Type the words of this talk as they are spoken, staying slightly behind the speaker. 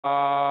Call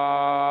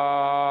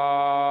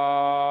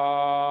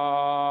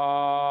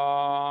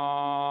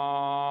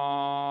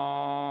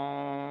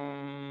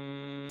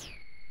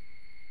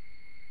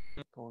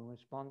and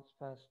response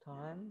first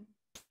time.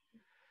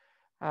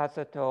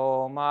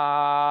 Asato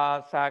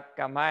ma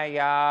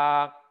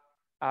sakamaya.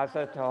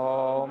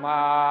 Asato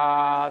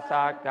ma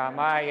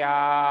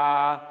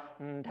sakamaya.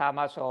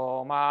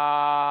 Tamaso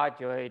ma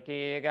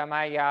jyoti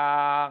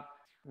gamaya.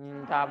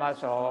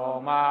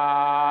 Tamaso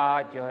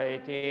ma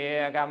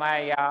jyoti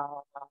gamaya.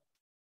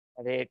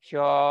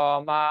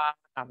 Richo ma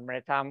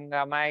amritam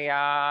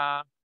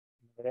gamaya.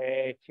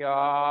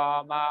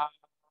 Richo ma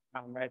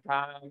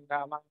amritam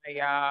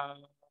gamaya.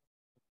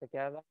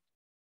 Together.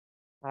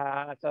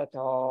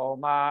 Asato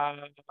ma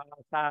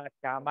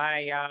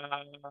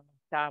sakamaya.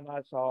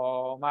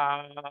 Tamaso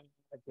ma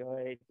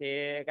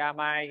jyoti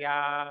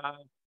gamaya.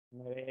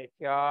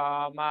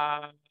 Richo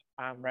ma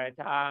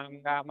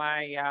amritam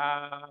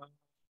gamaya.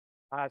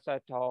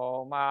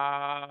 Asato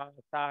ma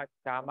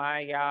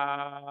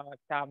sakamaya.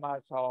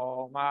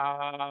 Tamaso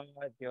ma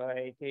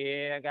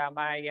jyoti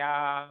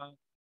gamaya.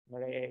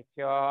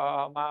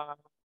 Richo ma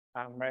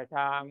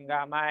amritam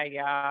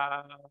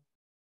gamaya.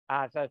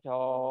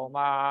 Asato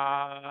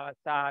ma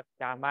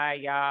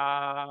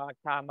sakamaya.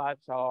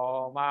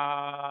 Tamaso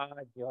ma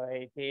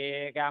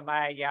jyoti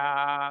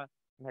gamaya.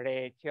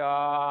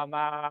 Richo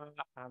ma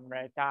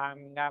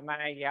amritam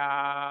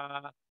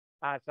gamaya.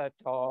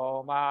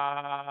 Asato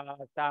ma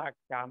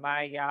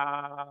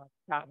sakamaya.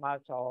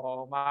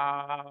 Tamaso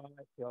ma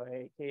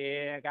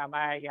jyoti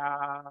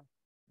gamaya.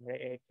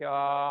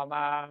 Richo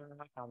ma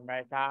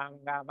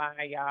amritam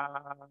gamaya.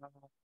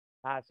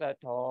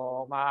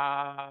 Asato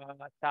ma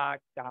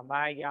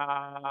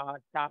sakamaya.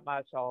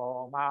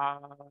 Tamaso ma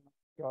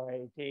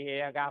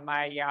jyoti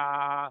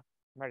gamaya.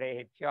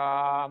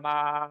 Richo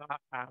ma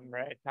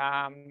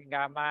amritam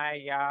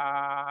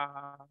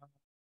gamaya.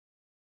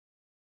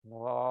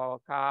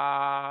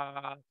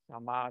 Loka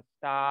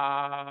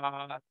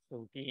samasta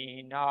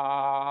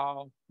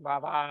sukhino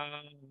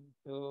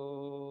bhavantu.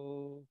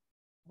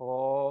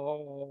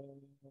 Om.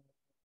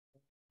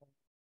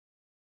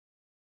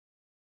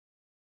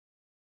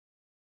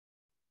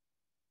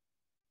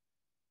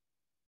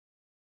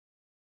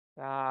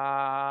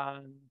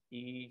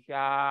 Shanti,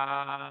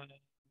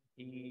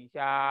 shanti,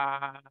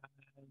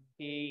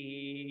 shanti.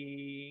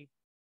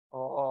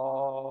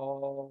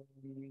 Om.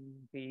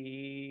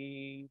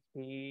 Peace,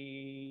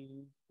 peace,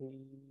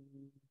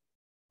 peace.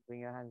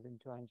 Bring your hands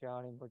into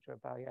Anjali Mudra,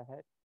 bow your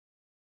head.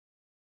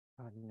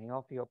 Pardon me,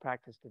 offer your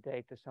practice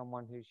today to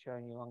someone who's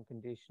shown you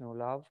unconditional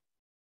love,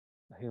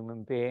 a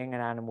human being,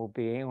 an animal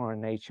being, or a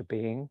nature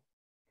being.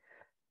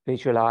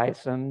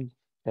 Visualize them,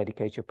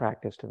 dedicate your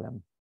practice to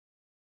them.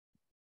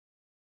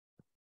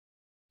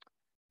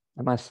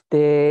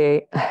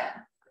 Namaste.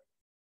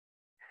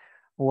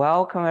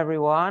 Welcome,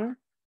 everyone.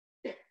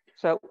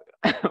 So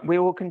we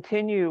will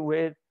continue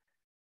with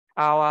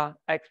our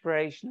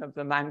exploration of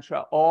the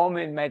mantra Om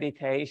in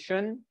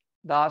meditation.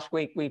 Last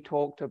week we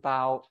talked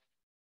about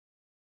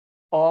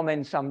Om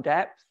in some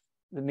depth,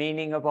 the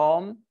meaning of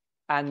Om,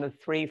 and the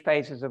 3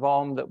 phases of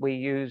Om that we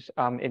use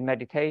in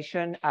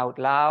meditation: out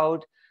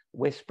loud,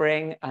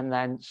 whispering, and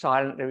then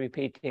silently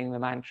repeating the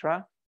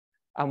mantra.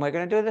 And we're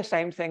going to do the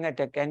same thing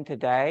again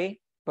today,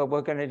 but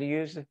we're going to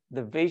use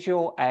the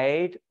visual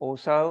aid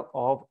also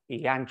of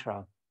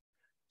Yantra.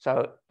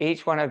 So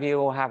each one of you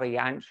will have a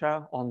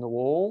yantra on the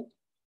wall,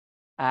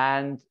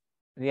 and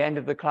at the end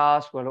of the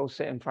class, we'll all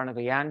sit in front of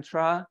a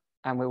yantra,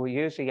 and we will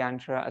use the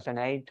yantra as an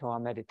aid to our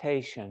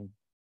meditation.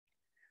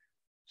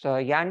 So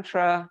a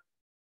yantra,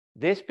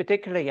 this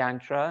particular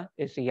yantra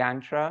is the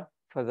yantra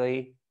for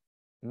the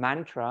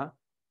mantra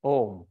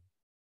Om.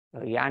 The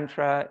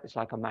yantra is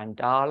like a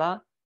mandala.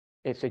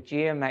 It's a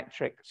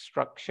geometric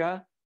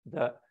structure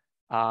that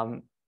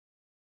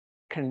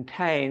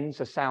contains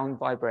a sound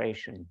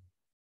vibration.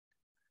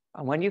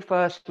 And when you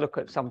first look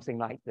at something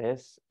like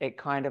this, it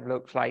kind of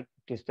looks like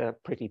just a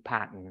pretty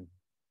pattern.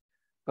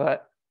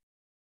 But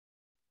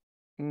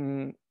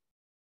it's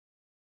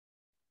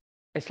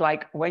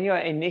like when you're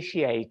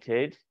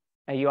initiated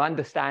and you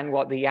understand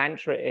what the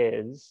yantra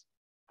is,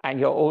 and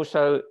you're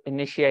also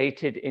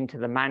initiated into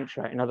the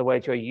mantra. In other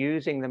words, you're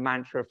using the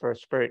mantra for a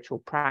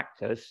spiritual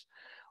practice.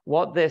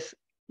 What this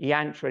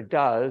yantra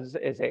does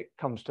is it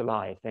comes to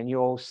life, and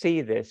you'll see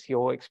this,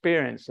 you'll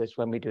experience this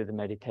when we do the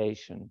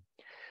meditation.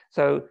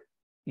 So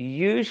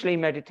usually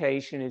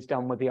meditation is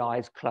done with the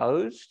eyes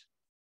closed,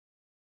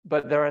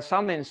 but there are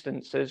some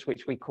instances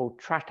which we call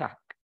tratak,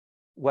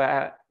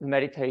 where the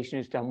meditation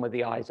is done with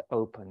the eyes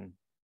open.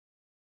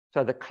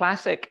 So the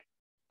classic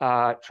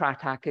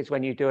tratak is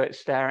when you do it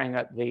staring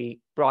at the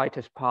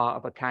brightest part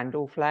of a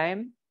candle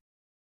flame.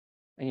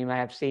 And you may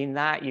have seen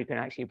that. You can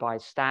actually buy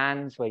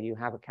stands where you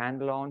have a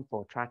candle on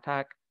for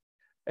tratak.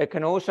 It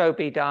can also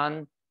be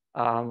done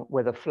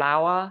with a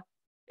flower.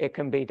 It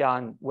can be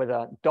done with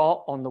a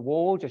dot on the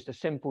wall, just a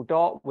simple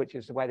dot, which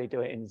is the way they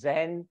do it in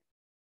Zen.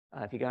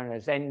 If you go in a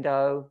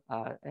Zendo,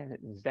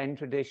 in Zen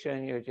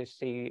tradition, you'll just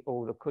see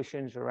all the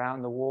cushions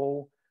around the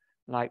wall.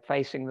 like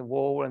facing the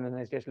wall, and then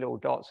there's just little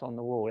dots on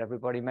the wall.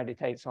 Everybody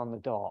meditates on the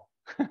dot.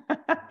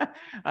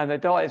 And the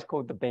dot is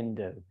called the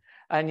bindu.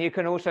 And you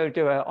can also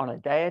do it on a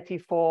deity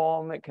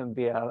form. It can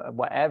be a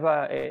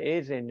whatever it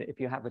is, if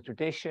you have a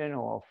tradition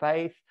or a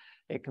faith.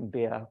 It can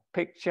be a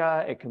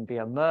picture, it can be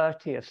a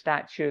murti, a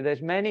statue.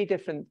 There's many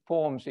different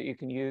forms that you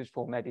can use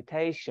for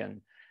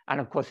meditation. And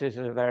of course, this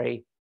is a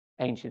very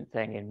ancient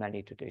thing in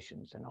many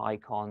traditions, and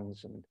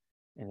icons, and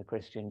in the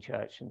Christian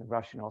church and the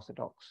Russian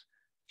Orthodox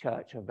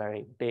Church are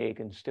very big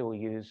and still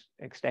used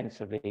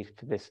extensively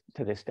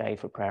to this day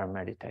for prayer and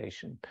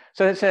meditation.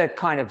 So it's a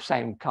kind of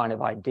same kind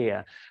of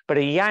idea. But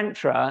a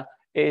yantra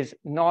is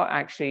not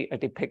actually a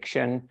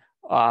depiction.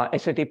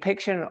 It's a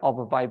depiction of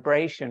a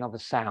vibration of a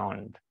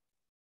sound.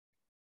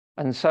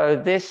 And so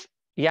this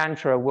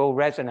yantra will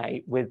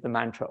resonate with the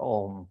mantra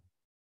Om.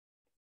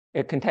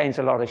 It contains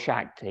a lot of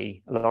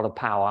Shakti, a lot of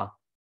power,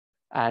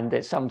 and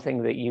it's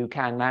something that you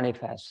can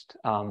manifest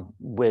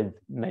with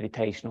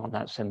meditation on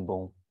that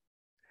symbol.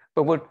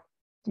 But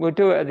we'll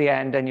do it at the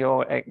end, and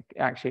you'll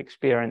actually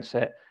experience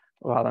it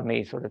rather than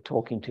me sort of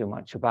talking too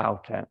much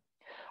about it.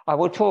 I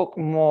will talk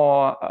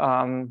more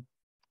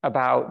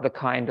about the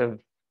kind of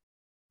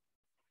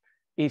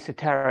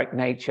esoteric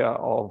nature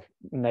of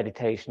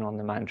meditation on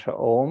the mantra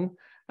Om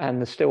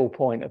and the still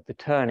point of the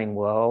turning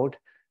world,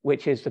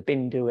 which is the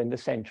bindu in the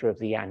center of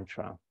the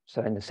yantra.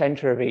 So in the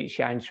center of each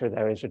yantra,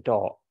 there is a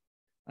dot,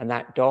 and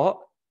that dot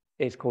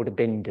is called a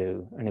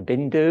bindu. And a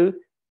bindu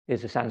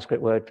is a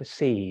Sanskrit word for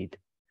seed.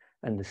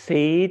 And the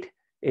seed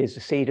is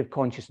the seed of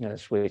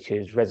consciousness, which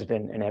is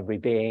resident in every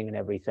being and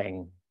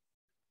everything.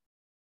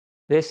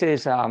 This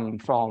is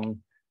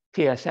from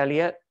T.S.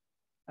 Eliot,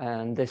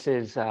 and this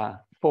is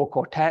 4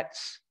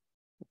 Quartets,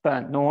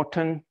 Burnt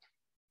Norton.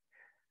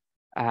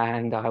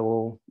 And I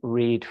will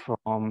read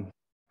from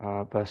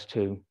verse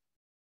 2.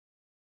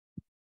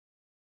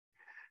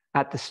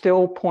 At the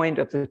still point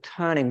of the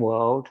turning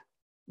world,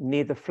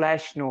 neither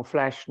flesh nor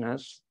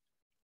fleshness,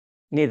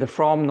 neither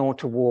from nor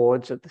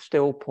towards, at the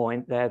still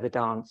point, they're the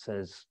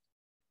dancers,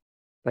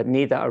 but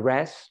neither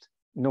arrest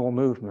nor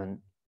movement.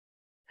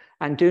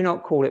 And do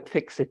not call it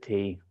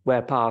fixity,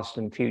 where past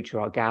and future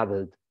are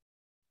gathered,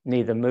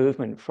 neither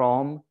movement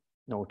from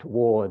nor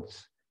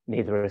towards,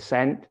 neither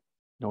ascent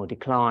nor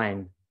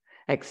decline.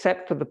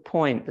 Except for the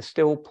point, the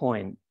still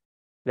point,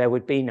 there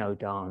would be no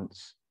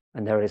dance,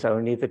 and there is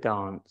only the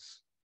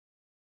dance.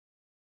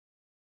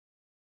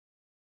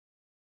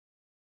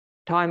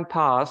 Time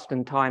past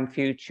and time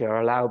future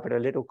allow but a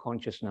little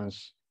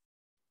consciousness.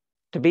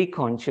 To be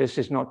conscious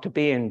is not to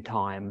be in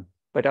time,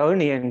 but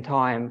only in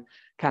time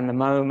can the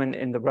moment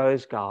in the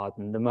rose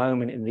garden, the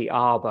moment in the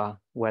arbor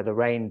where the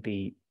rain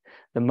beat,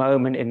 the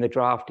moment in the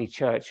drafty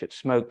church at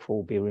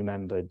Smokefall be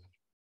remembered.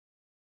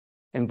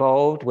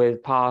 Involved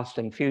with past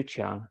and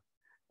future,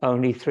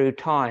 only through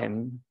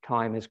time,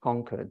 time is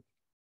conquered.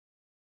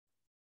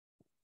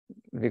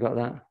 Have you got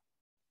that?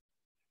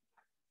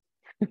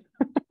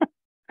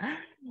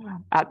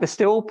 At the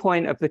still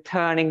point of the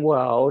turning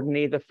world,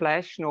 neither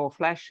flesh nor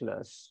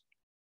fleshless,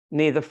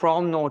 neither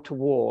from nor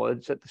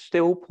towards, at the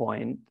still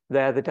point,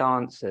 they're the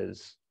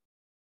dancers,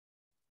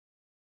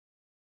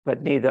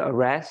 but neither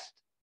arrest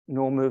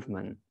nor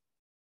movement.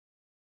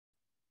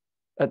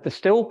 At the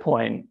still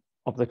point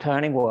of the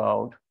turning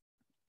world,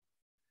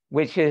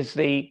 which is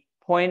the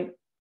point,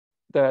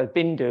 the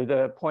bindu,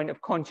 the point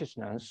of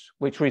consciousness,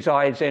 which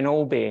resides in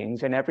all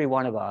beings, in every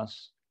one of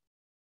us,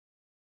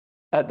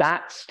 at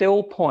that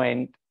still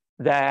point,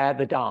 there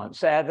the dance,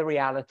 there the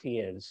reality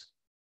is.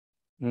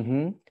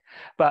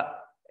 But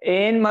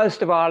in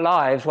most of our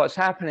lives, what's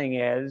happening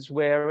is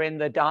we're in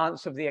the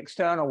dance of the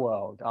external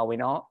world, are we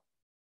not?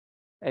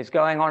 It's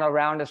going on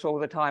around us all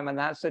the time, and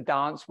that's the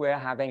dance we're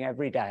having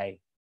every day.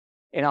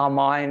 In our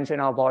minds, in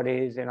our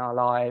bodies, in our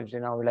lives,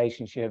 in our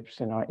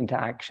relationships, in our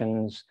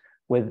interactions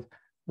with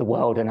the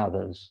world and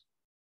others.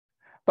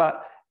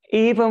 But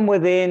even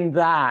within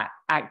that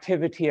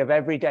activity of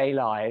everyday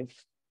life,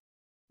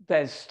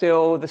 there's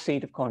still the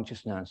seat of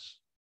consciousness.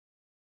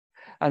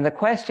 And the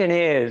question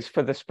is,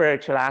 for the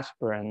spiritual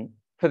aspirant,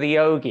 for the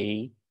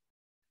yogi,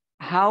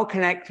 how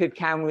connected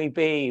can we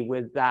be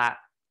with that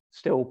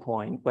still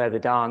point where the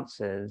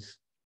dance is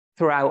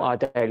throughout our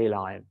daily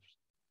lives?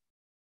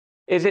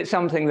 Is it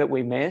something that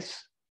we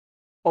miss,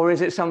 or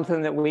is it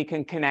something that we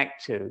can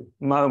connect to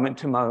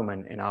moment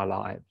in our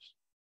lives?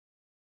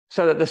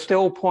 So that the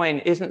still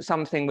point isn't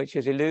something which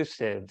is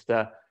elusive,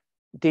 the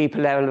deeper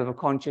level of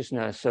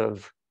consciousness,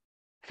 of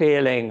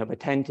feeling, of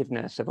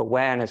attentiveness, of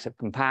awareness, of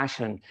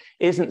compassion,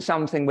 isn't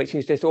something which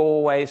is just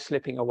always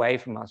slipping away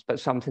from us, but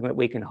something that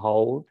we can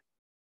hold,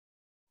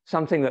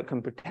 something that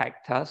can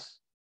protect us,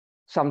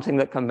 something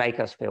that can make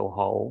us feel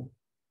whole.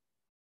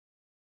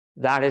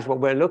 That is what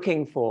we're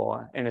looking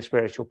for in a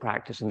spiritual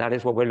practice, and that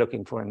is what we're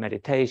looking for in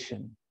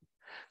meditation.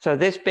 So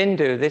this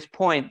bindu, this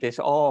point, this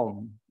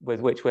Om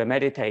with which we're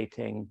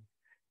meditating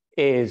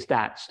is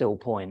that still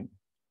point.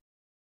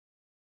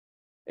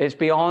 It's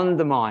beyond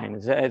the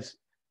mind. As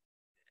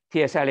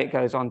T.S. Eliot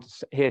goes on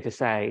here to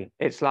say,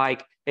 it's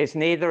like, it's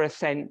neither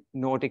ascent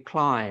nor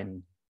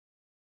decline.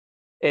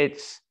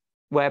 It's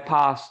where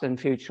past and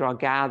future are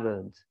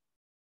gathered.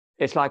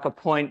 It's like a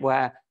point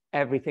where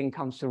everything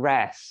comes to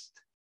rest.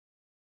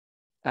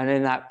 And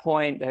in that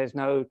point, there's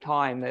no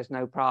time, there's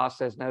no past,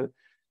 there's no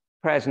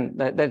present,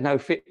 there's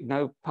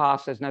no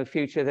past, there's no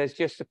future, there's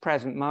just the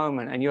present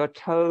moment, and you're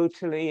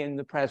totally in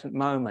the present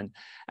moment.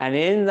 And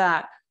in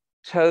that,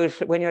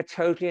 when you're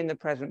totally in the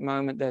present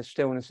moment, there's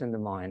stillness in the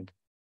mind.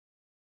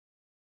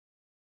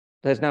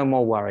 There's no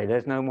more worry,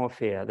 there's no more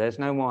fear, there's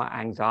no more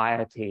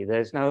anxiety,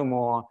 there's no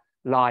more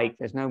like,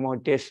 there's no more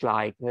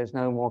dislike, there's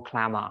no more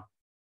clamor.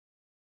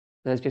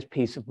 There's just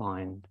peace of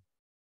mind.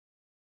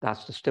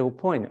 That's the still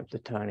point of the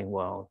turning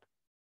world.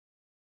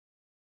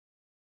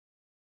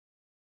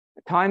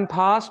 Time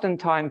past and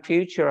time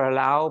future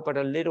allow but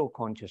a little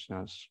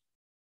consciousness.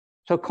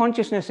 So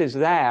consciousness is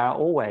there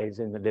always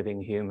in the living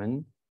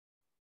human,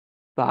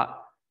 but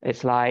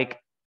it's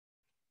like,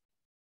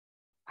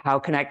 how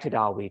connected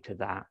are we to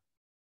that?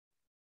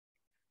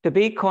 To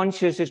be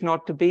conscious is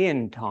not to be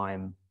in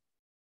time,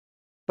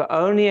 but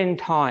only in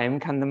time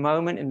can the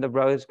moment in the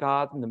rose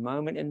garden, the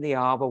moment in the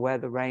arbor where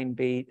the rain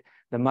beat,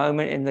 the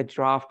moment in the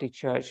drafty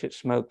church at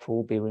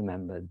Smokeful be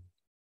remembered.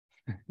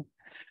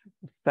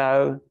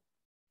 So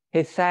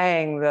he's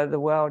saying that the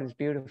world is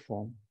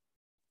beautiful.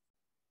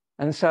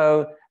 And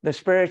so the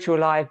spiritual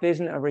life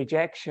isn't a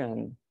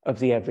rejection of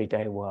the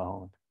everyday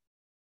world.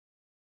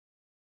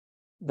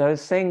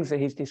 Those things that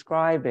he's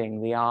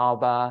describing, the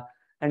arbor,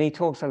 and he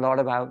talks a lot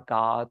about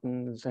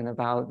gardens and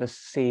about the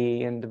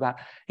sea and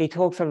he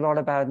talks a lot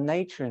about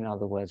nature, in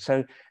other words.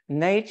 So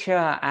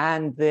nature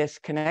and this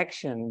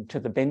connection to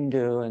the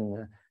Bindu and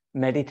the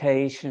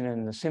meditation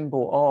and the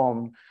symbol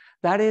Om,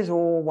 that is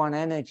all one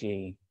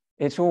energy.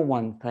 It's all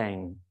one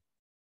thing.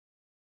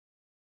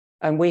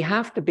 And we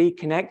have to be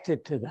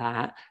connected to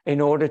that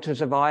in order to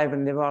survive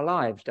and live our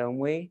lives, don't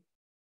we?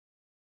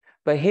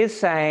 But he's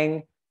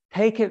saying,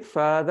 take it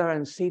further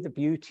and see the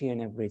beauty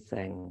in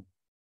everything.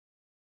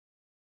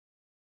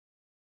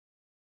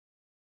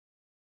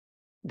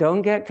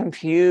 Don't get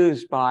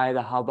confused by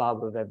the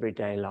hubbub of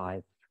everyday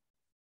life,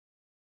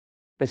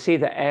 but see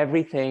that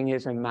everything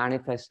is a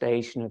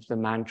manifestation of the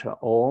mantra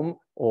Om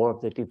or of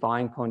the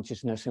divine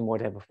consciousness in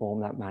whatever form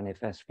that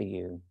manifests for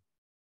you.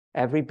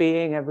 Every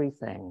being,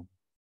 everything.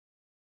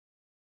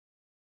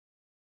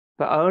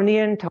 But only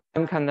in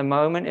time can the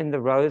moment in the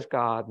rose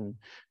garden,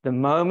 the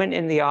moment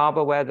in the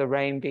arbor where the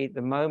rain beat,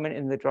 the moment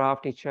in the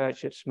drafty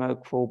church at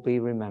Smokeful be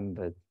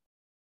remembered.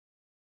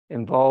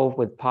 Involved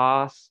with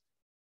past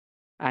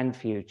and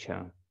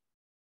future.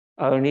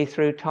 Only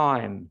through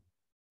time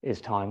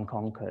is time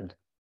conquered.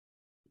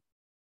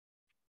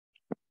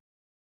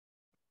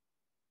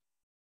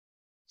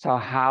 So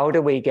how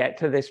do we get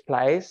to this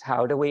place?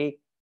 How do we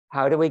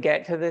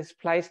get to this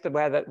place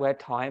where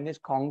time is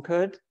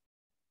conquered?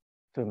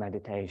 Through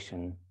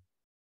meditation,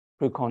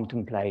 through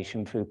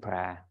contemplation, through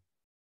prayer.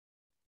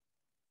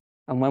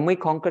 And when we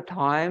conquer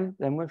time,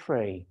 then we're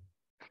free.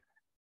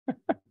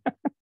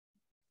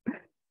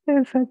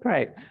 It's so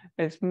great.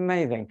 It's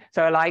amazing.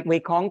 So like we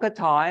conquer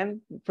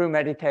time through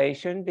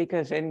meditation,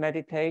 because in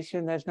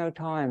meditation, there's no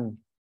time.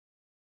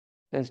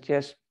 There's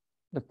just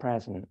the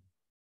present.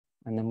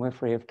 And then we're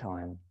free of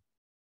time.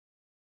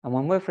 And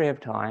when we're free of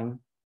time,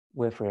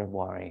 we're free of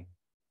worry.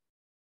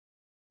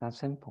 That's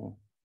simple.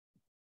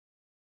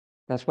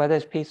 That's where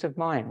there's peace of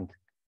mind.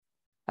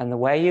 And the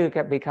way you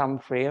become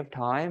free of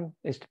time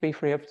is to be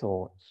free of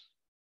thoughts.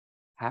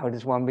 How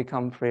does one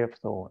become free of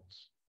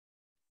thoughts?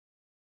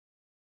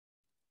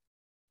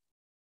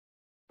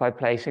 By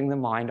placing the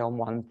mind on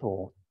one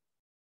thought.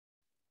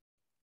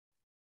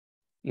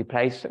 You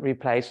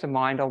replace the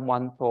mind on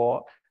one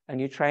thought,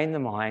 and you train the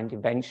mind.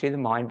 Eventually the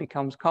mind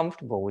becomes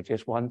comfortable with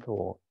just one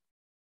thought.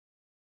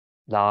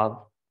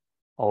 Love,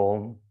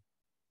 Om,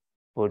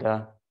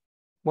 Buddha,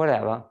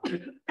 whatever.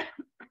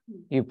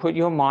 You put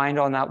your mind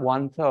on that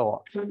one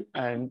thought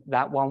and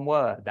that one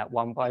word, that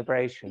one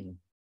vibration.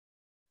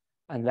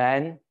 And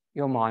then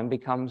your mind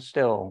becomes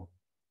still.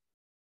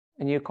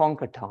 And you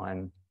conquer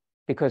time.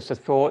 Because the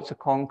thoughts are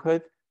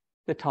conquered,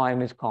 the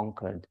time is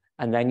conquered.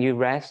 And then you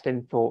rest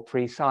in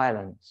thought-free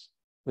silence,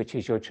 which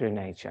is your true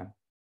nature.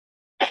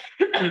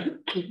 And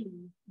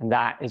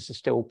that is the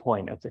still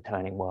point of the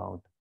turning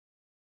world.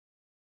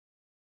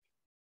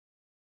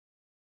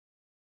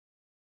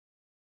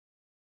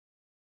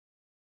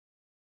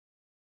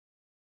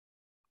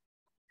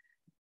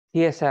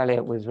 T.S.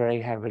 Eliot was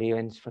very heavily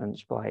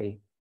influenced by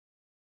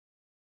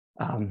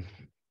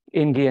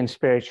Indian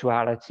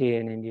spirituality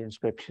and Indian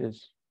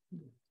scriptures.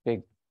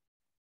 Big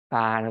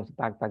fan of the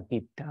Bhagavad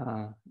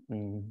Gita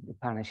and the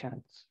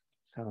Upanishads.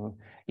 So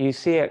you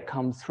see it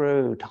come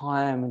through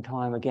time and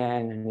time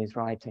again in his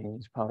writing,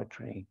 his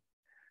poetry.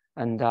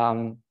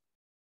 And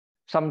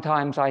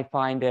sometimes I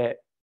find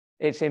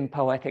it's in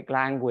poetic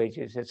language,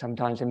 it's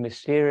sometimes in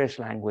mysterious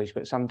language,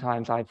 but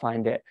sometimes I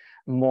find it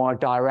more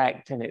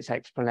direct in its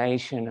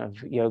explanation of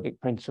yogic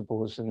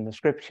principles in the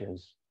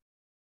scriptures.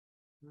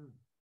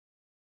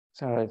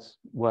 So it's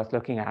worth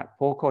looking at.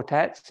 Four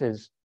Quartets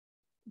is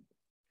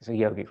a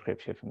yogic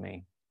scripture for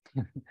me.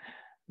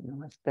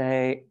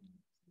 Namaste.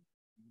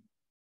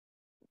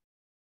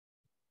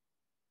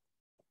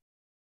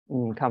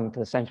 And come to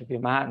the center of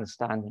your mat and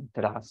stand in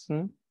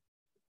Tadasana.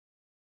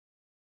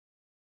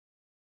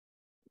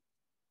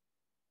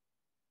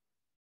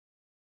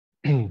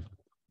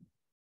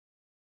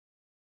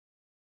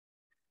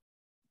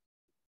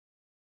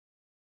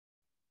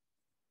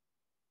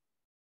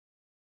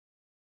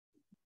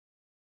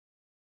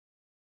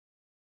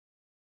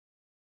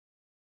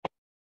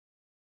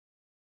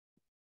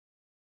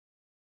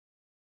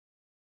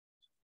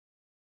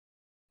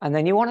 And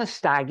then you want to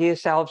stagger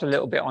yourselves a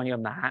little bit on your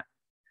mat.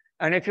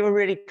 And if you're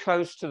really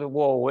close to the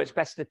wall, it's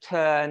best to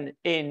turn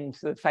in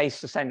to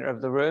face the center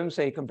of the room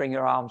so you can bring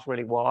your arms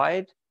really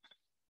wide.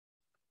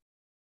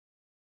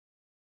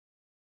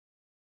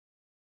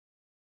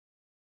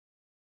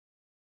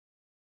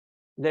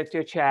 Lift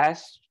your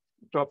chest,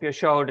 drop your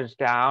shoulders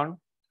down,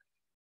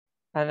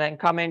 and then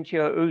come into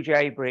your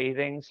Ujjayi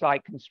breathing,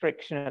 slight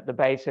constriction at the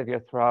base of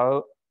your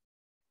throat.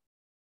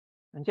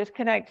 And just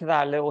connect to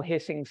that little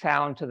hissing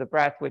sound to the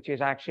breath, which is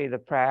actually the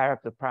prayer of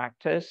the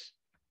practice,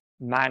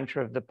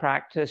 mantra of the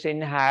practice.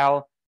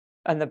 Inhale,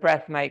 and the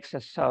breath makes a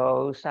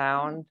so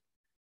sound.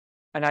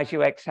 And as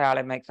you exhale,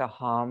 it makes a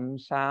hum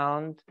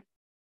sound.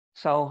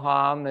 So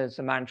hum is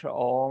the mantra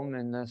Om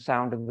in the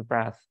sound of the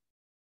breath.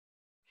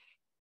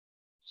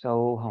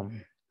 So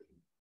hum.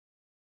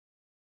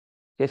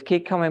 Just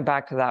keep coming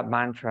back to that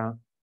mantra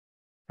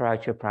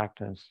throughout your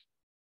practice.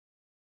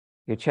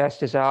 Your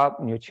chest is up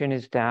and your chin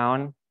is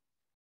down.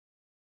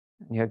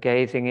 And you're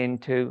gazing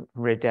into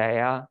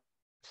Hridaya,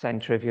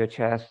 center of your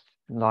chest,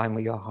 in line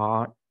with your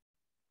heart.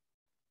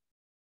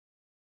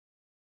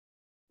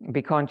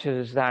 Be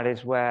conscious that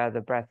is where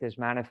the breath is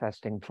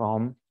manifesting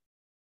from.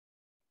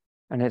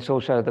 And it's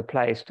also the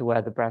place to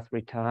where the breath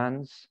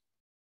returns.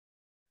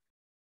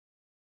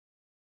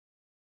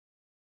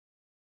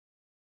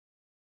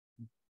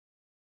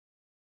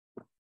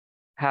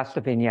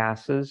 Hasta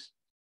Vinyasas.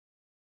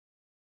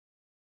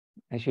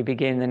 As you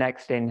begin the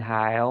next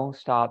inhale,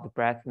 start the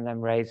breath and then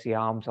raise the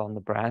arms on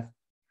the breath,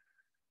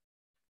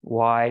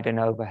 wide and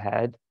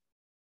overhead.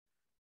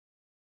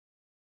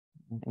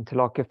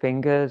 Interlock your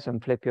fingers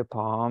and flip your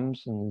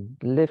palms and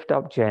lift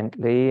up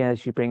gently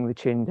as you bring the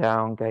chin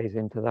down, gaze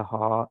into the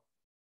heart.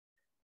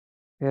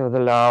 Feel the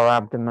lower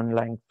abdomen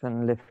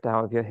lengthen, lift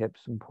out of your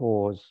hips and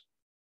pause.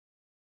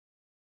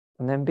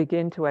 And then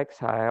begin to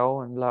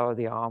exhale and lower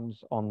the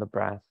arms on the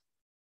breath.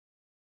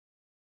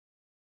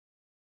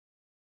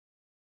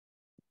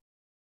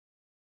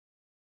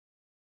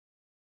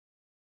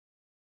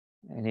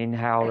 And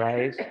inhale,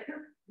 raise.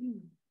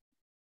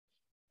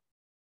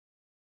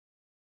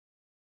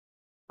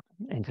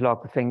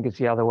 Interlock the fingers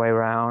the other way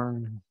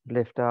around.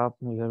 Lift up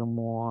a little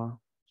more.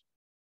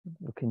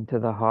 Look into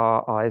the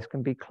heart. Eyes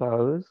can be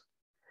closed.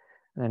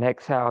 And then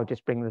exhale,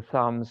 just bring the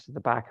thumbs to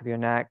the back of your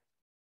neck.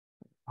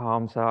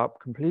 Palms up.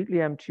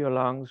 Completely empty your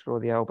lungs. Draw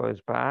the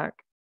elbows back.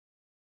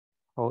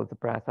 Hold the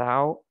breath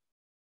out.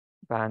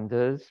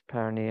 Bandhas,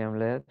 perineum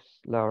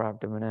lifts. Lower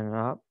abdomen and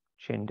up.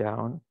 Chin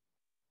down.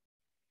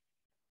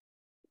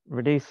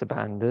 Release the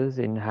bandhas.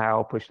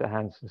 Inhale, push the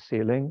hands to the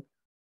ceiling.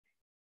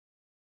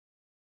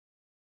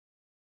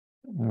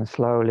 And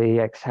slowly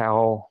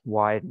exhale,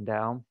 widen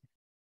down.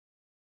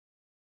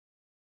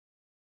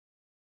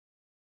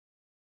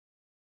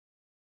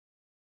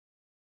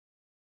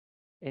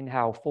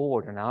 Inhale,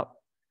 forward and up,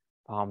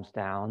 palms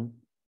down.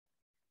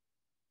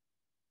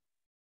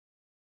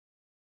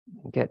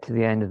 Get to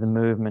the end of the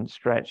movement,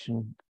 stretch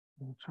and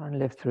try and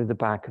lift through the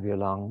back of your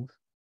lungs.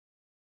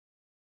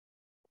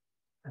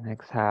 And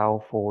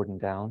exhale, forward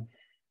and down.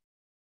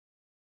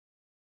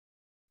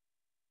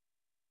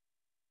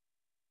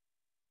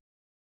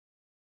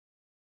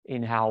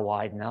 Inhale,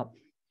 widen up.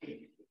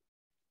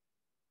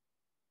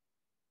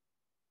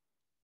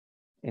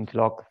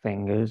 Interlock the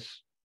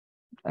fingers.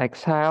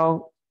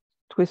 Exhale,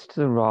 twist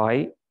to the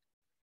right.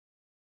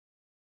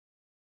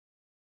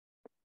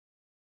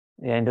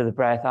 The end of the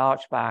breath,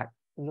 arch back,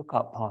 look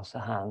up past the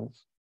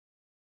hands.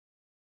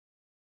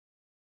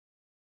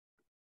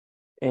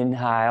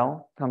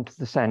 Inhale, come to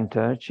the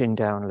center, chin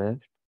down,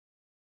 lift.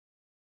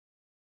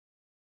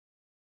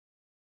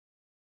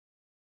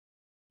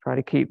 Try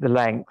to keep the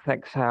length.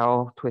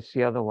 Exhale, twist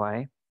the other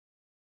way.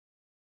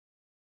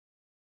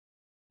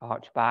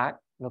 Arch back,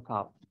 look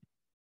up.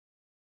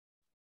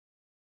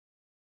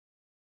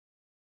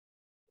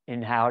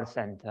 Inhale to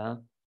center.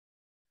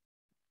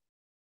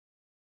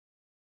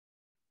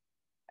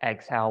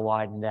 Exhale,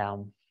 widen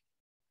down.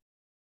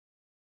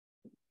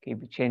 Keep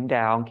the chin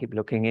down, keep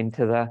looking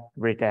into the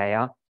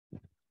Hridaya.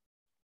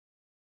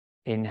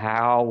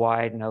 Inhale,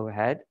 widen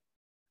overhead.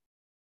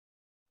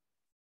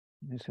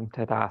 Do some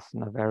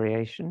Tadasana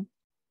variation.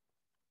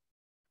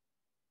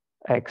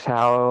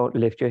 Exhale,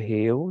 lift your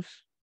heels.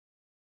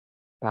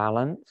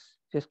 Balance.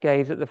 Just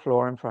gaze at the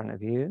floor in front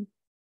of you.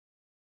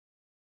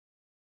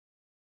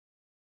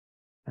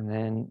 And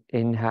then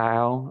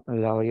inhale,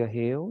 lower your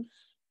heels.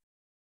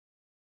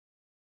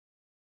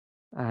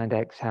 And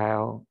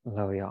exhale,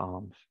 lower your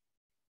arms.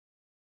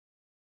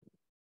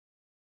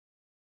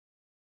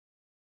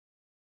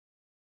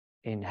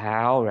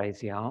 Inhale, raise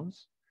the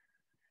arms.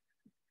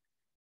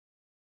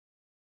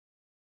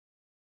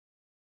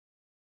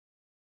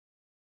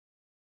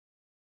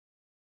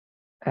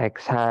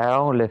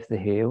 Exhale, lift the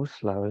heels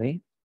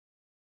slowly.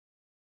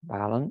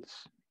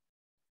 Balance.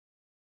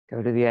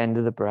 Go to the end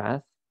of the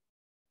breath.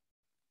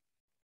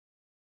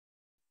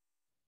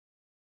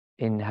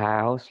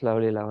 Inhale,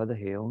 slowly lower the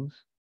heels.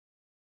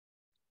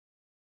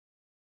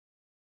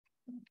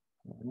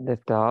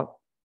 Lift up.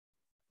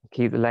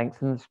 Keep the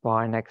length in the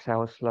spine.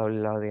 Exhale, slowly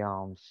lower the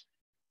arms.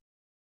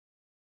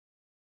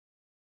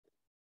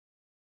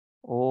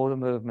 All the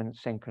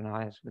movements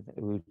synchronized with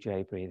the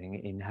Ujjayi breathing.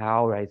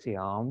 Inhale, raise the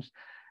arms.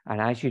 And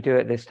as you do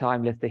it this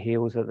time, lift the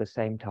heels at the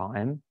same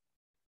time.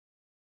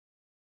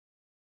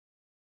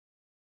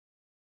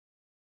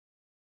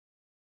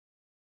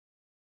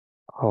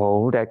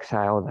 Hold,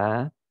 exhale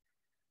there.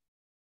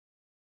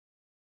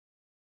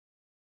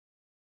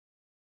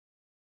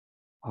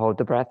 Hold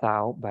the breath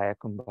out, Baya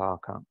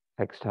Kumbhaka,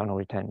 external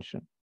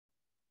retention.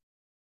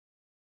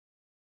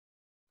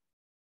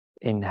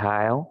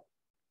 Inhale.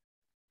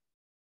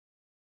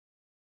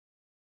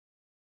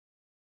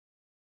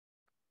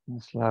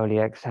 And slowly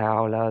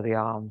exhale, lower the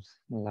arms,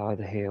 and lower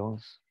the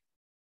heels.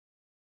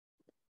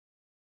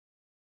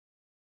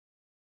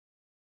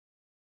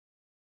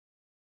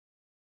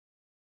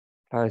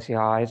 Close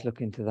your eyes,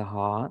 look into the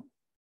heart.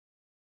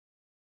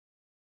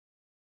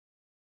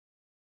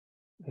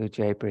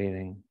 Ujjayi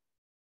breathing.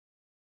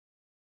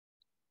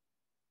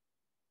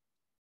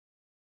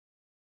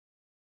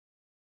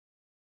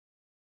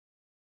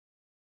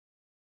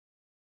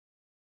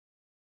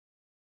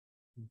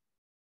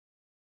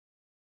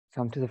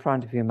 Come to the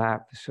front of your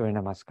mat for Surya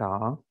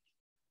Namaskar.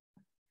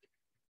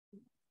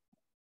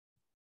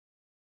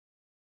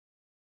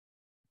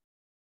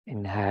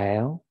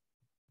 Inhale.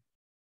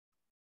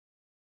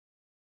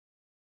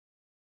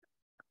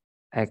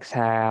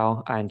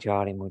 Exhale,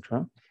 Anjali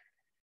Mudra.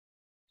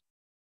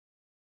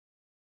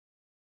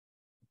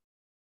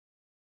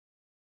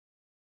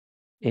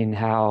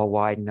 Inhale,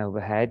 widen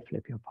overhead,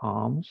 flip your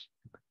palms,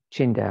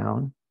 chin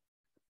down.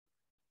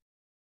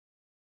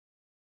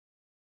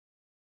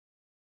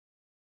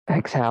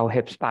 Exhale,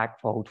 hips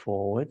back, fold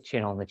forward,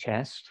 chin on the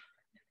chest.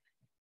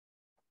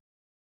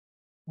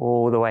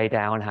 All the way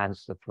down,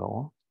 hands to the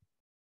floor.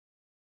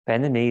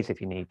 Bend the knees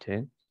if you need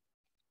to.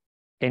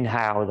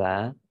 Inhale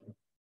there.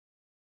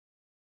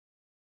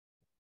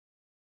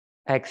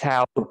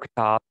 Exhale,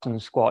 Utkatasana,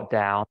 squat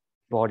down,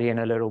 body in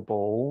a little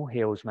ball,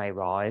 heels may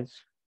rise.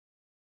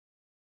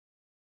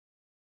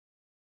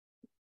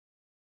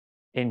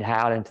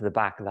 Inhale into the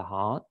back of the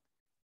heart.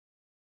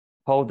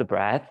 Hold the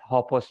breath,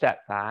 hop or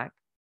step back.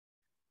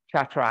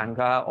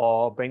 Chaturanga,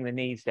 or bring the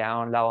knees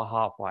down, lower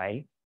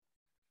halfway.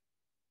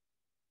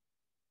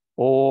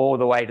 All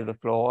the way to the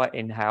floor.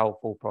 Inhale,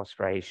 full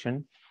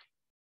prostration.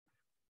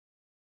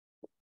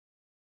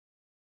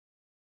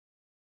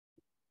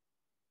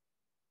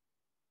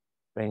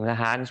 Bring the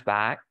hands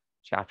back,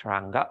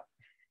 Chaturanga,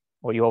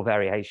 or your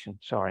variation,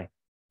 sorry.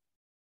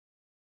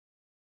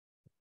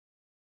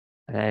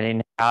 And then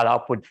inhale,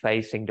 upward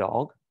facing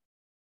dog.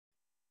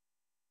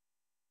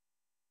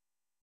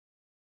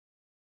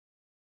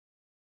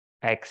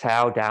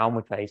 Exhale,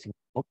 downward facing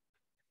dog.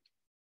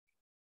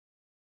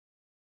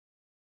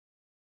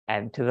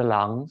 Empty the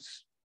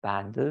lungs,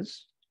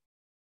 bandhas.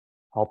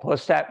 Hop or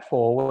step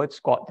forward,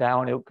 squat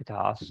down,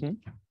 Utkatasana.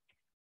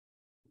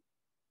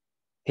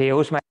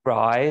 Heels may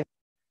rise.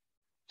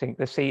 Sink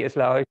the seat as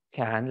low as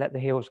you can. Let the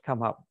heels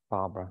come up,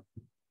 Barbara.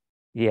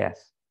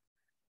 Yes.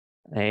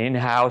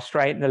 Inhale,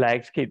 straighten the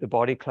legs. Keep the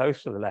body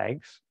close to the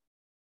legs.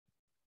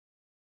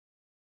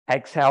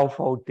 Exhale,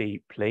 fold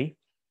deeply.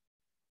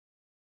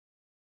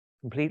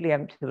 Completely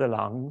empty the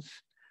lungs.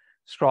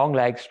 Strong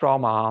legs,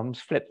 strong arms.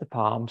 Flip the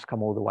palms,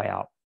 come all the way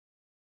up.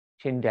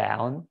 Chin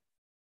down.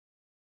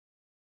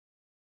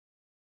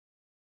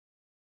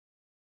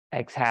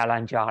 Exhale,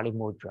 Anjali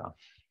Mudra.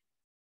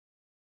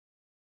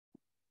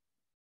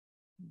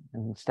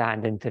 And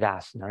stand in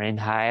Tadasana.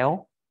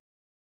 Inhale.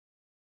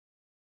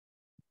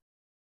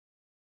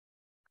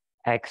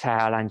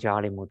 Exhale,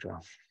 Anjali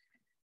Mudra.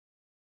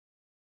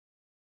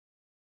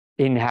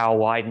 Inhale,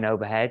 widen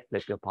overhead,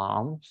 lift your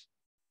palms.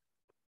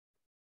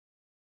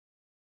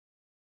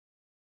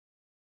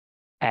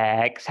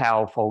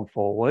 Exhale, fold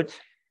forward.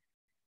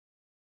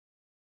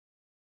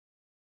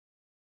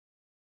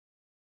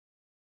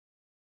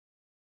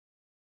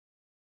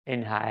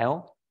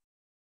 Inhale.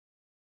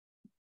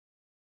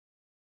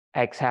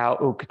 Exhale,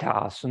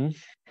 Utkatasana.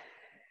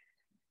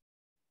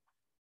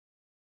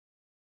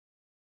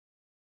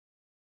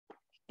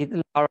 Keep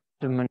the lower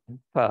abdomen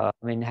firm.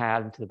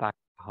 Inhale into the back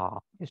of the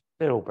heart. Just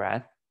a little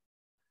breath.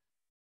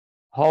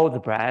 Hold the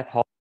breath.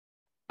 Hold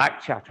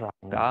back,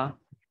 Chaturanga.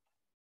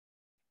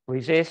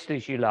 Resist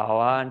as you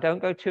lower, and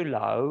don't go too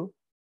low.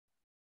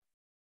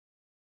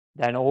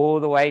 Then all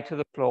the way to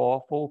the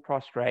floor, full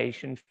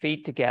prostration,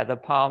 feet together,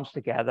 palms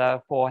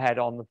together, forehead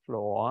on the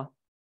floor.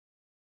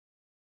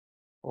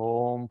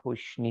 Om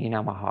Pushni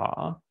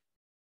Namaha.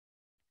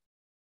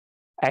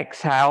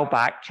 Exhale,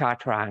 back,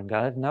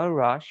 Chaturanga. No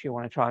rush. You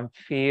want to try and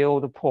feel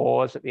the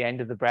pause at the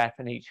end of the breath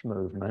in each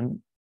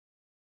movement.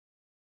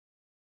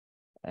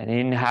 And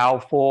inhale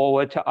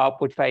forward to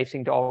upward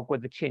facing dog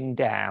with the chin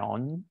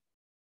down.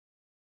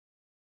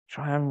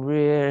 Try and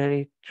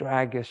really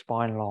drag your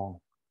spine long.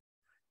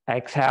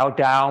 Exhale,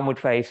 downward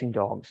facing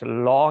dog. So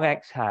long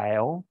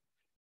exhale.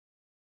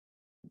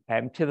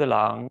 Empty the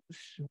lungs,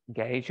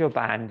 engage your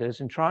bandhas,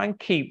 and try and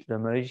keep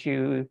them as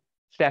you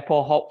step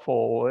or hop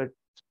forward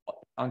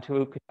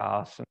onto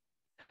Utkatasana.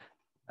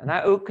 And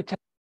that Utkatasana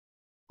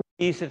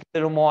squeezes a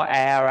little more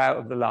air out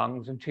of the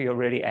lungs until you're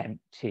really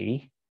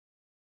empty.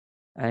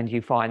 And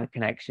you find the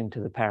connection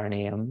to the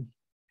perineum.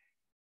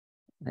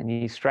 And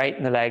you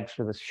straighten the legs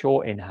with a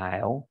short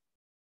inhale.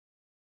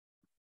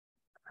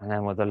 And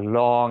then with a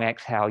long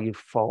exhale, you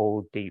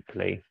fold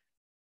deeply.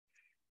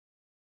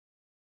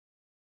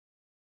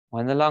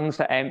 When the lungs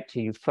are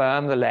empty, you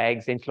firm the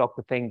legs, interlock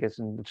the fingers,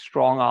 and with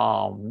strong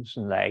arms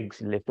and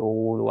legs, lift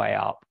all the way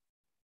up.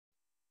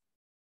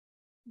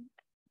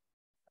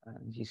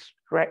 And you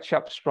stretch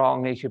up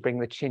strongly as you bring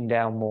the chin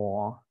down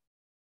more.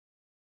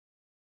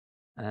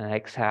 And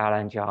exhale,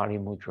 Anjali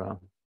Mudra.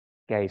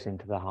 Gaze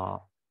into the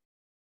heart.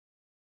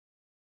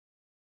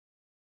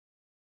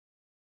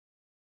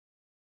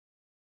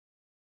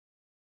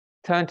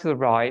 Turn to the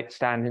right,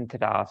 stand in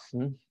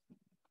Tadasana.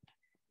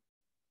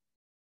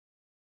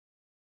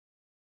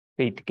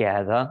 Feet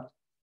together.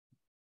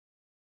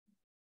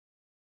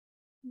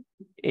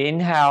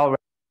 Inhale,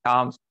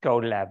 arms go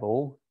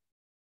level.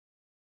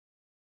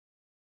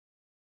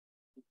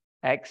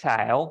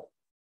 Exhale.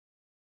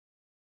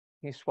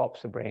 You swap,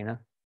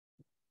 Sabrina.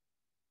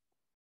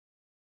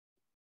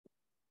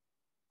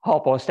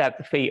 Hop or step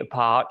the feet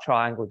apart,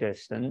 triangle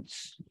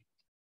distance.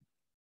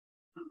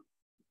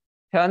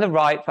 Turn the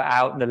right foot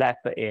out and the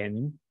left foot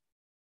in.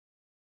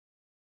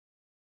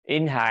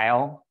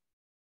 Inhale.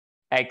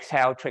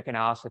 Exhale,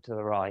 Trikonasana to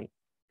the right.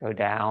 Go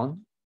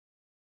down.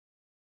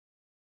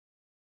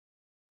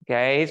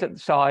 Gaze at the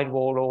side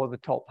wall or the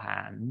top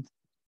hand.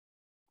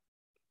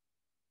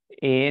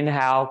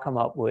 Inhale, come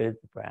up with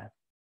the breath.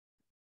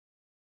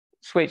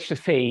 Switch the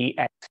feet,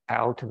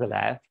 exhale to the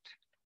left.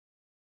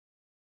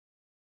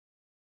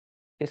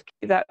 Just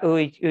keep that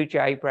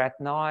Ujjayi breath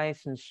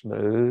nice and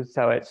smooth.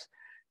 So it's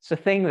the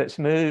thing that's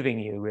moving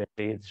you,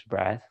 really, is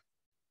breath.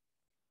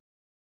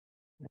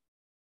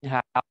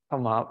 Inhale,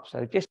 come up.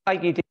 So just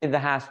like you did the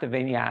Hasta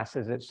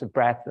Vinyasas, it's the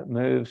breath that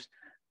moves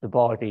the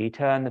body.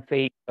 Turn the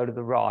feet, go to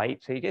the right.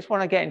 So you just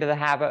want to get into the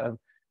habit of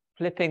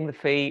flipping the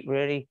feet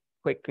really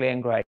quickly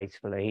and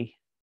gracefully.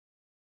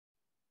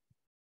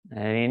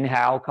 And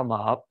inhale, come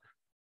up.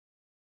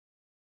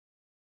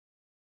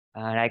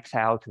 And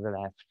exhale to the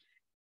left.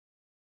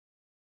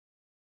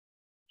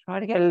 Try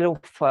to get a little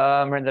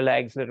firmer in the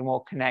legs, a little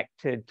more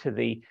connected to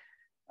the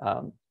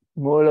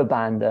Mula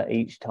Bandha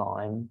each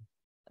time.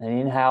 And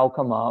inhale,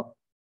 come up.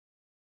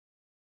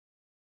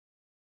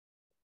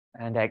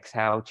 And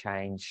exhale,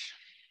 change.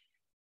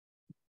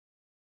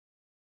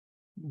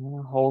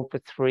 Hold for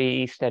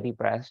 3 steady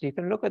breaths. You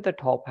can look at the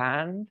top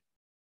hand,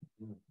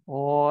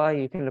 or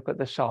you can look at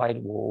the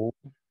side wall.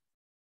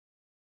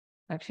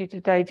 Actually,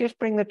 today, just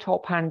bring the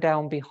top hand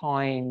down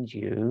behind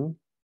you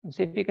and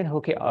see if you can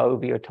hook it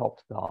over your top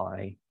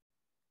thigh.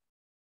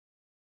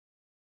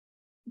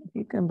 If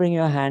you can bring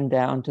your hand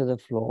down to the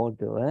floor,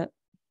 do it.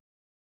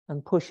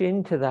 And push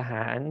into the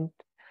hand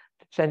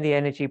to send the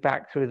energy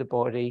back through the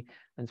body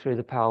and through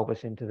the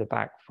pelvis into the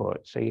back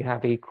foot. So you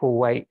have equal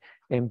weight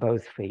in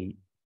both feet.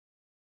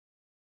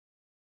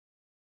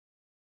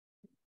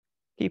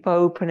 Keep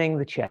opening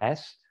the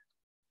chest.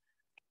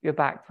 Your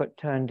back foot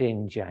turned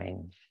in,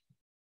 Jane.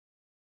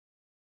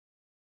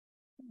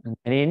 And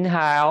then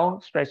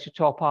inhale, stretch your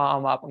top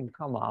arm up and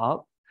come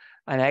up.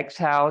 And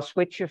exhale,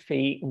 switch your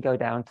feet and go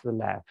down to the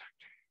left.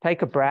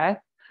 Take a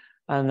breath.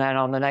 And then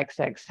on the next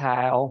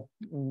exhale,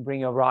 bring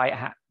your right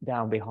hand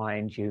down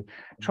behind you.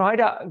 Try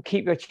to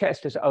keep your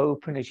chest as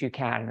open as you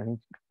can and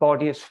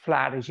body as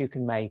flat as you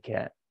can make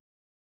it.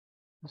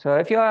 So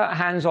if your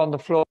hand's on the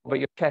floor, but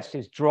your chest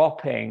is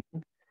dropping,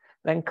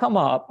 then come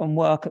up and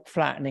work at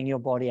flattening your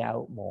body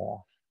out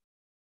more.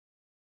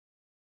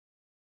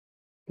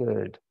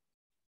 Good.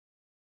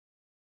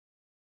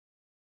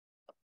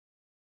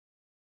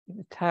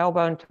 The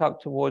tailbone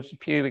tucked towards the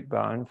pubic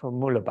bone for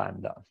Mula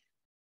Bandha.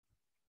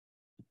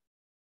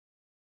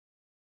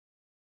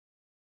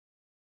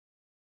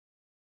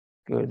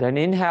 Good. Then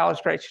inhale,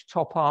 stretch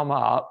your top arm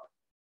up.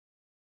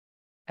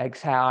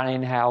 Exhale and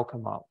inhale,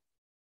 come up.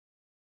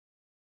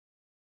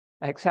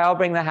 Exhale,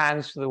 bring the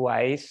hands to the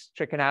waist.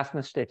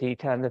 Trikonasana Sthiti,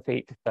 turn the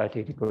feet to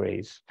 30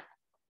 degrees.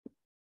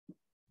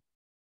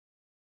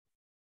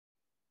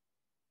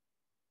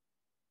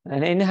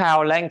 And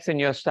inhale, lengthen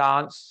your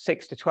stance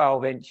 6 to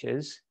 12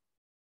 inches.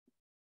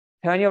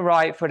 Turn your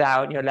right foot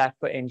out and your left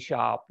foot in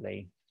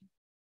sharply.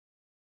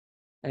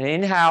 And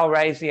inhale,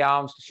 raise the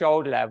arms to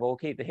shoulder level.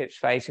 Keep the hips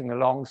facing the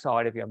long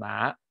side of your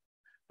mat.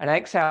 And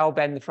exhale,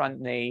 bend the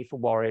front knee for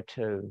Warrior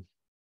Two.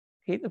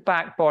 Keep the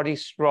back body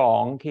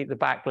strong. Keep the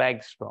back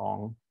leg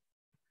strong.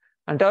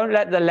 And don't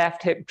let the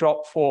left hip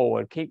drop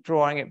forward. Keep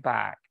drawing it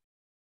back.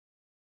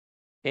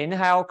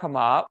 Inhale, come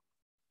up.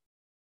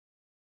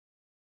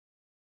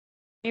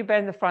 You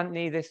bend the front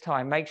knee this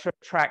time. Make sure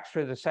it tracks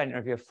through the center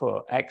of your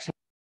foot. Exhale,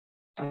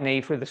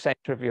 knee through the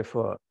center of your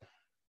foot.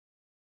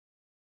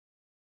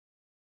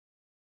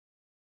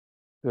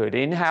 Good.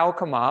 Inhale,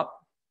 come up.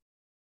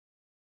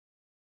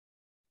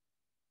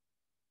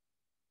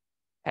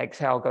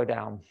 Exhale, go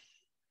down.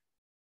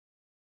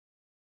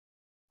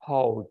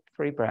 Hold,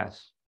 3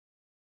 breaths.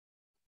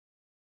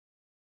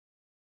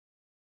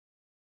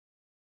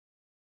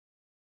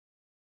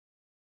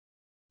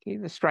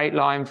 Keep the straight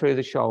line through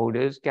the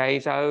shoulders,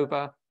 gaze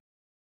over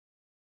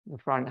the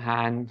front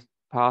hand,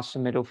 pass the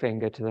middle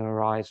finger to the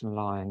horizon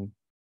line.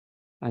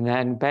 And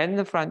then bend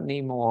the front knee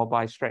more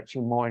by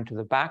stretching more into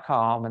the back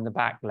arm and the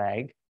back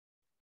leg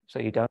so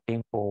you don't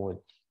lean forward.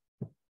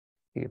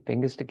 Keep your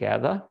fingers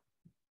together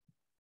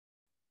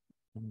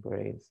and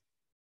breathe.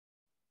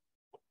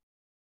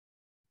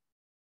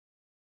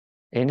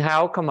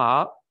 Inhale, come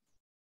up.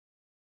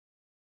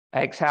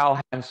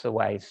 Exhale, hands to the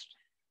waist.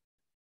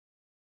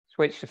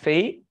 Switch the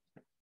feet.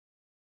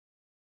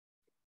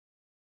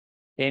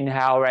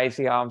 Inhale, raise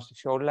the arms to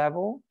shoulder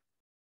level.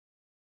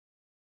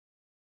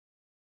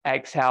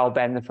 Exhale,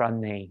 bend the front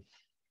knee.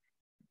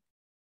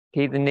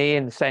 Keep the knee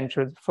in the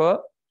center of the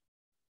foot.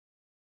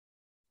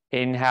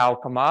 Inhale,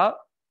 come up.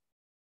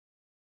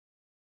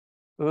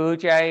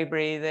 Ujjayi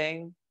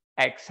breathing.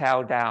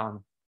 Exhale,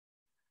 down.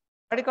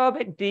 Try to go a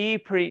bit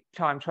deeper each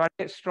time. Try to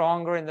get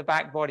stronger in the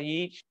back body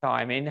each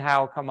time.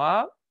 Inhale, come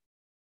up.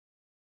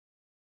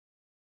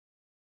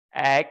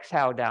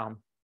 Exhale, down.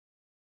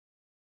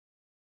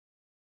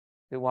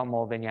 Do one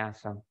more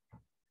vinyasa.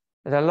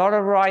 There's a lot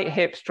of right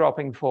hips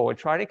dropping forward.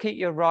 Try to keep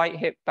your right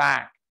hip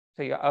back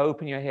so you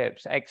open your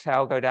hips.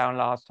 Exhale, go down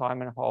last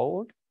time and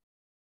hold.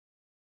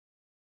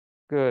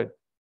 Good.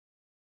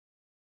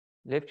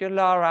 Lift your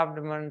lower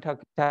abdomen, tuck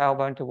your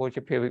tailbone towards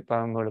your pubic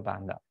bone, Mula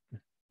Bandha.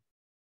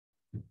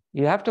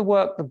 You have to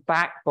work the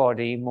back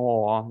body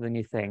more than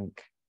you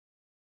think.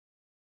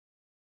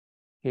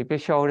 Keep your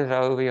shoulders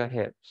over your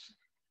hips.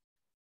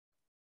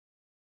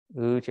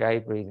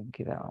 Ujjayi breathing,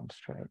 keep that arm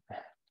straight.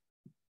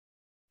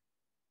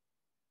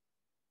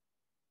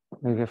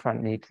 Move your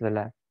front knee to the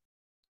left.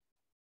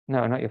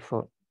 No, not your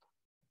foot.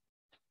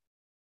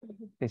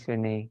 It's your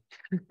knee.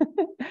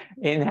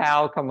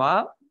 Inhale, come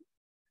up.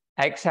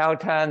 Exhale,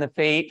 turn the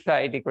feet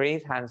 30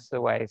 degrees, hands to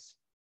the waist.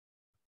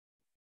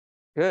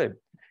 Good.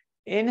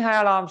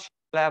 Inhale, arms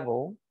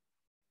level.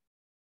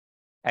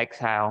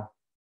 Exhale.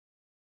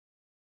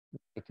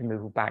 You can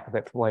move back a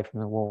bit away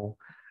from the wall.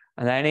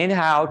 And then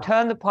inhale,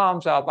 turn the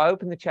palms up,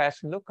 open the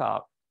chest and look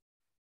up.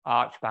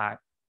 Arch back.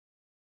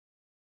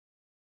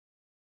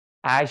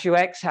 As you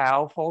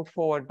exhale, fold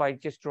forward by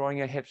just drawing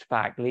your hips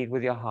back. Lead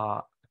with your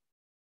heart.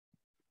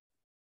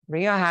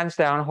 Bring your hands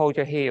down, hold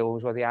your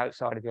heels or the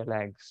outside of your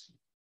legs.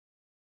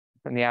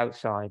 From the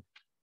outside.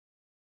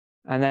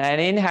 And then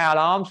inhale,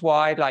 arms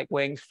wide like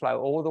wings, float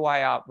all the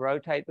way up.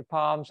 Rotate the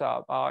palms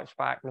up, arch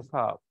back, look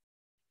up.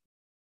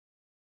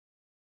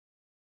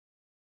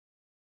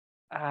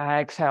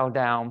 Exhale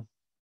down.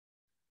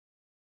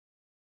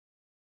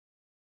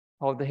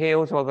 Hold the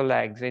heels or the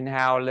legs.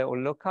 Inhale, a little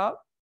look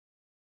up.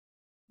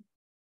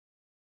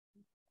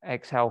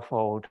 Exhale,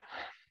 fold.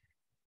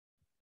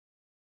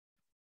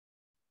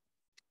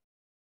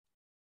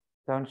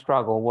 Don't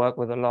struggle, work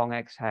with a long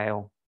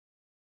exhale.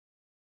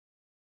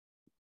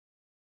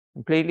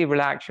 Completely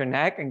relax your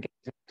neck and get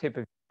to the tip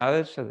of your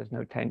nose so there's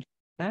no tension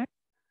in the neck.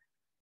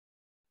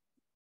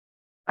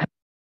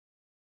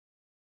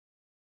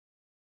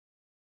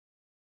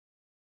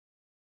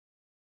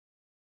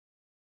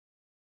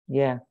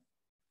 Yeah.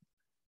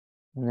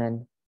 And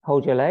then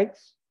hold your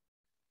legs.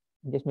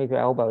 And just move your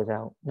elbows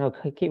out. No,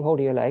 keep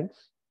holding your legs.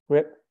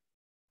 Grip.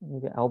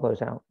 Move your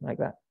elbows out like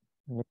that.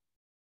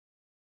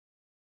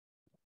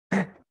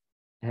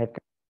 Head.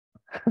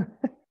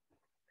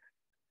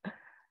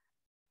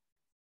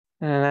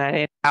 And then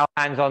inhale,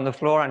 hands on the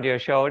floor under your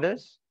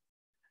shoulders.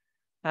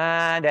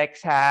 And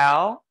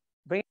exhale.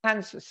 Bring your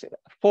hands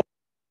forward.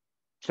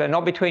 So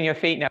not between your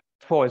feet now,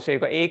 forward. So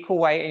you've got equal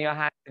weight in your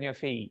hands and your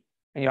feet.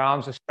 And your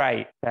arms are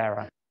straight,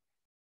 Sarah.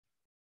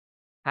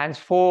 Hands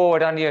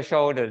forward under your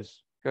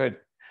shoulders. Good.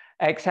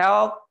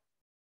 Exhale.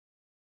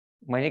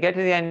 When you get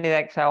to the end of the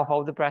exhale,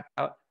 hold the breath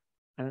out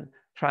and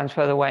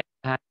transfer the weight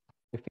of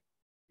your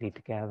feet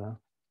together.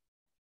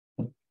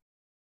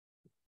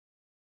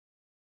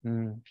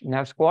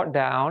 Now squat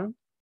down.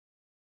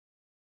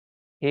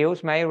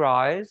 Heels may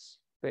rise,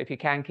 but if you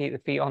can, keep the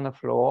feet on the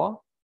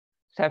floor.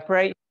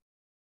 Separate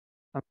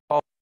and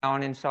fold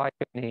down inside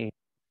your knees.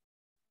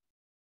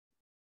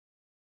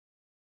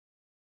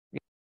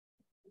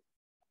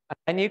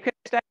 And you can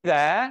stay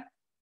there,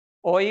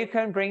 or you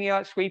can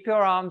sweep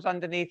your arms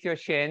underneath your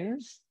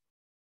shins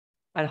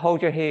and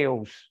hold your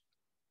heels.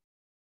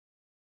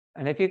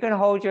 And if you can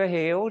hold your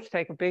heels,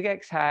 take a big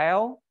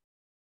exhale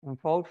and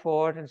fold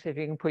forward and see if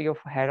you can put your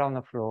head on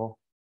the floor.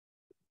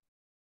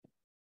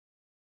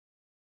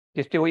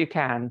 Just do what you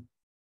can.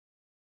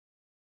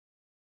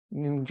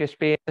 Just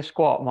be in the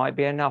squat might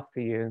be enough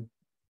for you.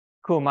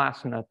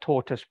 Kurmasana,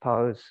 tortoise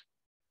pose.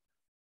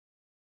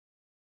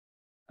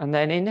 And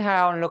then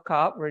inhale and look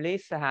up,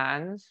 release the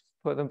hands,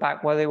 put them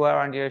back where they were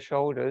under your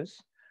shoulders.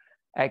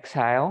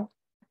 Exhale,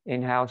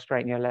 inhale,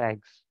 straighten your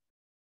legs.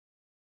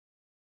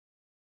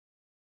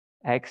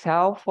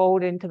 Exhale,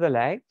 fold into the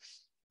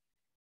legs.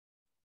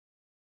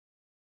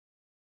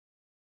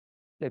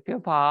 Flip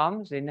your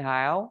palms,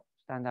 inhale,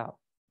 stand up.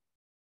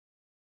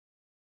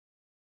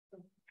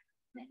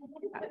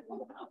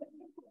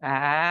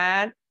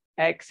 And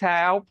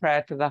exhale,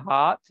 prayer to the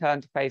heart,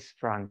 turn to face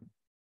front.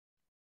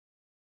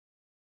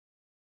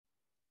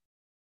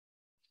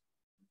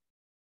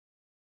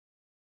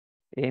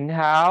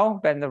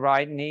 Inhale, bend the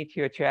right knee to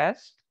your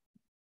chest.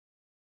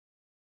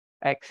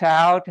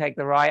 Exhale, take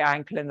the right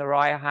ankle in the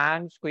right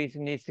hand, squeeze the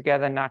knees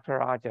together,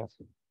 Nataraja.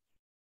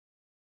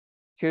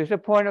 Choose a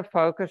point of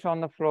focus on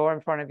the floor in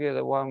front of you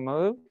that won't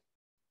move,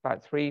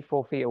 about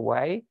 3-4 feet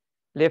away.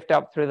 Lift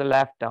up through the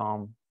left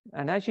arm.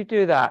 And as you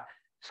do that,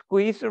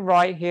 squeeze the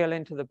right heel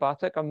into the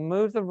buttock and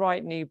move the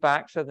right knee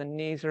back so the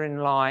knees are in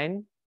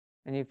line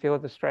and you feel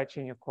the stretch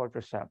in your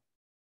quadricep.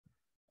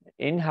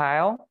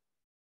 Inhale.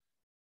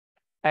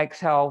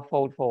 Exhale,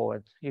 fold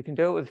forward. You can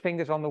do it with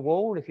fingers on the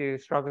wall if you're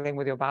struggling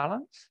with your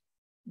balance.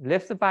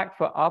 Lift the back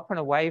foot up and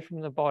away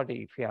from the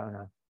body,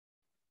 Fiona.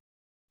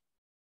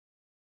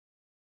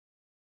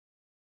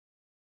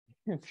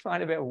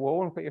 Find a bit of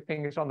wall and put your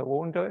fingers on the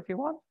wall and do it if you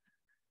want.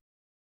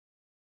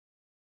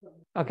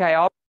 Okay,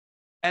 I'll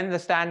bend the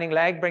standing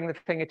leg, bring the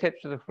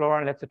fingertips to the floor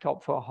and lift the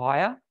top foot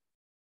higher.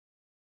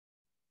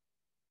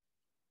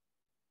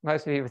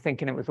 Most of you were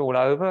thinking it was all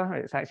over.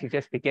 It's actually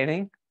just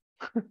beginning.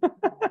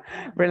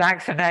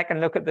 Relax the neck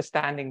and look at the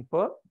standing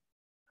foot.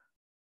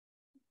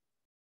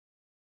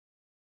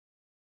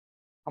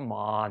 Come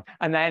on.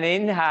 And then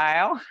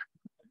inhale,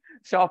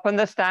 soften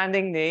the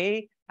standing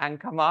knee and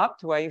come up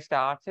to where you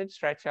started.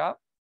 Stretch up.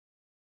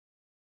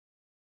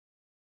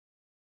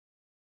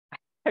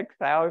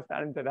 Exhale,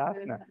 stand into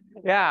Asana.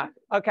 Yeah.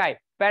 Okay.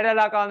 Better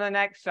luck on the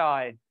next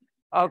side.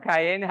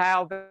 Okay.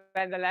 Inhale,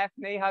 bend the left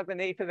knee, hug the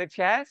knee to the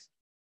chest.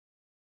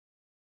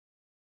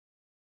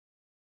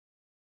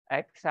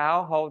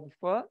 Exhale, hold the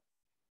foot.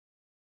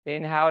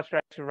 Inhale,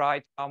 stretch the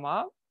right arm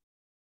up.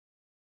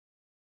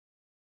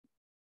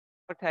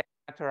 Take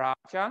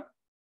Nataraja.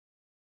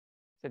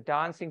 It's a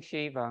dancing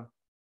Shiva.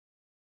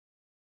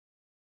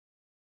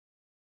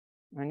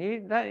 And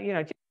you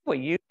just what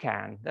you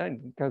can.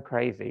 Don't go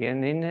crazy.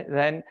 And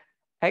then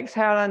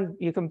exhale, and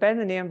you can bend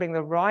the knee and bring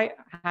the right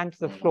hand to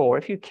the floor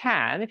if you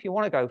can, if you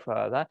want to go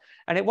further.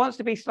 And it wants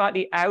to be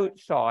slightly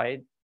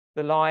outside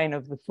the line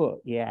of the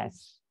foot.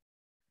 Yes.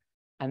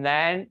 And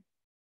then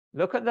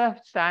look at the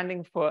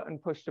standing foot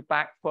and push the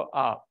back foot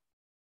up.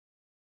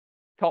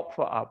 Top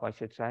foot up, I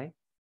should say.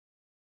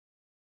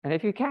 And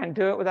if you can,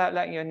 do it without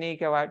letting your knee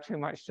go out too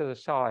much to the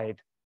side.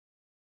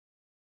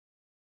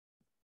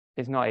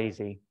 It's not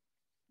easy.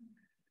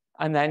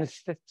 And then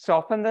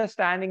soften the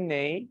standing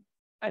knee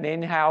and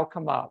inhale,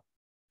 come up.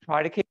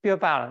 Try to keep your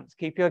balance.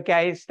 Keep your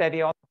gaze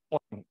steady on the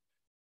point.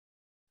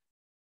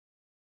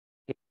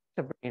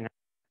 Sabrina.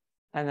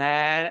 And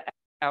then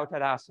exhale to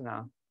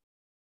Asana.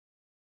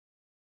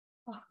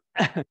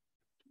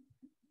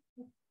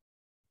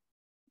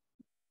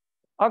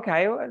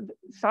 Okay,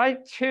 side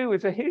 2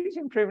 is a huge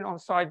improvement on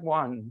side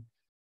 1.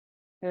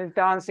 There's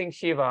dancing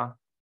Shiva.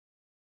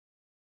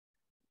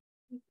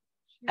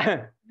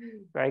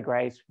 Very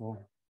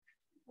graceful.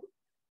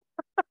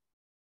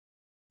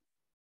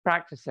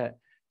 Practice it.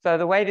 So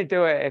the way to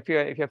do it,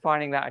 if you're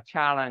finding that a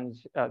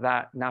challenge,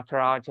 that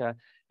Nataraja,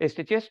 is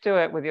to just do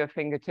it with your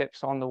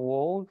fingertips on the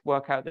wall,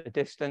 work out the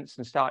distance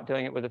and start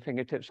doing it with the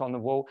fingertips on the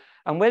wall.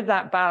 And with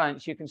that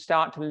balance, you can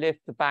start to lift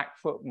the back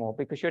foot more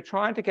because you're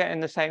trying to get in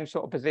the same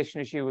sort of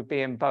position as you would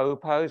be in bow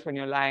pose when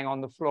you're laying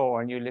on the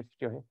floor and you lift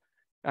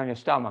on your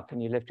stomach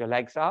and you lift your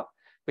legs up,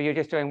 but you're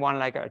just doing one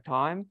leg at a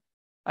time.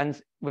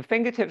 And with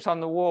fingertips on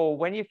the wall,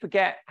 when you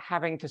forget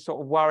having to sort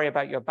of worry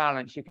about your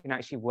balance, you can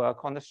actually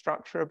work on the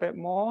structure a bit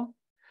more.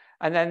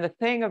 And then the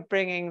thing of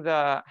bringing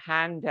the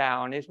hand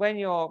down is when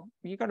you're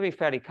going to be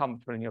fairly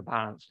comfortable in your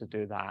balance to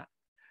do that.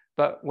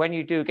 But when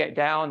you do get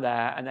down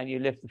there and then you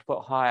lift the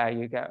foot higher,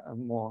 you get a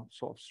more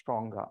sort of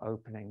stronger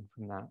opening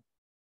from that.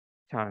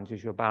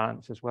 Challenges your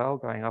balance as well,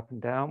 going up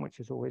and down,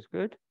 which is always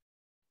good.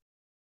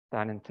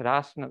 Down in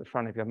Tadasana at the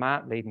front of your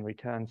mat, lead and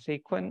return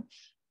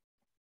sequence.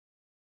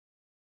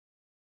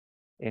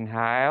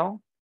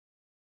 Inhale.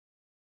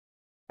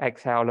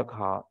 Exhale, look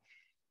heart.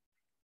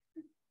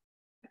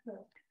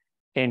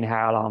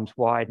 Inhale, arms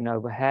wide and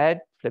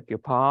overhead. Flip your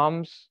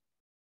palms.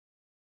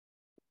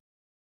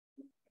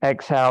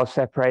 Exhale,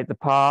 separate the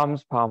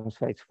palms. Palms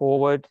face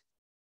forward.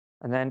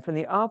 And then from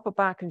the upper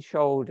back and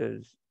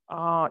shoulders,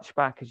 arch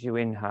back as you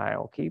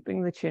inhale,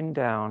 keeping the chin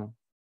down.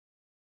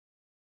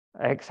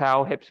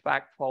 Exhale, hips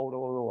back, fold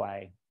all the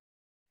way.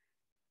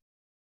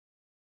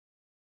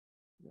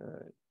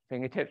 Good.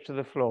 Fingertips to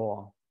the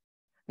floor.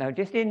 Now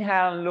just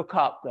inhale and look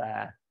up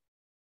there.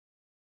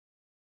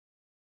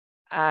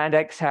 And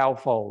exhale,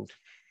 fold.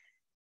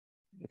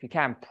 If you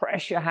can,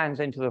 press your hands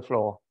into the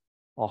floor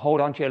or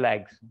hold onto your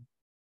legs.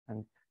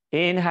 And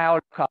inhale,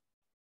 look up.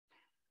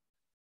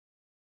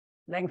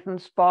 Lengthen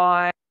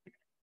spine.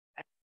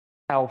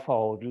 Exhale,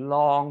 fold.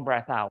 Long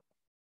breath out.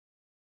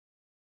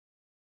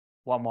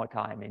 One more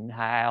time.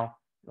 Inhale,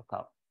 look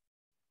up.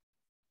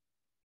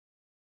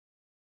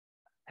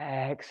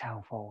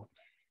 Exhale, fold.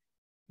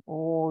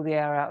 all the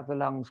air out of the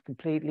lungs,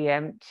 completely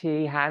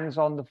empty, hands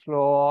on the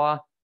floor,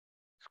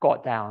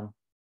 squat down,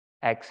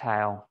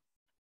 exhale,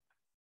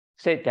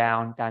 sit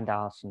down,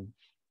 Dandasana.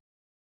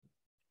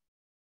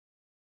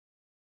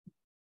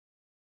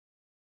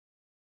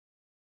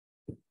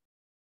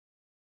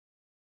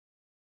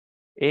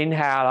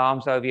 Inhale,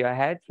 arms over your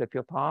head, flip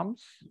your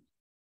palms.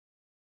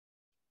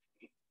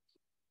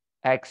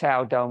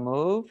 Exhale, don't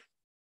move.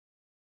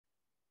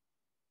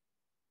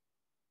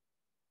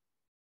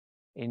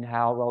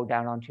 Inhale, roll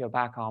down onto your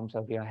back, arms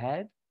over your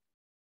head.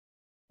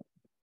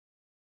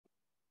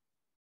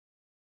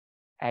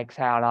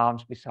 Exhale,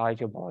 arms beside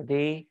your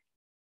body.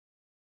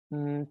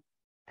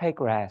 Take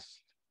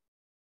rest.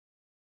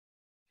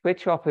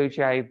 Switch off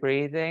Ujjayi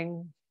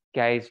breathing.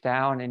 Gaze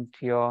down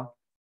into your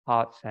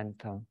heart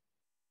center.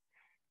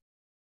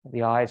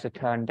 The eyes are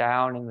turned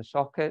down in the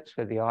sockets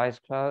with the eyes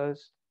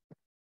closed.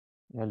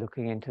 You're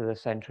looking into the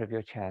center of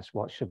your chest.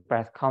 Watch the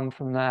breath come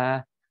from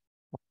there.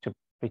 Watch the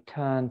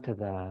return to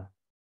there.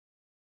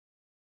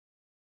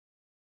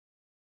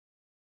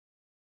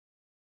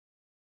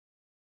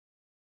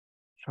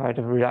 Try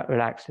to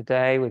relax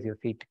today with your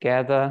feet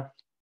together.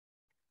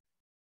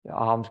 Your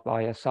arms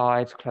by your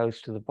sides,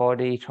 close to the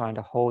body, trying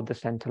to hold the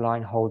center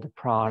line, hold the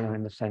prana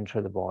in the center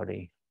of the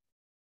body.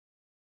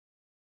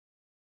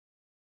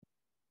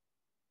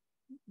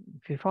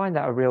 If you find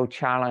that a real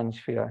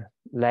challenge for your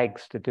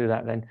legs to do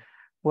that, then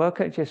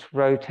work at just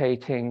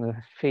rotating the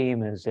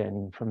femurs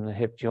in from the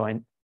hip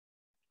joint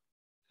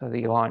so that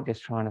you aren't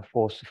just trying to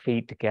force the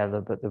feet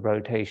together, but the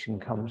rotation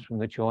comes from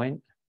the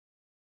joint.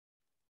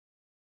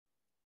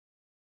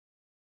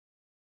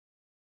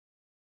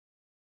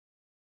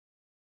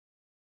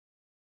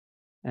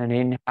 And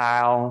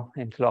inhale,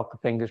 interlock the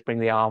fingers, bring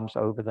the arms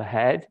over the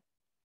head.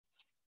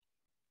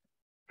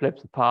 Flip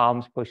the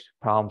palms, push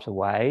the palms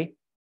away.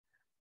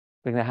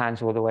 Bring the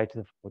hands all the way to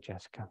the floor,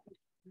 Jessica.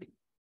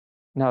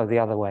 No, the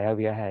other way,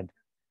 over your head.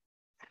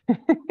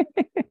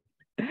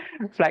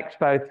 Flex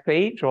both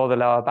feet, draw the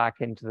lower back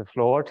into the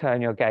floor,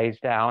 turn your gaze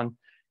down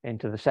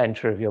into the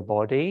center of your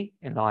body,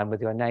 in line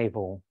with your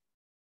navel.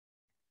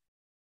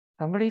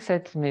 Somebody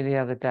said to me the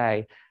other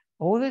day,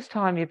 all this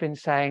time you've been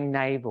saying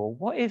navel.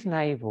 What is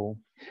navel?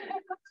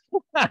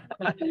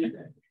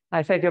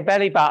 I said, your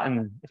belly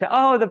button. He said,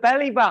 oh, the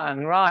belly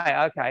button.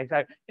 Right, okay.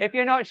 So if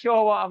you're not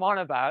sure what I'm on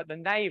about, the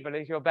navel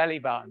is your belly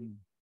button.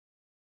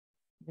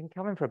 I've been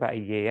coming for about a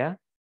year.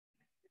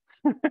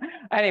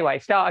 Anyway,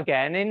 start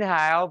again.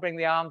 Inhale, bring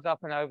the arms up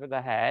and over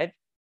the head.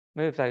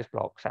 Move those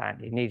blocks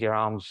out. You need your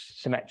arms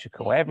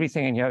symmetrical.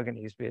 Everything in yoga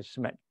needs to be as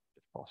symmetrical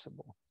as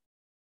possible.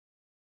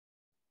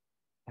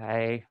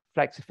 Okay,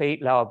 flex the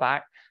feet, lower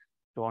back,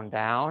 drawn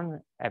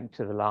down,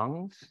 empty the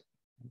lungs.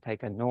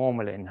 Take a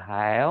normal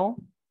inhale.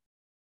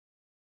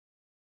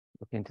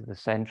 Look into the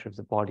center of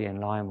the body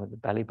in line with the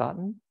belly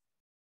button.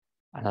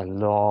 And a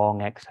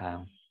long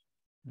exhale.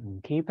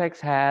 And keep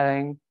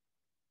exhaling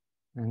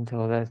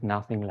until there's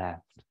nothing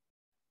left.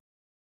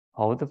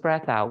 Hold the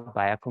breath out,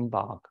 Baya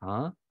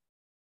Kumbhaka.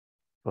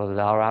 Draw the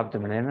lower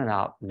abdomen in and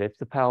up. Lift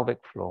the pelvic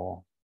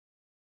floor.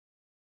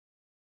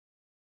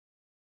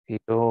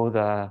 Feel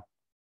the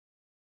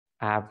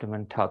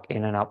abdomen tuck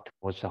in and up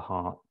towards the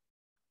heart.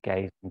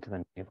 Gaze into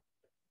the navel.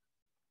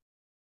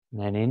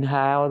 And then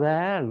inhale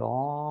there,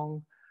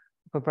 long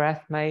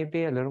breath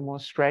maybe, a little more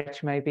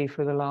stretch maybe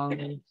for the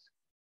lungs.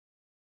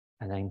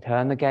 And then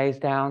turn the gaze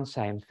down,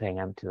 same thing,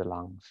 empty the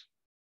lungs.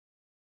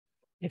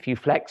 If you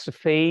flex the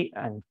feet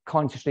and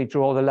consciously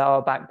draw the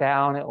lower back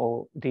down, it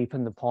will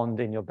deepen the pond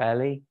in your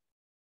belly.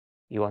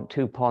 You want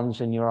 2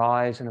 ponds in your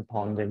eyes and a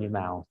pond in your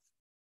mouth.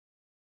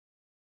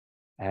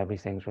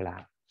 Everything's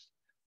relaxed.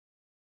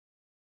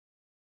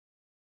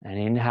 And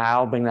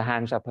inhale, bring the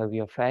hands up over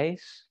your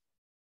face.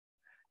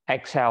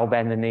 Exhale,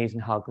 bend the knees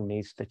and hug the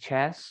knees to the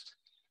chest.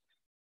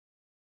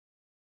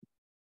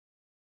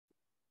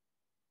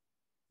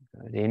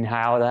 Good.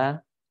 Inhale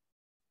there.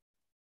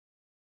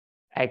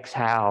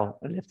 Exhale,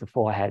 lift the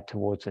forehead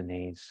towards the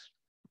knees.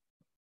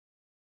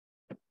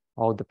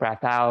 Hold the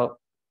breath out,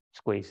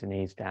 squeeze the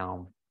knees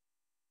down.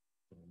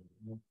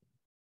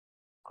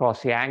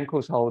 Cross the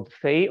ankles, hold the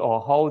feet, or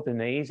hold the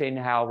knees.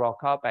 Inhale,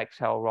 rock up,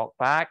 exhale, rock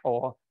back,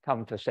 or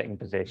come to a sitting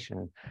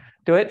position.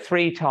 Do it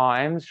 3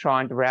 times,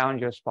 trying to round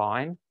your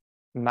spine,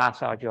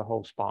 massage your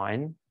whole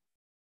spine.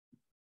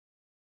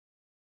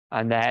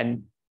 And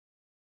then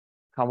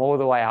come all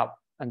the way up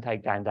and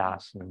take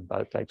Dandasana,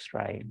 both legs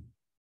straight.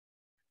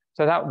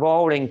 So that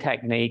rolling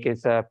technique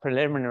is a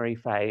preliminary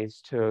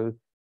phase to,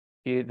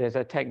 there's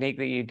a technique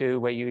that you do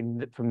where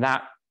you, from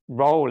that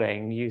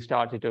rolling, you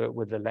start to do it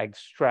with the legs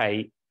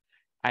straight,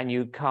 and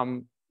you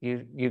come,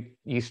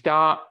 you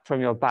start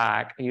from your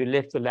back, and you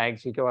lift the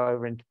legs, you go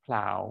over into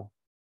plow,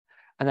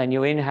 and then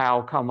you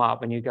inhale, come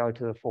up, and you go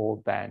to the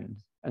forward bend,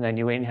 and then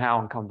you inhale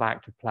and come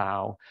back to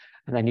plow,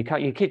 and then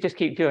just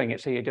keep doing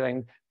it. So you're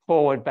doing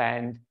forward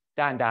bend,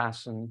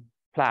 Dandasana,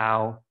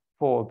 plow,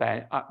 forward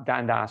bend, up,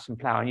 Dandasana,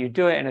 plow, and you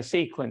do it in a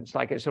sequence,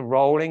 like it's a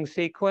rolling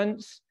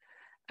sequence.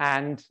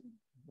 And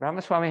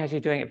Ramaswamy has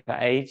you doing it for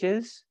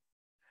ages.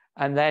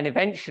 And then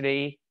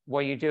eventually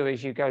what you do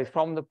is you go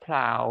from the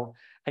plow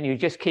and you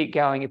just keep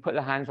going. You put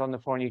the hands on the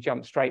floor and you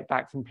jump straight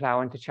back from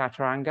plow into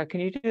chaturanga. Can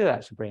you do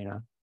that,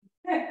 Sabrina?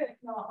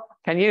 No.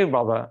 Can you,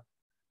 Robert?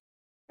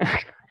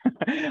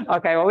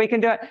 Okay, well, we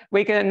can do it.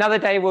 We can, another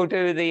day we'll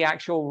do the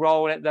actual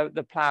roll at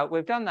the plow.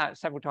 We've done that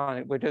several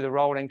times. We'll do the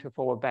rolling to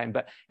forward bend.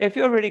 But if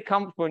you're really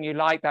comfortable and you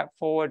like that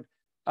forward,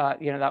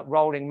 you know, that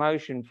rolling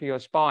motion for your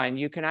spine,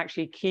 you can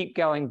actually keep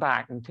going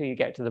back until you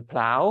get to the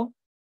plow.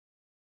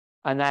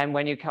 And then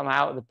when you come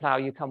out of the plow,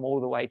 you come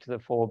all the way to the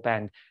forward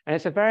bend. And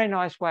it's a very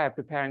nice way of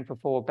preparing for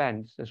forward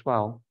bends as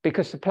well,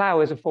 because the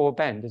plow is a forward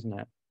bend, isn't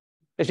it?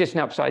 It's just an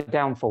upside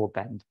down forward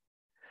bend.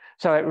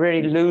 So it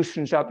really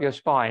loosens up your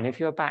spine. If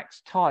your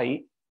back's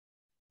tight,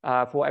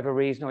 for whatever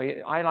reason, or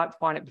I like to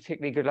find it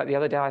particularly good. Like the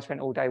other day, I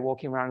spent all day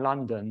walking around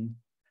London,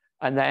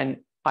 and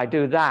then I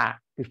do that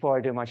before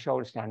I do my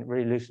shoulder stand. It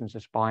really loosens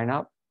the spine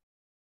up.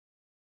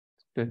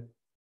 Good.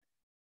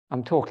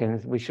 I'm talking,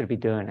 we should be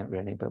doing it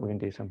really, but we're going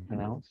to do something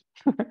else.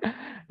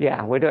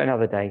 Yeah, we'll do it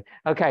another day.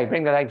 Okay,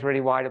 bring the legs really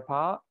wide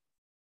apart.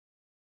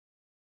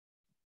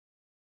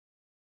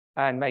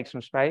 And make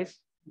some space.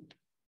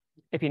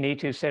 If you need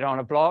to, sit on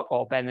a block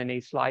or bend the knee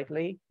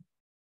slightly.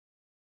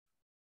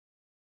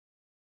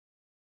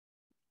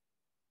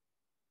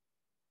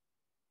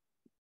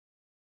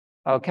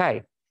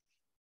 Okay.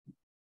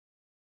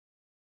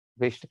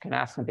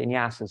 Vishnakonasana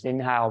Vinyasas.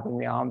 Inhale, bring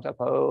the arms up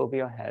over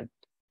your head.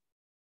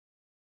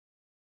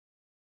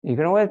 You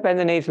can always bend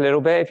the knees a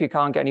little bit if you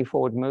can't get any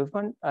forward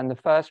movement. And the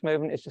first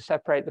movement is to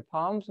separate the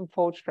palms and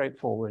fold straight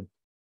forward.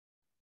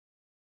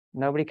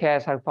 Nobody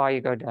cares how far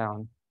you go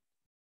down.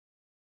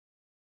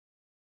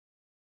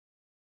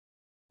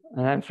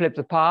 And then flip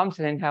the palms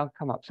and inhale,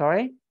 come up.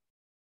 Sorry?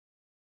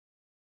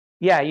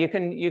 Yeah, you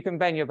can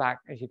bend your back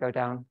as you go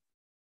down.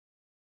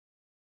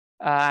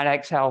 And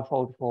exhale,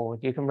 fold forward.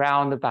 You can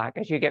round the back.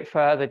 As you get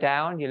further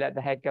down, you let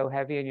the head go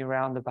heavy and you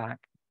round the back.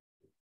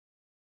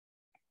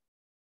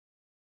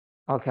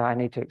 Okay, I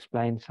need to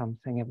explain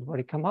something.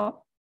 Everybody come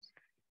up.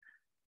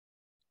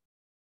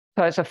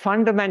 So it's a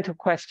fundamental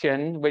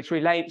question which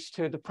relates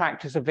to the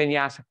practice of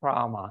Vinyasa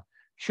Krama.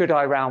 Should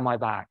I round my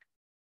back?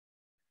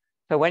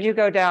 So when you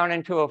go down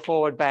into a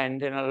forward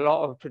bend in a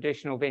lot of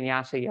traditional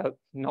Vinyasa yoga,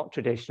 not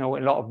traditional, a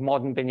lot of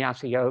modern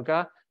Vinyasa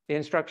yoga, the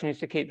instruction is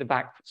to keep the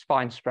back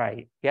spine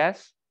straight.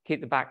 Yes?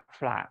 Keep the back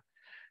flat.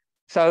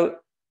 So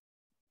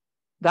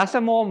that's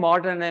a more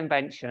modern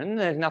invention.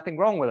 There's nothing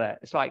wrong with it.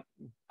 It's like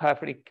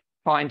perfectly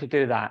fine to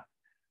do that.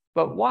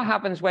 But what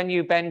happens when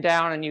you bend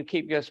down and you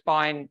keep your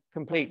spine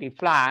completely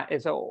flat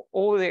is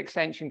all the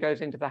extension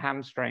goes into the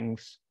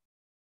hamstrings.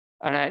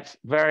 And it's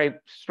very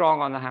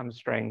strong on the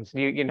hamstrings.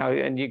 You know,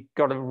 and you've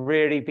got to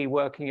really be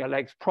working your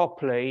legs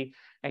properly,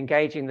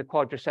 engaging the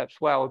quadriceps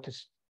well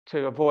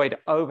to avoid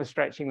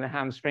overstretching the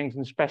hamstrings,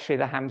 and especially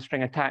the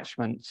hamstring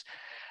attachments.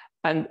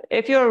 And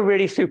if you're a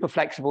really super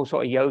flexible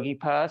sort of yogi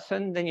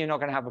person, then you're not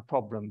going to have a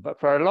problem.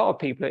 But for a lot of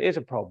people, it is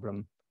a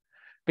problem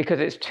because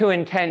it's too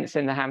intense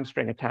in the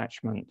hamstring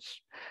attachments.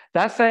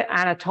 That's the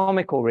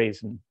anatomical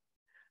reason.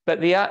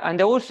 But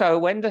and also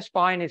when the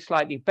spine is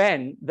slightly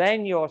bent,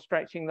 then you're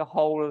stretching the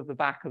whole of the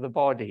back of the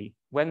body.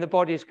 When the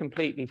body is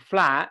completely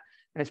flat,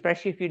 and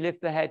especially if you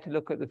lift the head to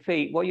look at the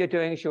feet, what you're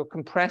doing is you're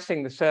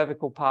compressing the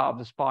cervical part of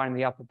the spine,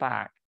 the upper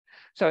back.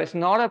 So it's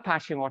not a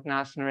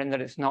Paschimottanasana in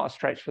that it's not a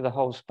stretch for the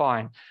whole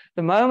spine.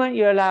 The moment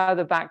you allow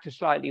the back to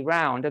slightly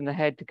round and the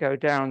head to go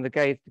down, the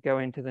gaze to go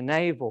into the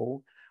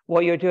navel,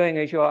 what you're doing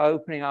is you're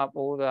opening up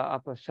all the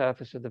upper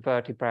surface of the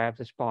vertebrae of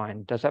the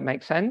spine. Does that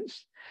make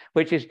sense?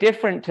 Which is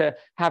different to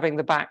having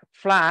the back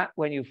flat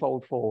when you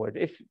fold forward.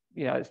 If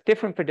you know, it's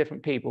different for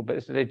different people, but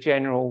it's the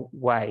general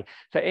way.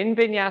 So in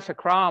Vinyasa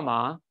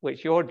Krama,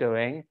 which you're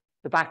doing,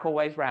 the back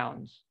always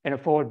rounds in a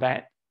forward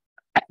bend.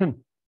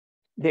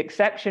 The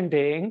exception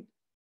being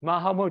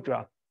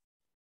Mahamudra.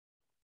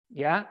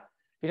 Yeah?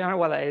 If you don't know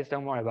what that is,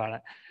 don't worry about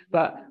it.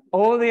 But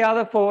all the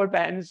other forward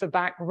bends, the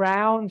back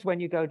rounds when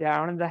you go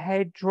down and the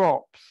head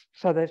drops.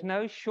 So there's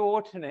no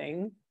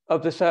shortening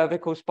of the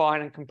cervical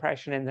spine and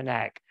compression in the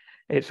neck.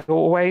 It's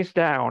always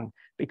down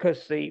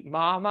because the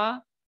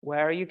mama,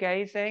 where are you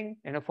gazing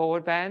in a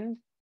forward bend?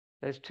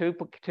 There's two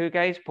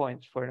gaze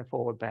points for in a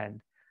forward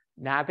bend.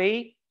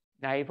 Nabi,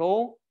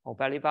 navel or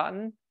belly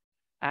button,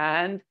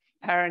 and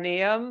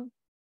perineum.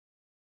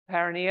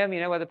 Perineum,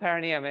 you know where the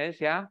perineum is,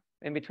 yeah?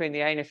 In between the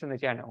anus and the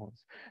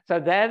genitals. So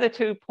they're the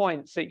 2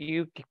 points that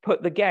you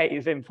put the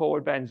gaze in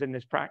forward bends in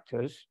this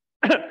practice.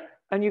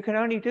 And you can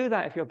only do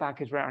that if your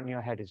back is round and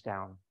your head is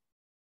down.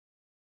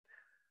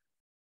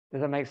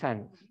 Does that make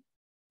sense?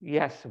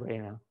 Yes,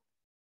 Sabrina.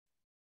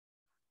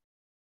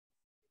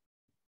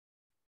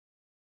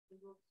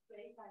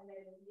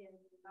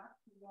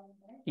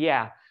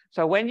 Yeah.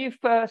 So when you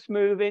first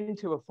move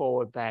into a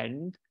forward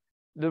bend,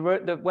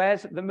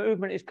 where's the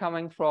movement is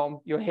coming from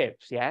your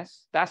hips,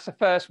 yes? That's the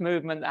first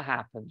movement that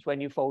happens when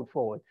you fold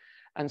forward.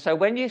 And so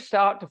when you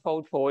start to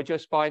fold forward, your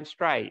spine's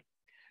straight.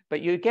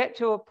 But you get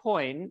to a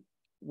point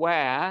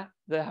where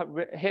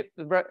the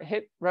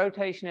hip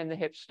rotation in the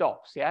hip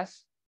stops,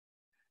 yes?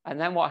 And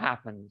then what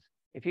happens?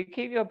 If you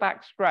keep your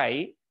back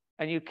straight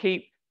and you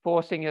keep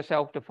forcing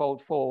yourself to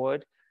fold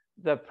forward,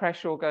 the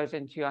pressure goes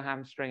into your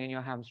hamstring and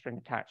your hamstring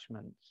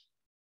attachments.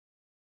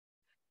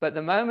 But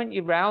the moment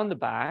you round the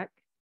back,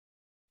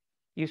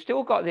 you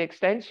still got the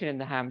extension in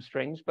the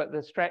hamstrings, but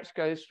the stretch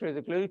goes through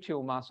the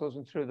gluteal muscles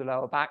and through the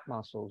lower back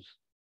muscles.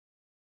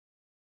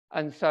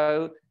 And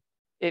so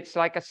it's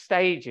like a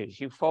stages.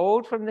 You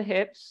fold from the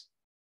hips,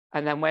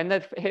 and then when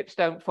the hips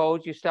don't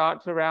fold, you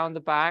start to round the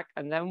back.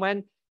 And then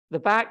when the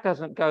back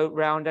doesn't go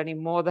round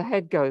anymore, the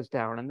head goes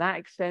down, and that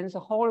extends the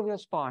whole of your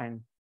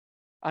spine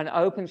and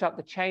opens up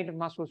the chain of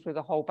muscles through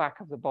the whole back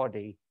of the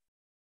body.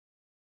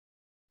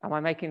 Am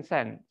I making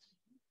sense?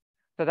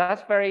 So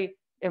that's very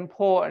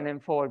important in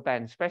forward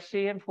bend,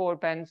 especially in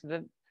forward bends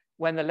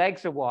when the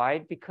legs are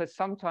wide, because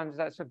sometimes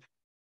that's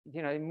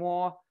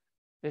more.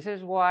 This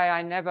is why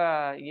I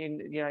never,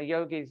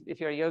 yogis, if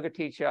you're a yoga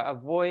teacher,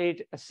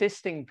 avoid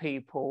assisting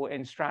people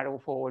in straddle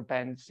forward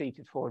bends,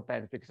 seated forward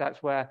bends, because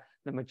that's where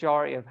the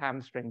majority of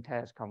hamstring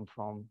tears come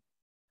from.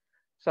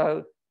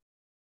 So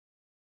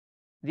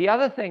the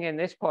other thing in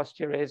this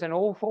posture is, and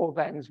all forward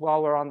bends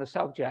while we're on the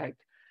subject,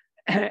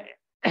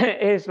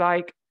 is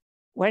like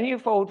when you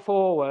fold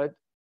forward,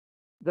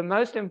 the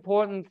most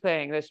important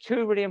thing, there's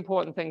two really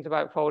important things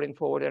about folding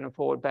forward in a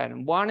forward bend.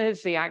 And one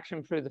is the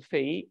action through the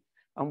feet,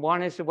 and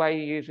one is the way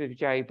you use with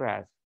J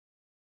breath.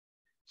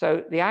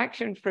 So the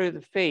action through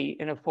the feet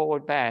in a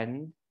forward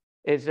bend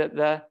is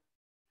that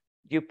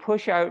you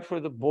push out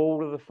through the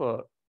ball of the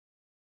foot,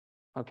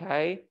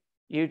 okay?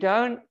 You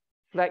don't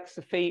flex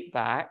the feet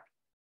back,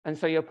 and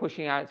so you're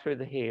pushing out through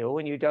the heel,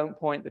 and you don't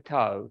point the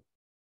toe.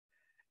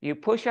 You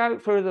push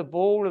out through the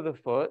ball of the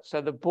foot,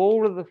 so the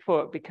ball of the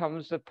foot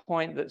becomes the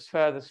point that's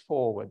furthest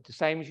forward, the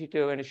same as you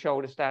do in a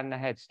shoulder stand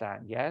and a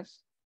headstand, yes?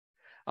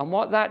 And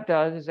what that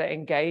does is it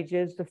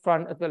engages the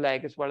front of the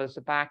leg as well as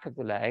the back of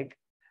the leg,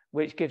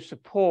 which gives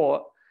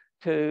support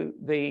to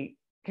the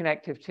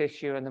connective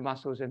tissue and the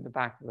muscles in the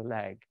back of the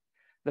leg.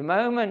 The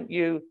moment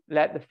you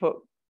let the foot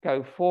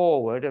go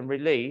forward and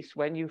release,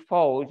 when you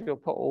fold, you'll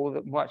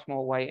put much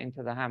more weight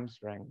into the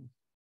hamstring.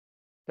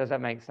 Does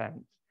that make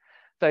sense?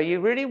 So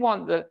you really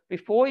want that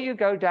before you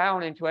go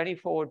down into any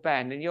forward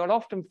bend, and you'll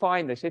often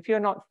find this, if you're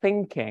not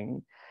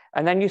thinking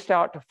and then you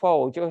start to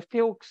fold, you'll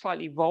feel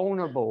slightly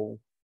vulnerable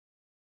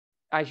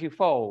as you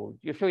fold.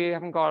 You feel you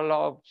haven't got a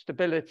lot of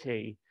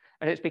stability,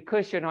 and it's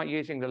because you're not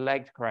using the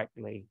legs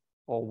correctly,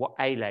 or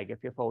a leg if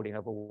you're folding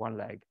over one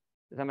leg.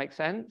 Does that make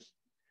sense?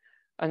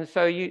 And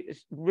so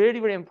it's really,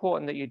 really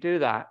important that you do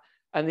that.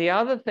 And the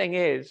other thing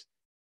is,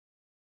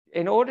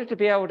 in order to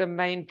be able to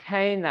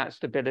maintain that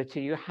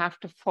stability, you have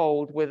to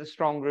fold with a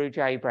strong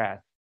Ujjayi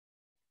breath.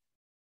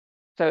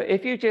 So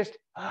if you just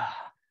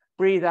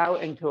breathe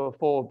out into a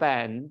forward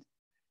bend,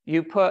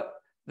 you put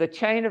the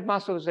chain of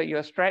muscles that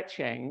you're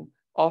stretching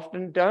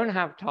often don't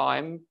have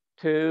time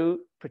to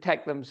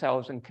protect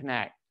themselves and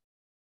connect.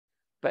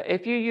 But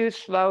if you use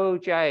slow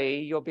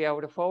Ujjayi, you'll be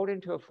able to fold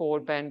into a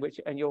forward bend,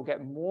 and you'll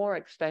get more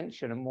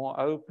extension and more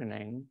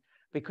opening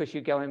because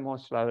you go in more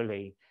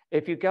slowly.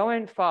 If you go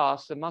in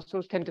fast, the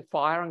muscles tend to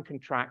fire and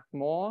contract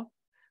more.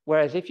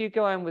 Whereas if you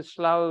go in with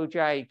slow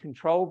Ujjayi,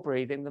 controlled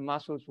breathing, the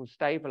muscles will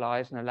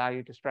stabilize and allow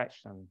you to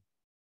stretch them.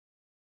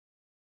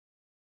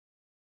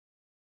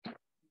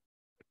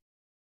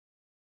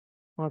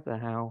 What the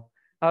hell?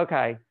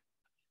 Okay.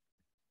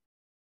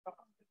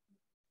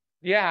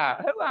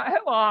 Yeah, who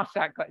asked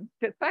that question?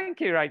 Thank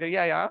you, Rachel.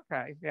 Yeah,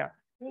 okay, yeah.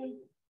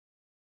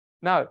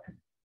 No,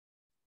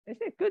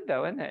 it's good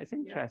though, isn't it? It's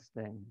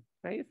interesting.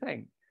 What do you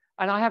think?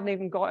 And I haven't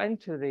even got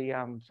into the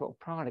sort of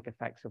pranic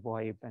effects of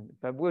why you've been,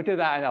 but we'll do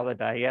that another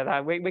day.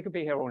 Yeah, we could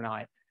be here all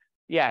night.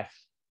 Yes.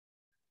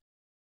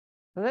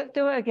 So let's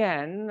do it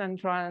again and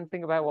try and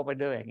think about what we're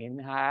doing.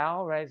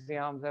 Inhale, raise the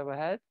arms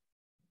overhead.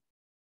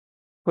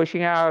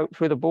 Pushing out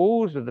through the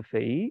balls of the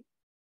feet.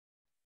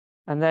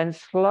 And then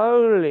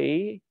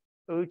slowly,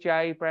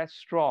 Ujjayi breath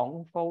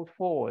strong, fold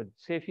forward.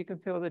 See if you can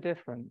feel the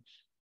difference.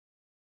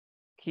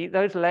 Keep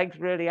those legs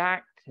really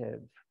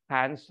active.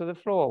 Hands to the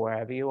floor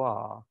wherever you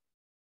are.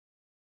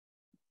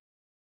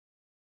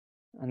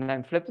 And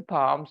then flip the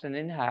palms and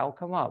inhale,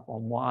 come up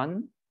on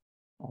 1,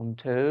 on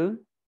 2,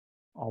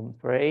 on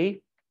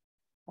 3,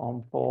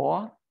 on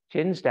 4,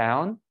 chins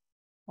down,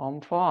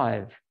 on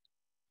 5.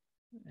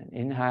 And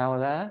inhale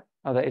there.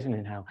 Oh, that is an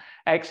inhale.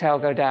 Exhale,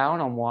 go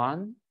down on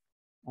 1,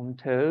 on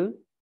 2,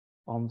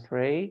 on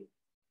 3,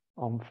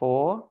 on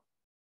 4,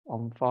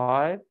 on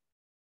 5,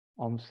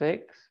 on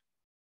 6,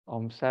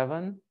 on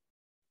 7,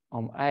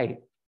 on 8.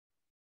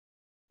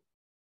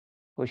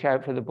 Push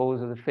out for the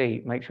balls of the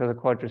feet. Make sure the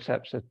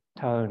quadriceps are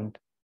toned.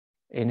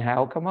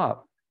 Inhale, come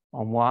up.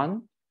 On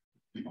 1,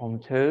 on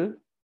 2,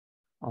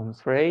 on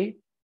 3,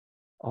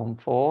 on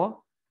 4,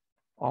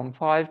 on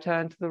 5,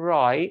 turn to the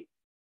right.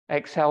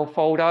 Exhale,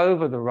 fold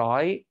over the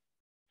right.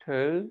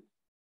 2,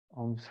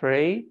 on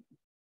 3,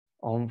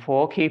 on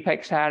 4. Keep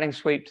exhaling,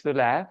 sweep to the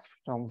left.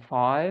 On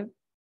 5,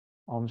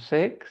 on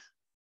 6,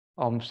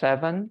 on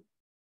 7,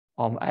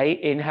 on 8.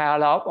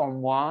 Inhale up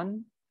on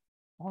 1,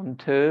 on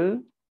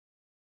 2,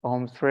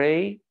 on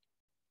 3,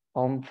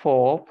 on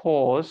 4,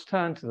 pause,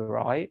 turn to the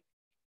right.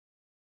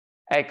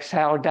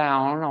 Exhale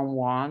down on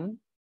 1,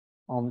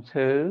 on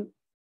 2,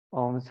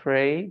 on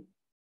 3,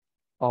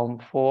 on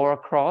 4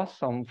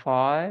 across, on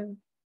 5,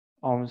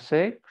 on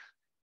 6,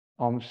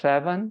 on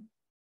 7,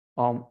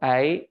 on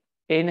 8.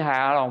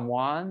 Inhale on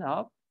 1,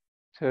 up,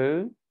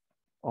 2,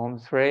 on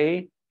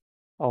 3,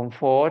 on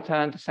 4,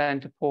 turn to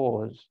center,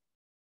 pause.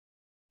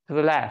 To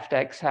the left,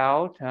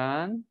 exhale,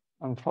 turn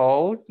and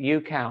fold. You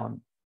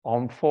count.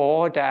 On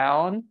 4,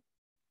 down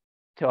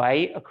to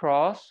 8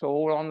 across,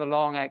 all on the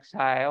long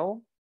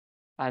exhale.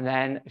 And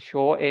then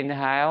short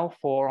inhale,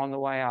 4 on the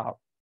way up.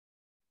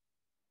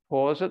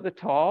 Pause at the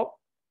top,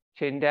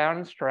 chin down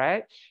and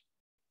stretch.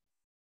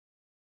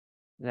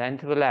 Then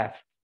to the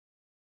left,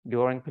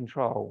 you're in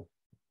control.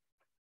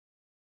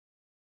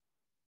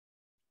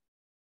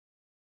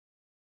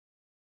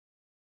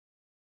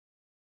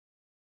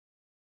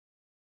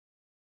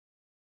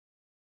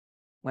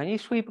 When you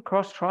sweep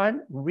across, try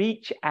and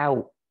reach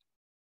out.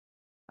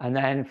 And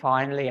then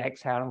finally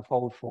exhale and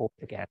fold forward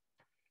again.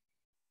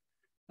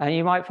 And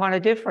you might find a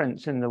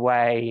difference in the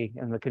way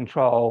and the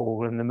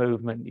control and the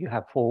movement you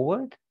have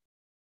forward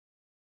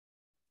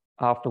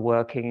after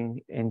working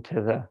into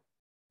the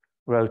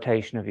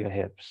rotation of your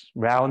hips.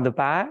 Round the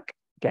back,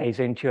 gaze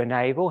into your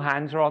navel,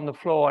 hands are on the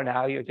floor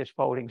now, you're just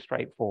folding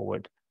straight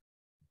forward.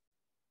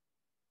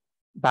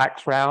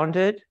 Back's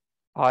rounded,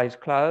 eyes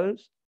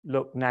closed,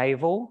 look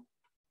navel,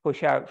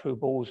 push out through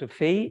balls of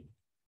feet,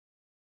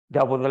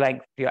 double the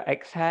length of your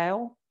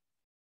exhale.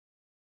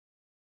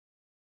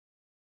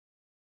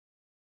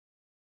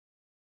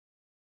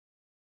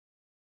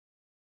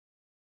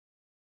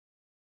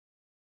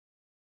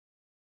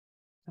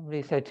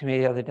 Somebody said to me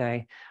the other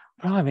day,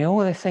 blimey, all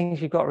the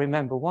things you've got to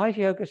remember, why is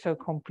yoga so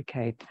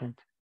complicated?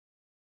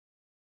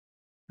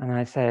 And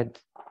I said,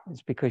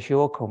 it's because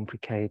you're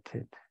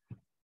complicated.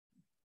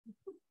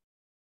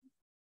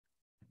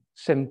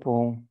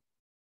 Simple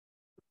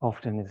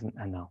often isn't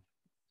enough.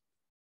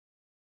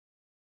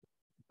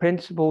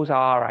 Principles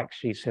are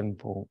actually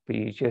simple, but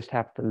you just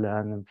have to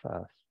learn them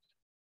first.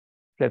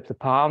 Flip the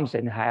palms,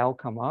 inhale,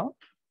 come up.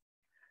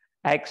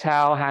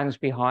 Exhale, hands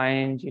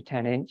behind you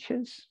 10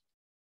 inches.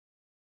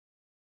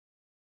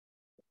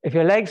 If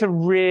your legs are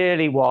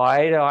really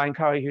wide, I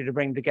encourage you to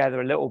bring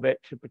together a little bit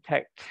to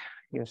protect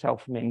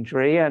yourself from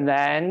injury. And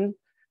then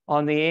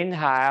on the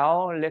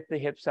inhale, lift the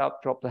hips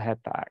up, drop the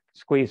head back,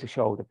 squeeze the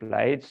shoulder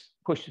blades,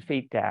 push the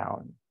feet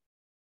down.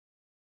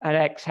 And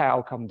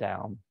exhale, come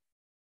down.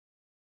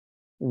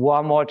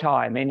 One more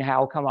time,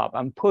 inhale, come up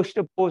and push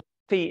the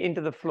feet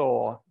into the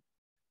floor.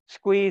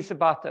 Squeeze the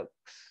buttocks.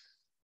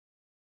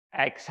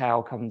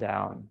 Exhale, come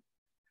down.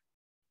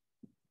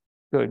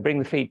 Good, bring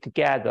the feet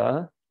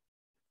together.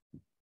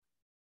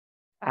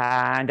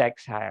 And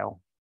exhale.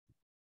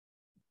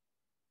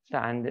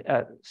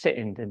 Sit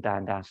in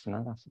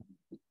Dandasana. That's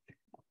it.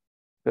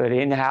 Good,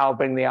 inhale,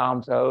 bring the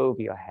arms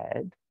over your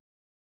head.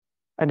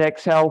 And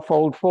exhale,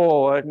 fold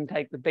forward and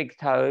take the big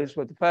toes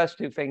with the first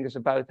 2 fingers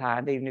of both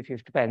hands, even if you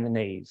have to bend the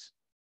knees.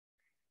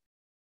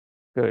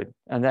 Good.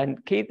 And then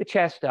keep the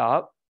chest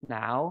up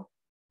now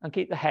and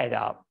keep the head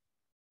up.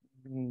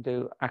 And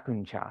do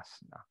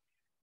Akunchasana.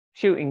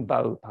 Shooting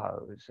bow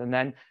pose. And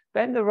then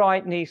bend the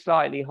right knee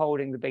slightly,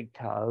 holding the big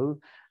toe.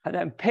 And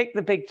then pick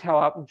the big toe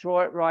up and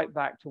draw it right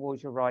back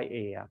towards your right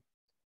ear.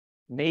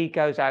 Knee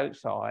goes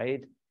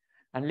outside.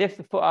 And lift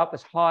the foot up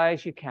as high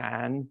as you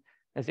can,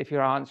 as if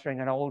you're answering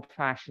an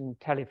old-fashioned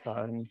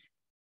telephone.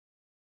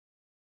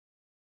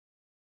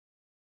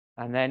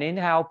 And then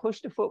inhale,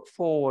 push the foot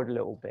forward a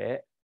little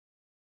bit.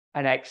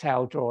 And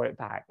exhale, draw it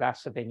back.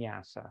 That's the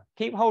Vinyasa.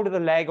 Keep hold of the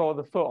leg or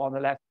the foot on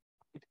the left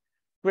side.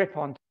 Grip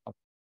on top.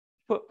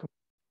 Foot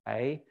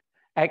away.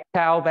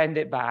 Exhale, bend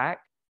it back.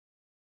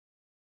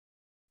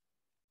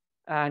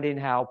 And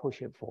inhale,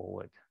 push it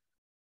forward.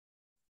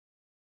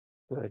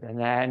 Good. And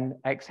then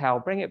exhale,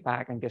 bring it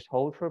back and just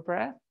hold for a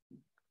breath.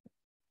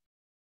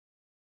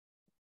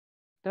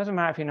 Doesn't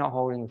matter if you're not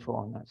holding the foot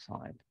on that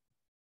side.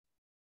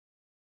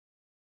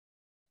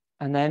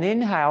 And then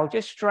inhale,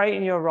 just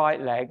straighten your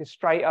right leg as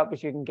straight up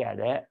as you can get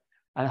it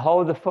and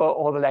hold the foot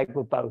or the leg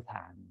with both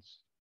hands.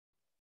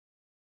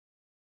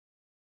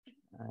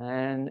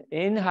 And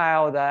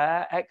inhale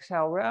there,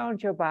 exhale,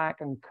 round your back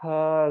and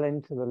curl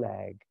into the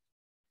leg.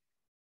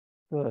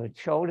 Good,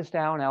 shoulders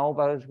down,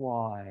 elbows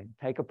wide.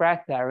 Take a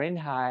breath there,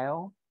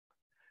 inhale.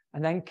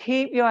 And then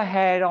keep your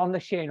head on the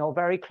shin or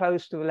very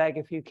close to the leg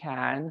if you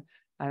can.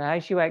 And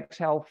as you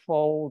exhale,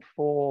 fold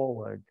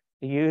forward.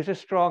 Use a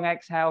strong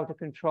exhale to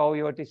control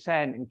your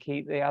descent and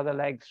keep the other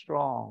leg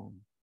strong.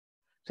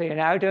 So you're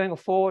now doing a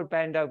forward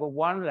bend over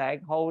one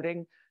leg,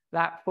 holding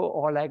that foot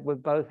or leg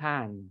with both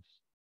hands.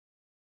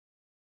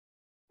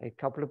 Take a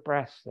couple of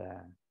breaths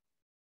there.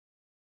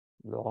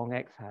 Long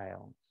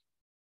exhale.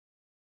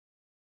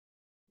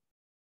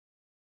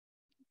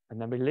 And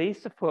then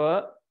release the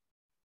foot.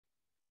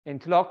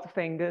 Interlock the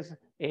fingers.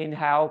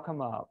 Inhale, come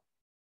up.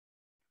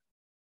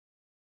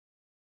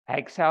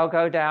 Exhale,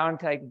 go down.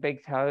 Take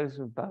big toes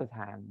with both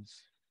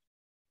hands.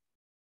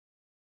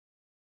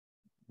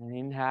 And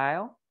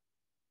inhale.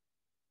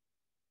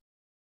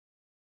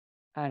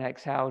 And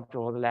exhale,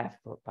 draw the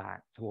left foot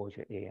back towards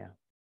your ear.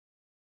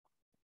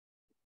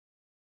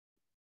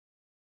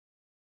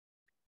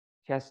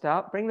 Chest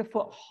up, bring the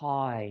foot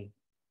high.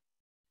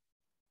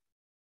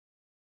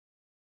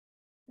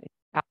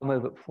 I'll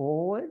move it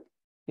forward.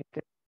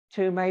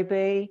 2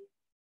 maybe.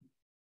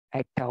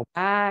 Exhale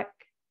back.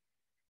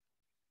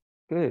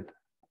 Good.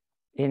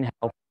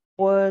 Inhale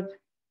forward.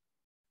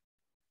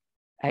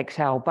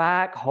 Exhale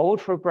back.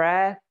 Hold for a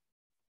breath.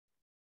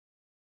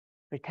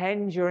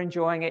 Pretend you're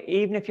enjoying it,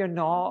 even if you're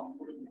not.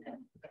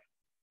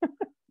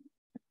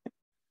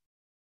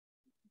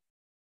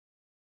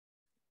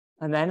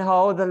 And then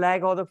hold the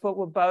leg or the foot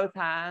with both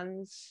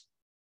hands.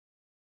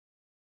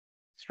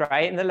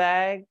 Straighten the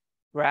leg.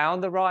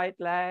 Round the right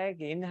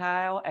leg.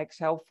 Inhale.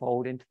 Exhale.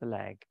 Fold into the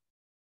leg.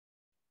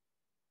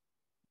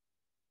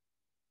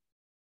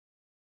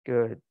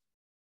 Good.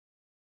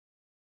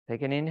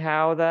 Take an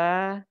inhale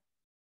there.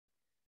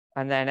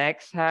 And then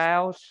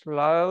exhale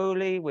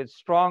slowly with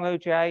strong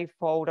ujjayi,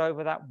 fold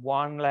over that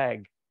one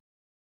leg.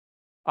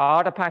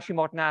 Ardha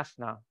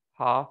Paschimottanasana,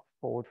 half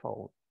forward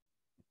fold.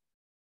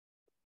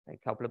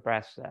 Take a couple of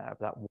breaths there of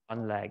that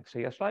one leg. So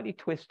you're slightly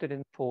twisted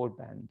in forward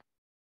bend.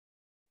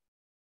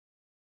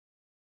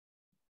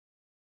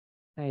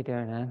 How you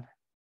doing, Anne?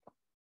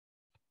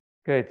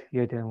 Good,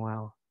 you're doing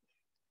well.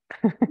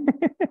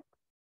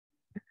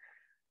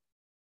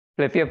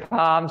 Flip your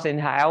palms,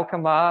 inhale,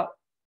 come up.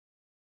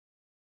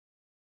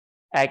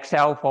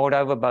 Exhale, fold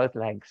over both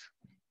legs.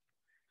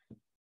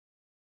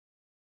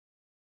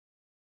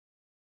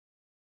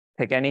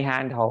 Take any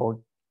hand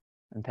hold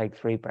and take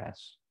 3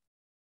 breaths.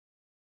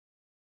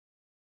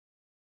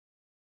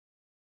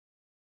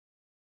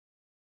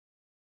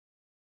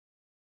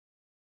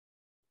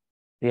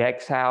 The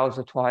exhales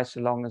are twice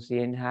as long as the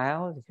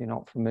inhales. If you're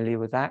not familiar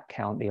with that,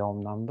 count the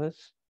Om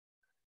numbers.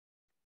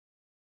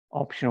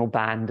 Optional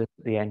band at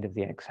the end of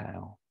the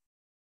exhale.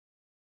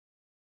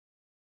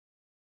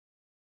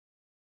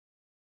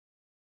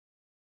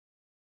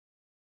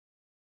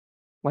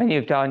 When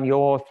you've done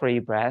your 3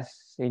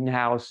 breaths,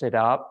 inhale, sit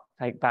up,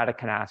 take Baddha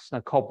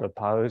Konasana, cobbler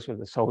pose with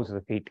the soles of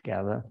the feet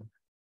together.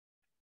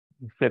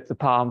 You flip the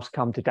palms,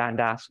 come to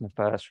Dandasana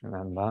first,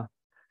 remember.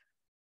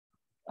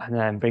 And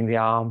then bring the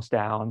arms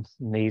down,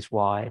 knees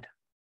wide,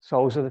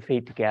 soles of the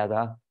feet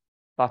together,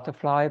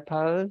 butterfly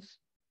pose.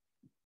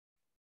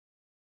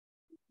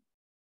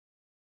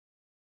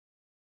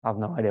 I have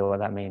no idea what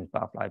that means,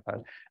 butterfly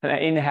pose. And then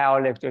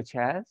inhale, lift your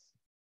chest.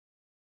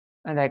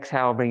 And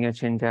exhale, bring your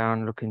chin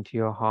down, look into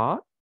your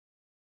heart.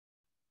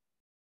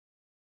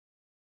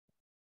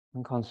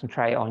 And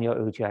concentrate on your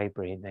ujjayi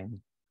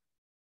breathing.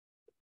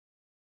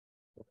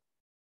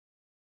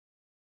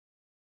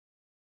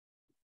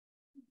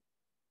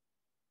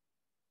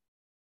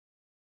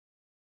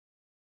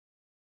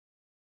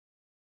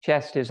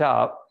 Chest is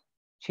up,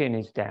 chin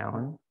is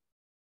down.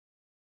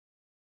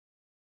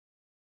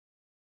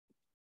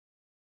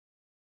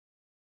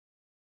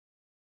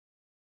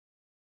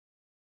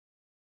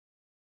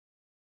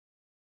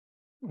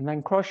 And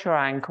then cross your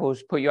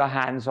ankles, put your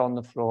hands on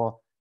the floor,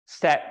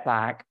 step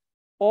back,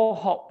 or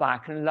hop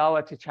back and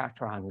lower to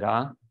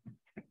Chaturanga.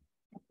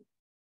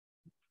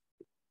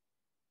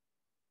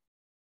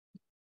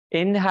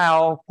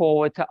 Inhale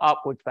forward to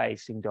upward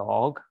facing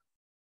dog.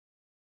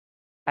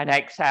 And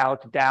exhale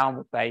to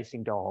downward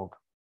facing dog.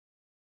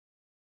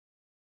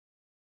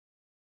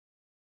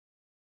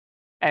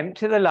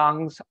 Empty the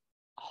lungs,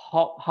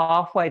 hop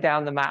halfway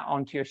down the mat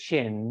onto your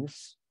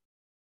shins.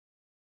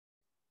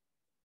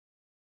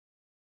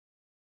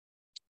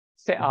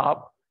 Sit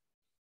up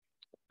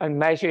and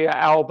measure your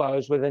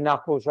elbows with the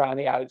knuckles around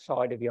the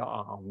outside of your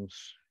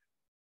arms.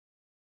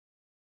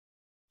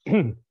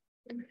 You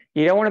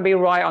don't want to be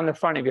right on the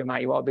front of your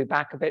mat. You want to be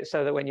back a bit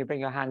so that when you bring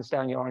your hands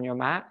down, you're on your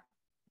mat.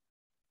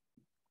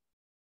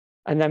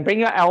 And then bring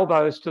your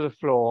elbows to the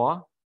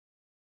floor.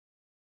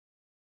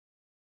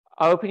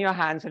 Open your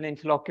hands and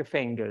interlock your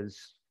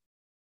fingers.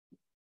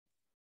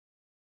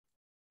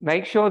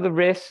 Make sure the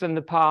wrists and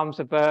the palms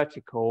are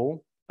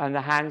vertical and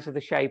the hands are the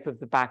shape of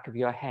the back of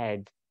your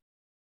head.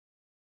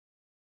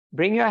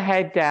 Bring your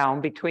head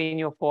down between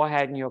your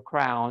forehead and your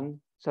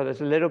crown, so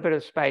there's a little bit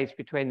of space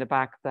between the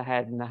back of the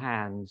head and the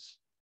hands.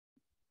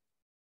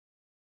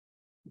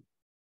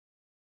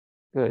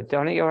 Good.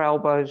 Don't let your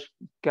elbows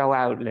go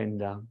out,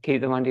 Linda.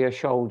 Keep them under your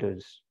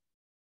shoulders.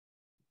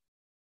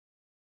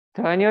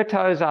 Turn your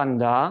toes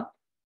under.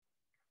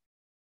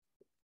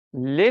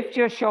 Lift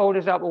your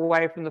shoulders up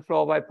away from the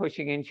floor by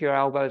pushing into your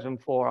elbows and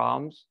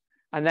forearms.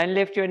 And then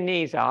lift your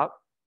knees up.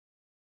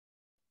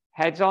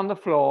 Heads on the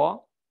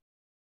floor.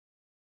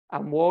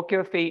 And walk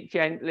your feet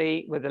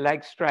gently with the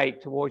legs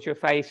straight towards your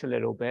face a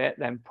little bit.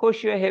 Then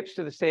push your hips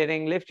to the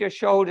ceiling. Lift your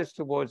shoulders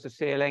towards the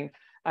ceiling.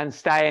 And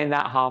stay in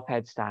that half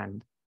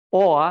headstand.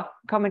 Or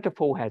come into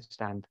full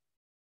headstand.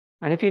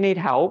 And if you need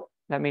help,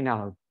 let me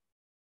know.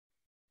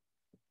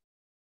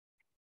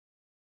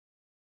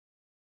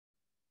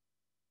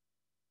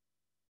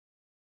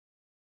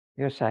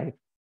 You're safe.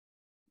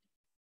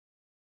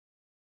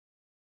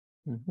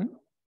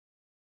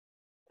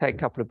 Take a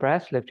couple of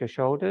breaths, lift your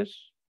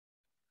shoulders.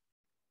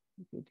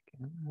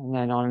 And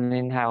then on an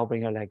inhale,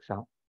 bring your legs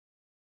up.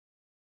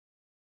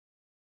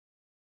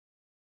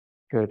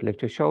 Good.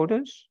 Lift your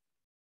shoulders.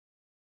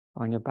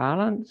 Find your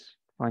balance.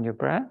 Find your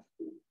breath.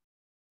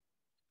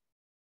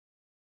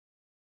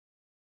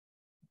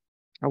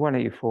 I won't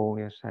let you fall,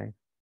 you're safe.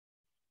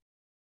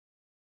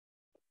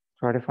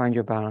 Try to find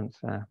your balance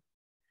there.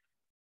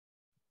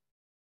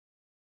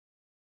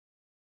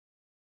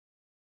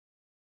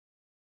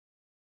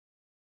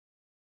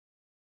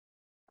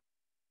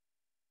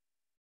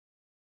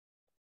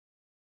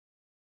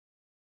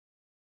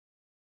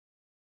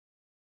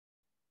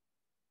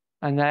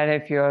 And then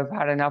if you've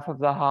had enough of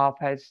the half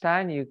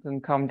headstand, you can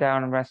come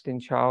down and rest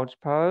in child's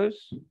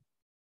pose.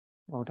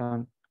 Well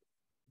done.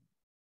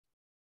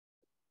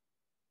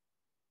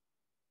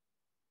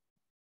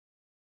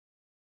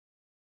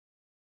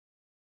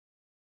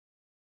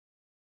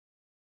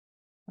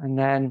 And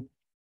then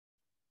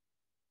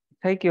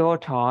take your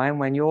time.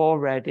 When you're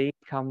ready,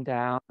 come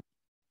down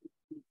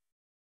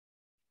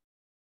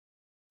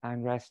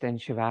and rest in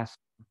Shavasana.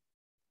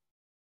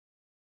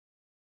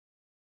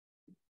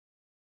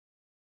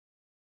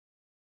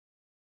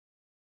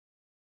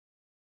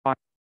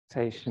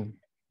 Relaxation.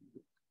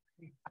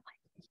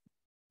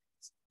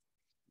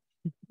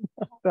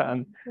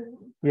 Done.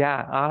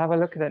 Yeah, I'll have a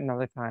look at it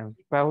another time.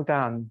 Well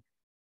done.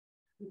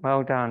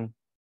 Well done.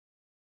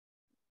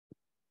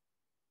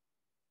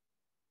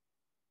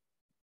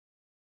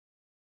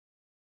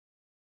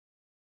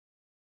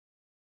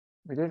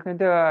 We're just going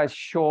to do a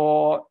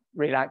short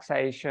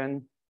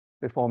relaxation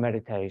before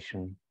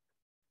meditation.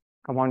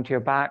 Come onto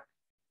your back.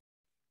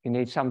 If you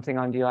need something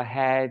under your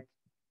head,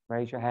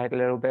 raise your head a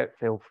little bit,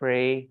 feel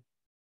free.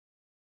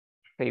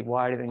 Feet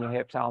wider than your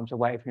hips, arms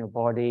away from your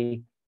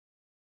body.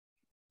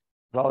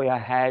 Roll your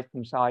head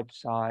from side to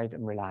side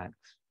and relax.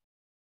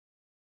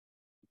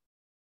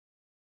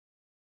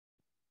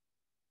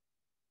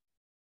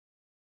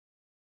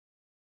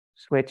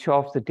 Switch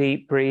off the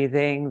deep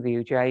breathing, the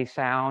Ujjayi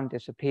sound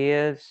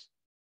disappears.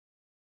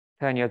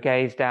 Turn your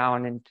gaze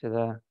down into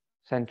the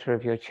center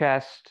of your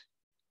chest.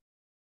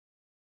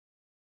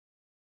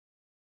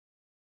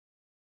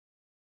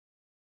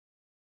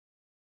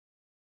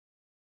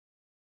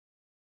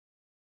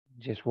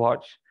 Just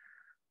watch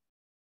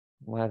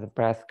where the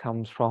breath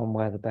comes from,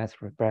 where the breath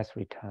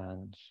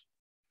returns.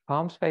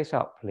 Palms face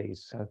up,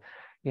 please. So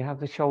you have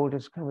the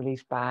shoulders can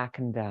release back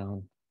and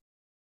down.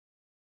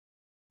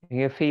 And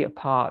your feet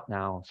apart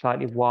now,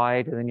 slightly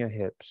wider than your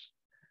hips.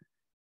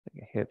 So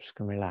your hips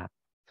can relax.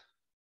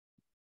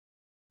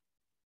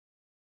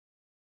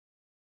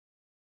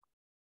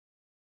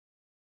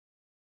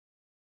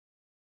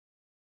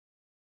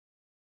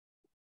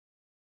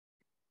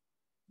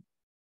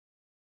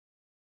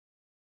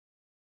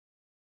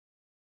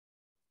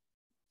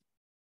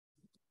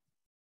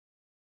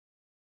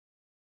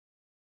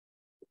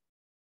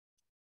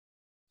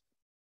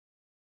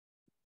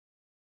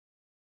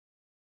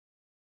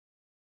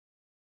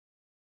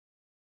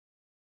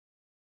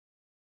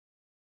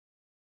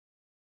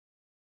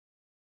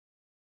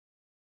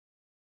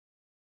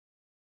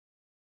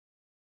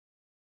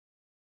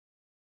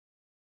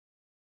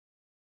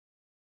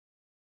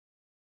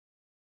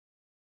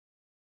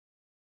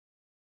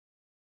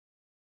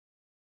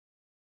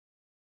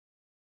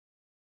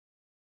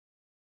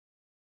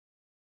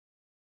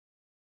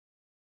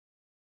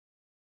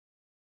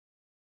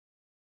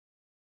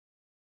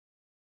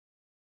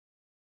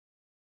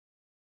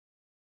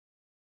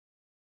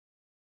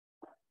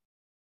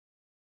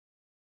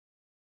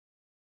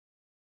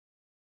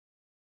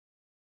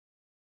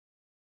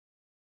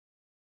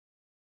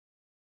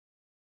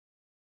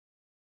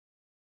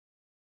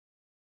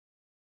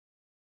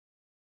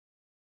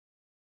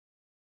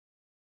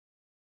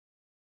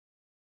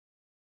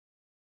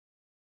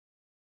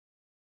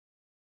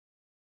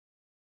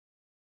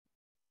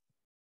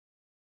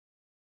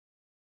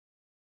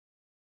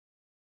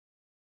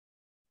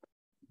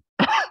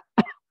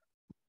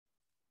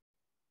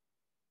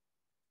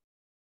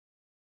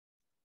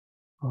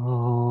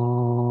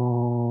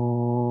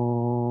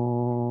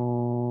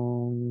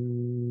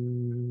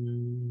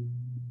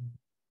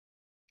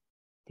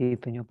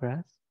 Deepen your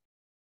breath.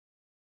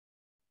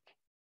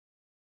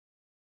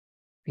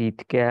 Feet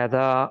together,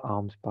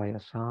 arms by your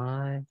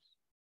sides.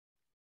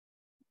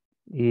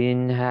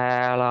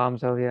 Inhale,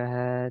 arms over your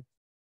head.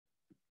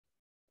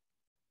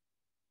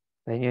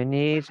 Bend your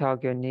knees,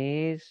 hug your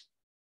knees.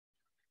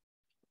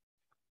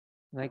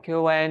 Make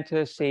your way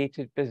into a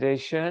seated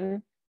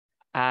position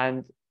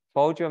and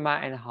fold your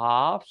mat in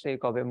half so you've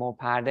got a bit more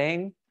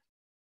padding.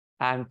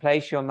 And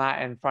place your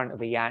mat in front of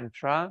the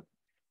yantra.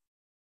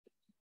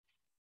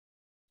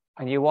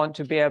 And you want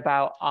to be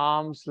about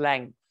arm's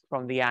length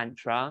from the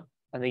yantra.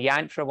 And the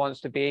yantra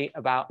wants to be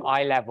about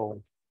eye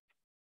level.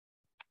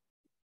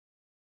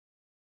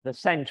 The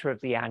center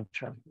of the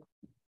yantra.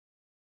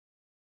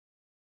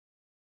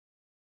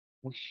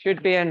 It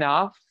should be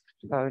enough.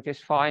 So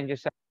just find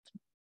yourself.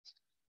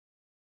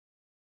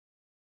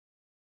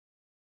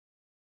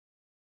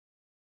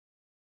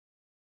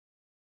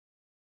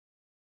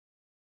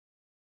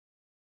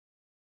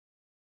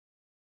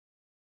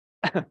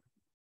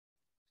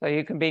 So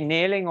you can be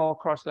kneeling or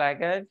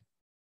cross-legged.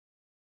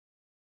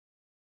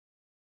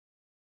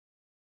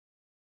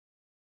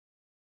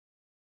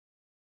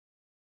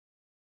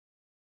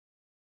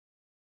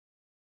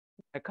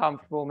 A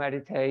comfortable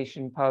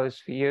meditation pose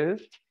for you.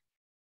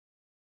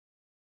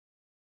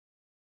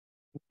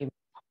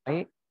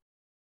 Right.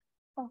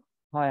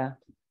 Higher.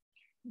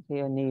 So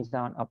your knees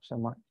aren't up so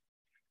much.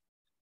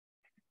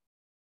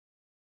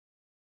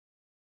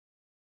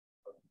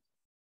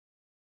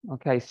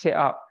 Okay, sit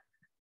up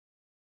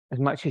as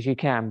much as you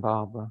can,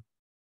 Barbara.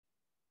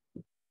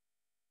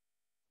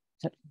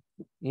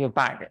 Your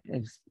back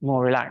is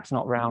more relaxed,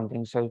 not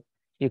rounding, so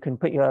you can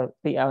put your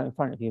feet out in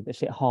front of you, but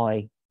sit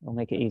high. It'll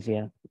make it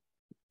easier.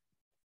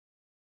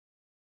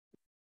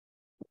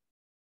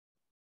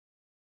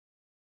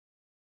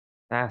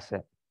 That's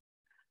it.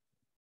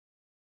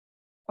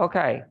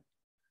 Okay.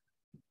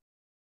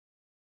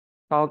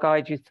 I'll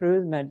guide you through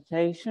the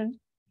meditation.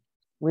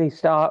 We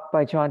start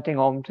by chanting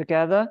Om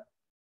together.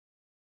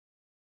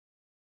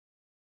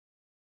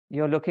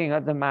 You're looking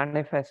at the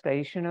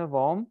manifestation of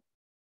Om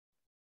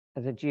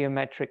as a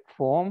geometric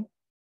form.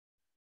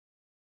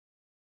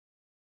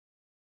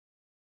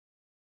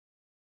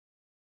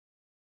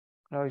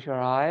 Close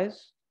your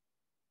eyes.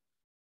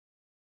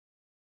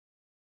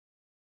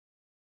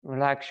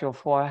 Relax your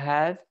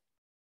forehead.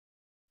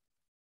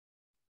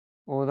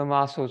 All the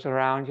muscles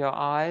around your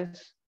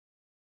eyes.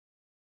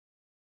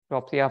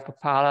 Drop the upper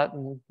palate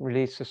and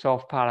release the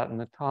soft palate and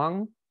the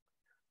tongue.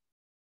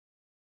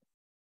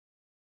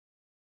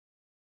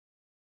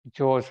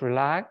 Jaws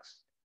relaxed.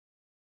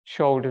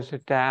 Shoulders are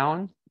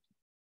down.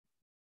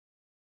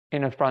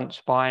 Inner front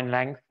spine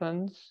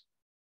lengthens.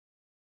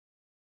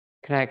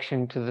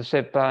 Connection to the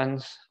sit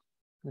bones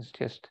is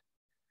just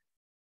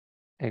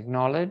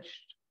acknowledged.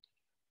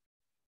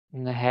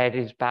 And the head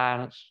is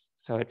balanced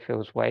so it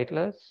feels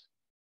weightless.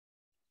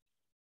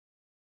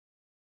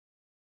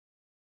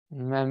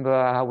 Remember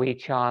how we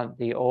chant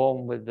the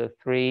Om with the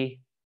 3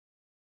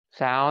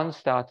 sounds,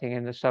 starting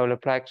in the solar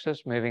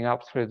plexus, moving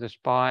up through the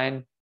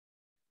spine,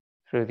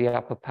 through the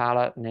upper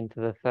palate and into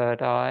the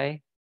third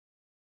eye.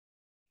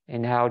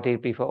 Inhale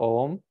deeply for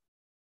Om.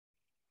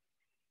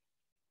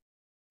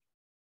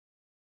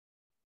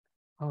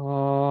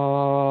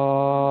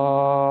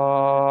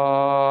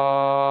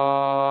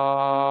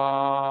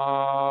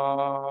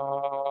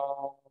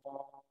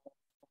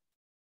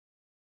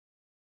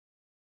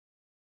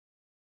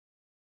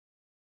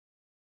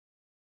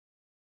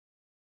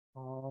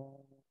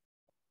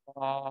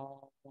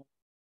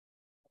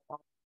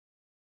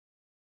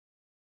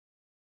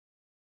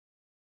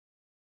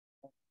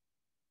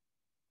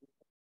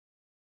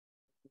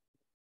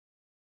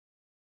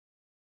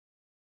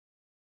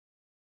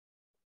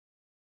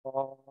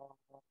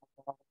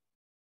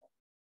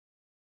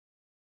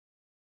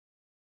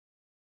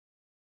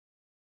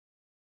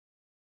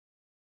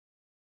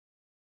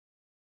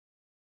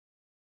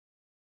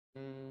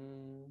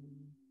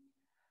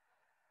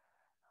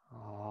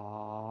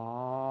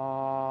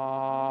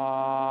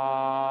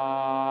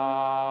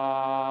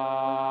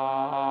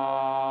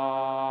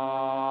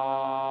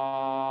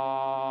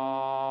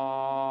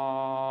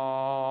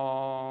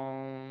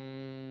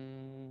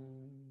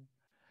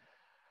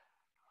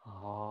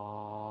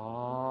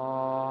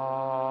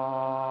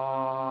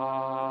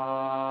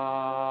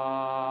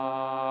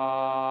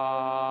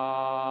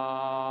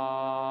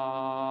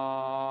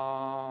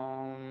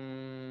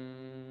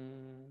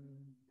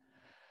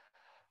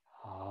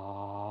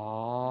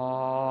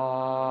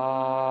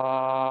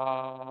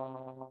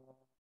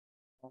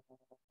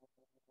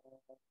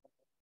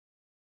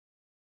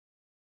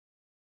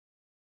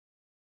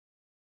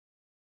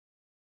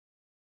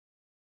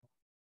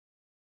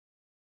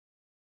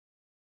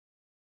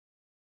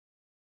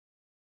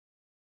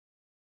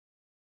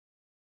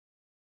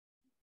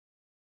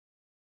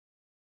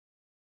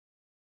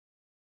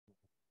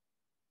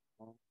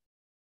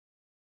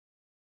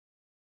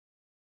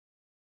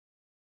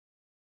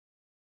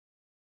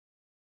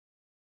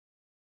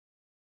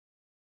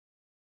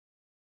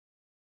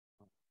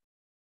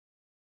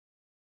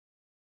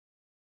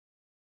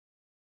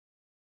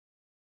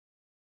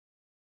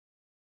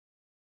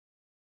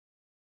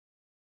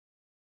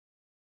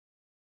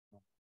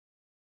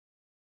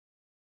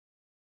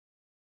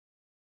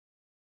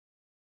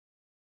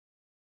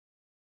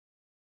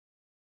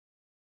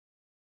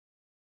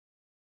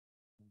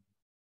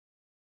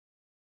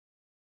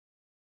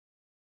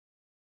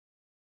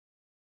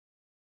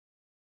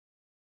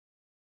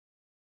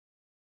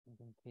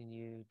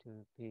 Continue to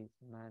repeat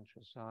the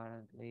mantra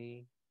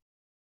silently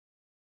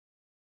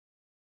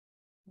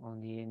on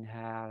the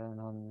inhale and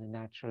on the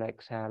natural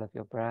exhale of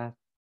your breath.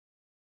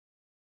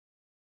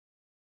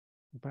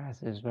 The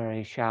breath is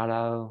very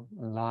shallow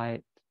and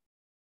light.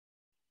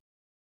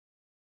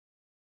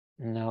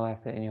 No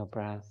effort in your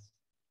breath.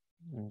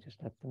 And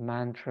just let the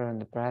mantra and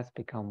the breath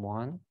become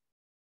one.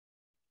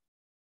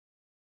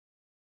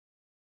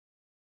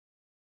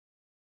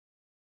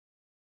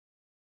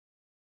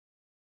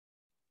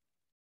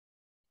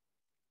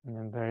 And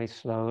then very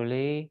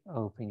slowly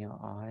open your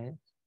eyes.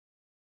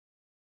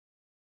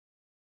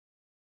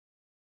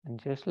 And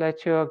just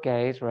let your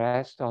gaze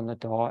rest on the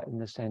dot in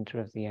the center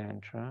of the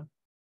yantra.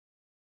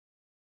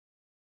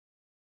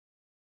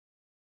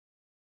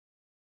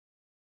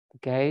 The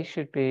gaze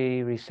should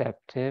be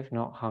receptive,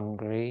 not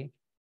hungry.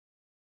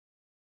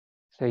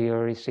 So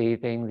you're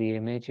receiving the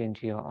image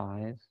into your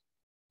eyes.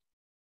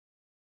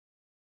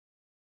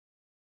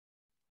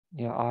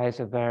 Your eyes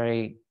are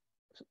very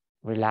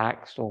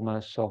relaxed,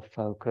 almost soft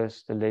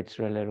focused. The lids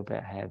are a little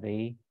bit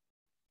heavy.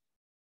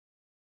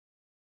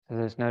 So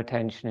there's no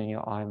tension in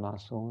your eye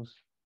muscles.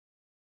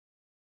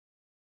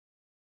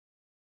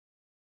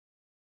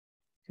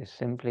 Just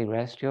simply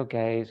rest your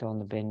gaze on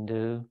the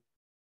bindu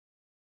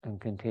and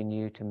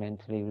continue to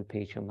mentally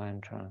repeat your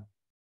mantra.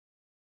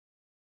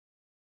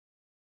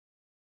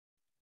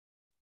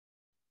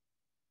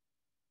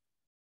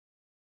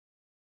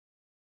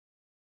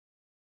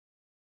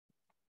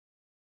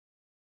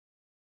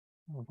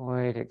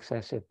 Avoid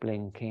excessive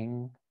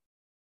blinking.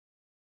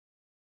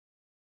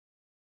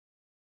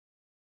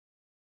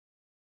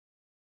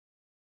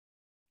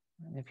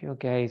 And if your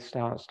gaze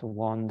starts to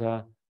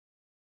wander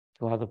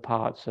to other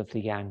parts of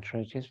the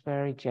yantra, just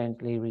very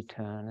gently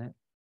return it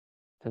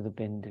to the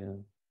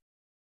bindu.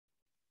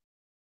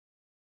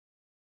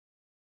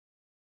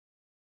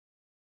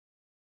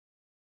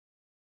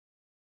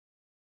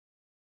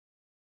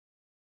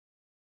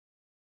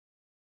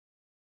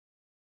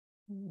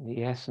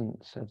 The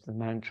essence of the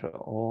mantra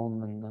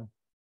Om and the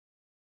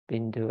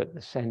bindu at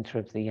the center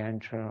of the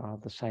yantra are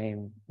the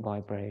same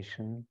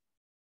vibration.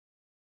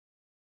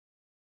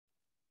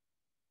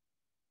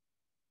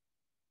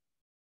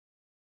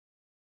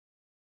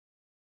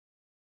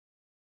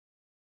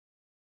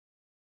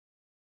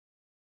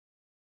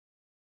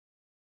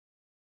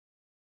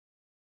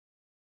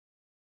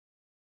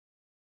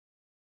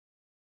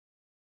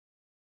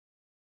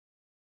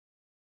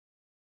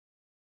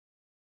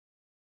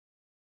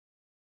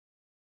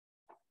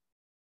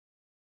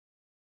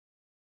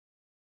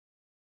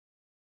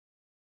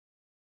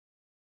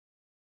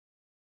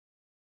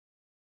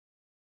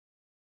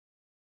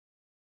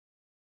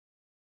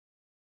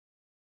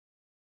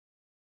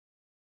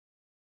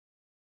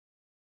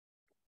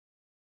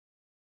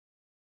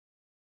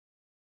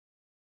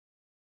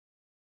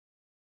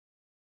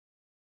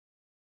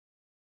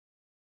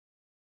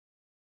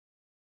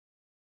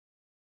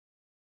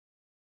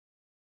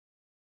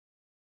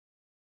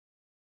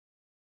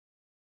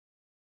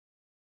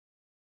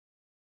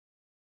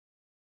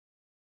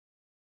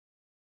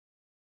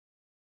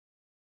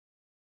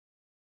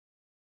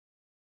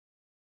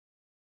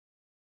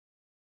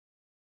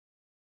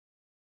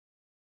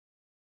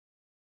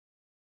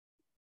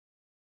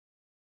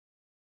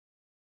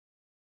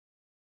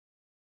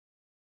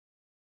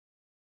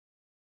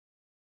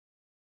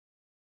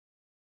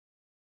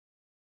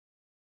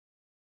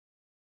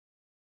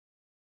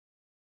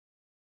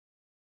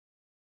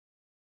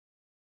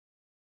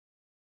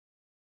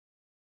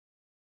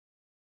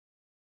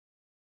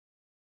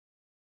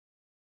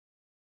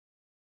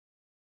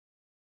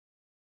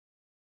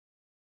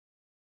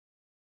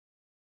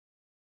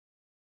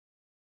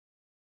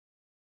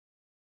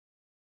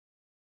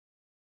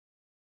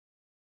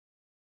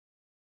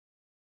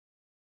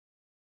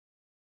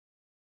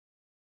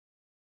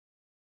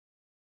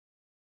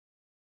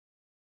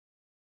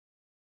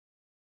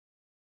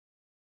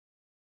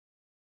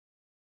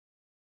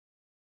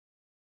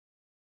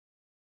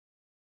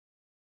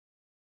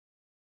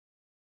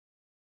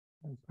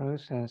 The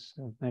process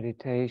of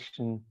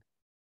meditation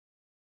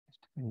is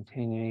to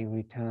continually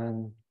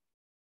return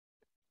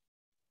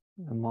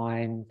the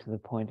mind to the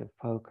point of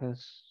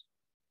focus,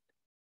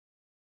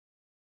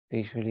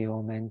 visually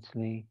or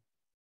mentally,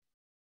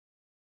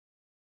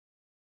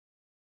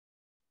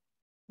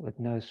 with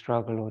no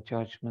struggle or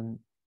judgment.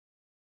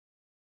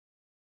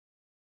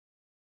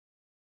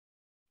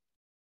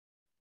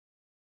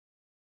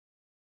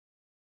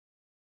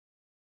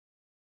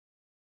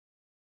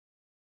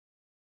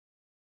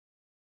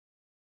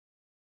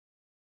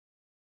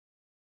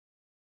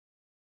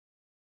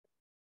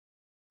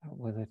 But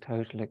with a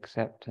total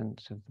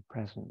acceptance of the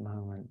present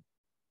moment.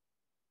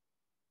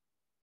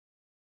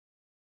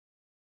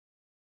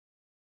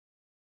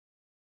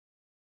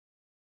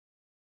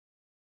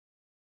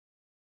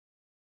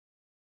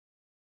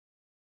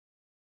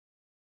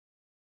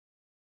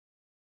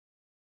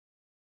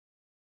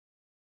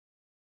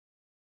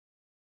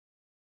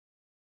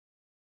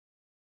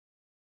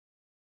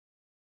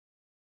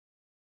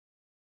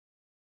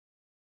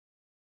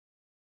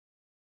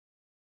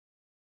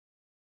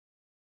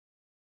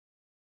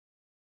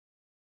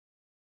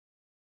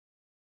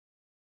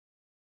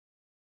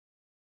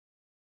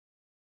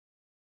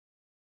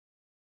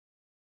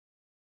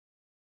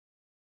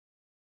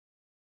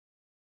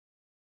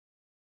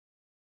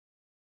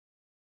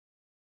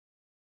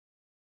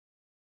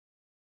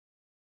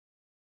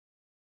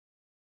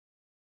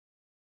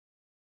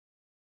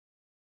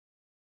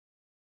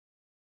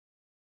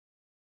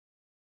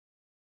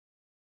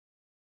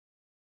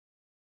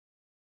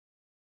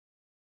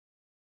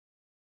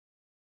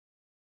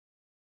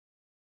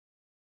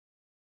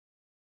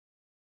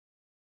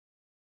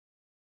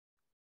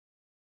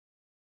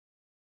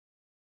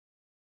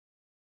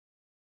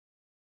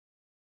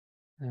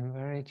 And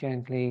very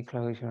gently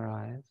close your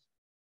eyes.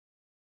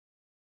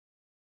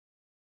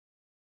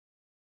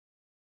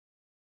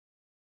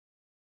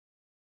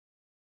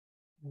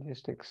 And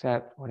just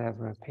accept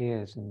whatever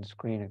appears in the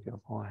screen of your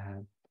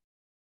forehead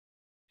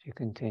as you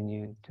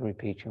continue to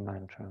repeat your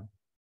mantra.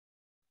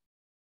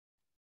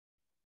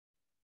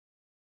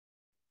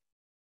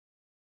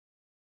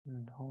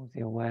 And hold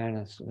the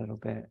awareness a little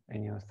bit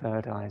in your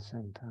third eye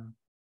center.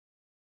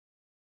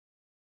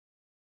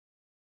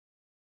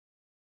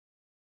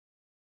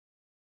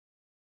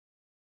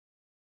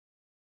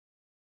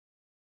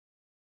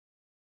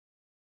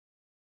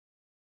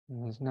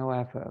 And there's no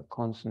effort of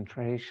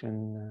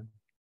concentration.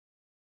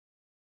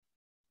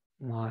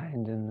 The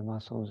mind and the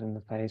muscles in the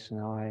face and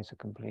eyes are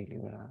completely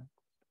relaxed.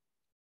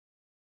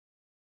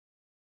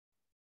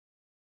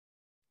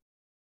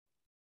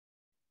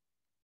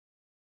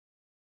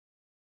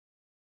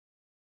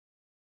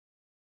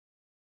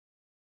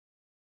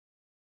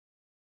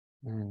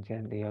 And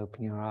gently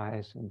open your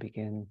eyes and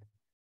begin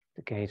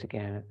to gaze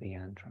again at the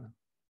yantra.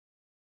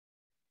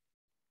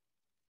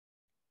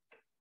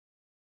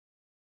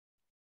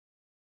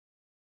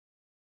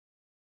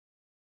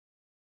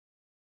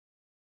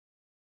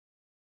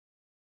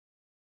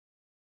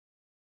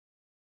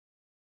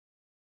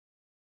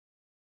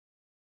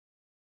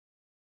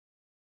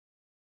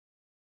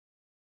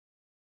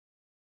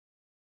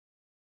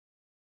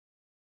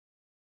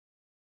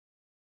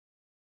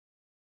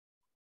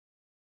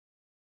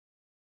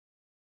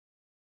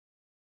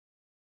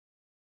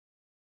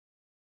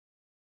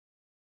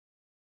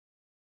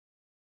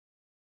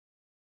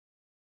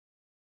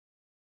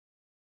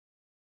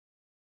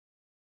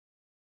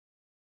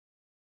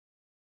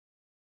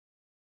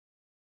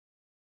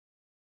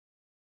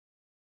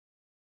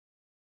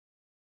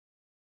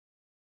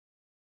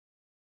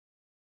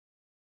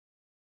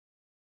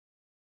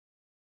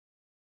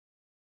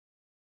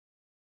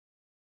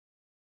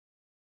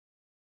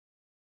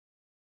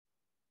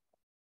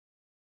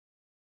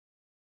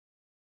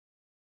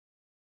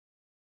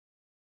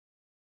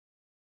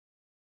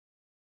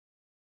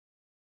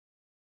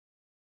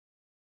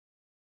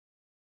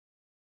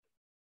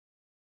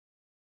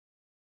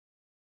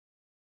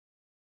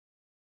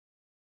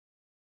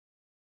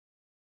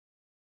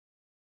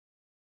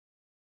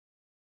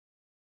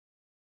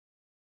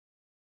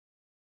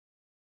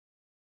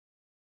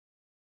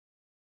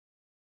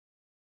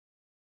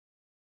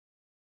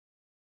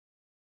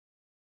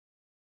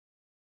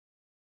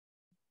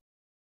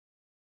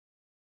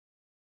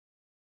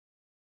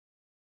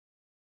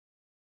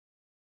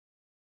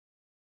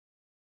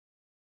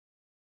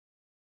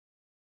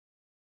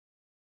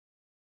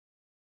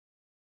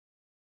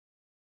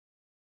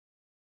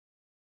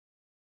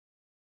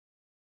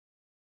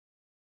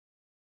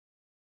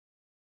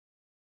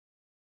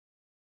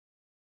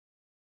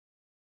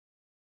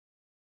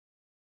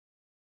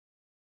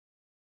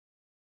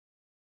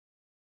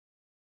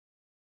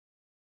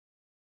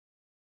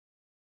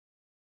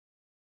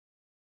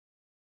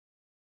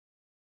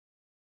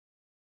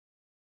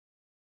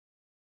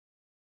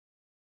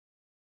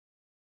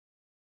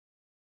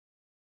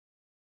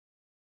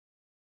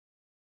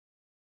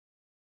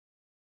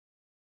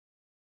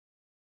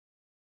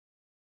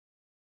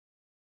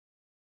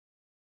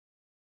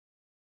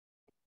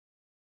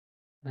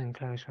 Then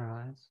close your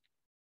eyes.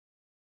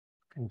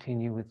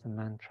 Continue with the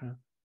mantra.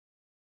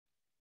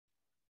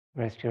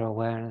 Rest your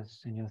awareness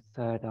in your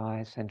third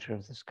eye, center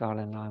of the skull,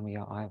 in line with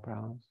your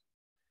eyebrows.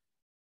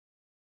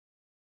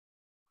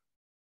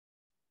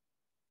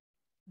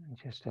 And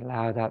just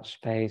allow that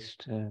space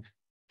to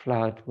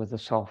flood with a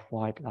soft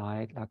white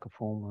light like a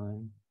full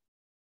moon.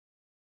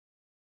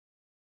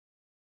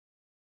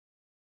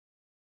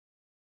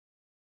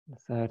 The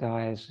third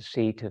eye is the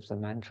seat of the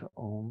mantra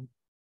Om.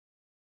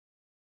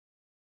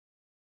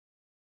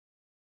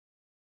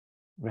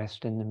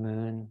 Rest in the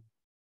moon.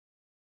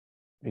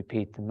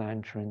 Repeat the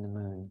mantra in the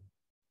moon.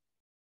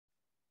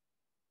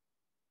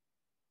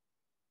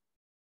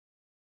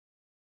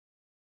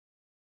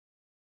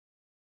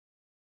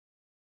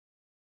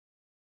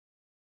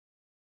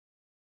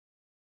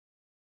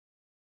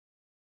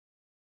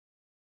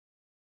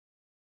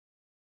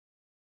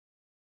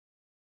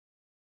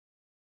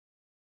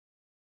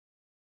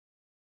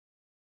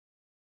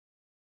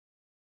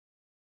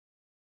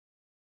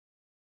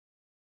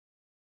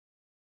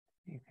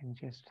 You can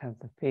just have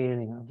the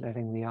feeling of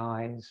letting the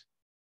eyes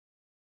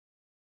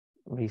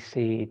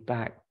recede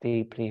back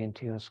deeply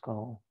into your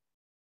skull.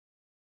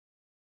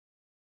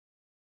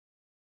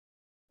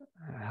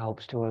 It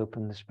helps to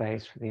open the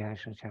space for the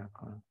Ajna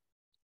chakra.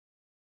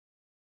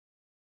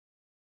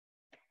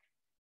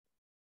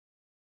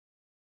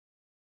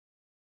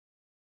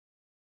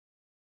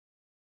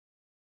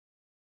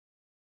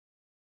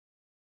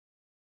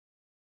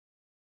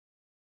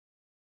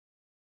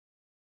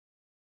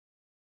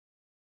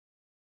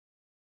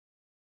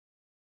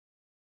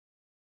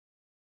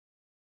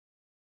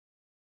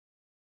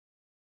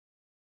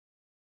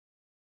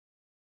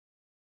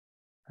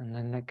 And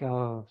then let go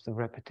of the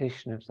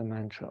repetition of the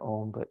mantra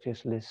Om, but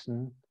just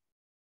listen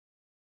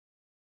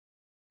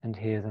and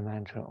hear the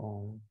mantra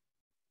Om.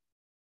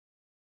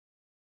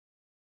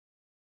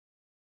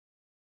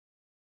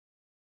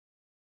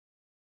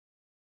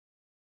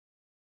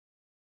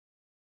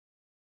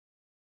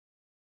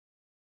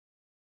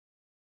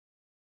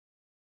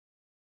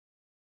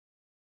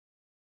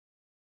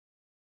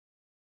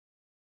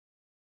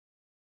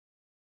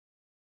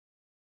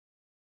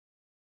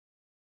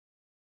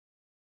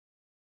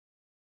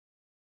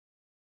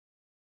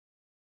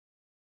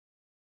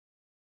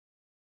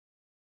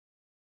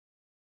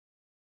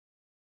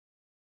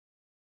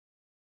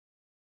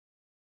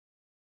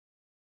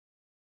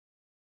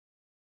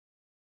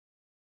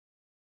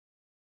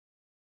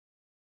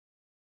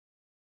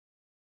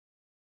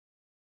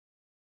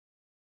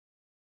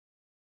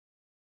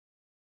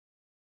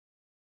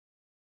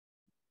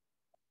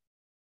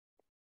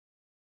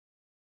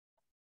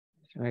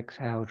 So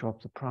exhale,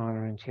 drop the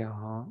prana into your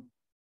heart.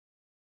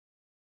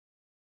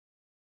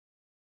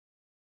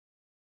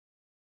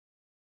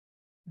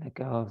 Let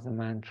go of the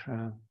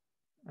mantra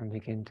and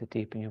begin to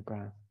deepen your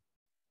breath.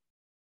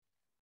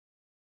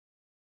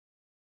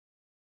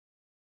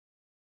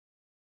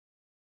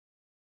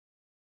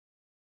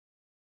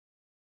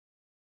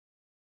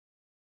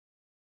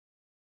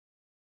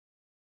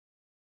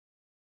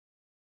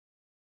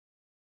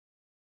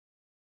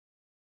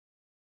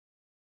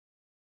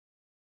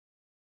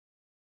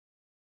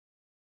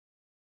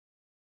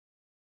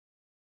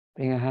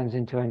 Bring your hands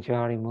into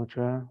Anjali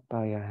Mudra,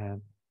 bow your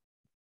head.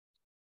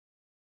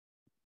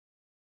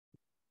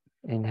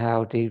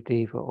 Inhale deep,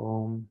 deep,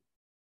 Om.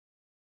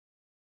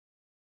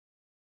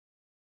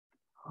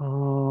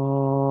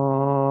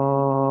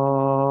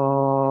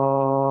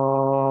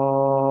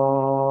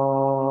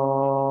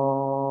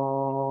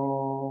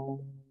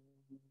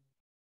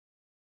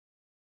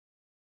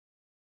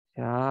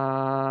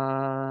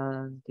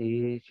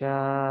 Shanti,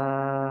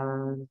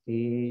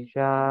 Shanti,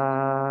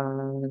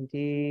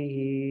 Shanti.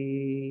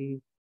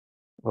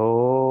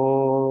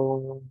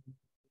 Om.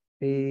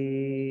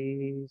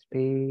 Peace,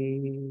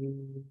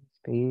 peace,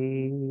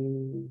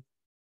 peace.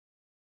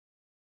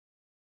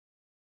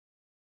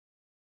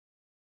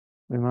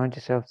 Remind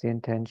yourself the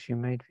intention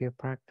you made for your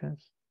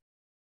practice.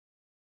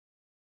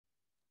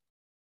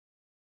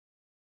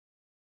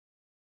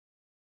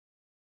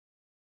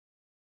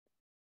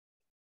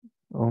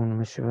 Om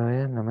Namah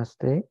Shivaya,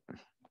 Namaste.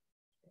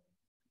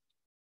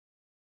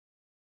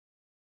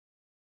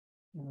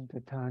 You want to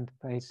turn to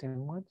face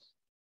inwards.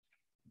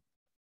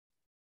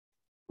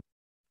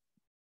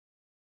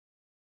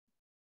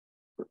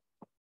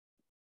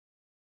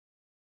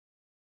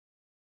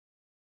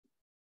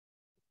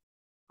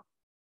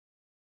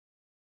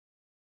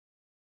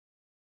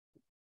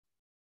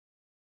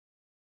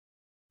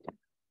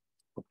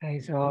 Okay,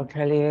 so I'll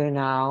tell you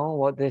now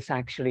what this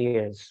actually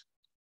is.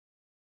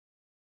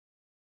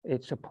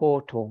 It's a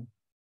portal.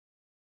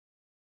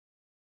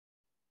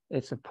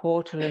 It's a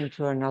portal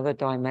into another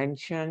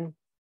dimension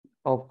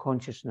of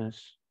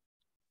consciousness,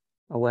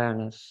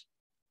 awareness.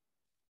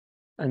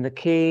 And the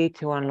key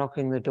to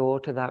unlocking the door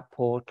to that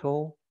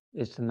portal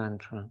is the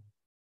mantra.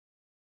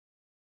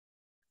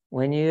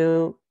 When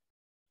you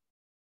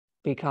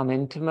become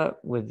intimate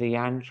with the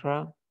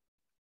yantra,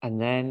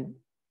 and then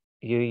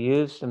you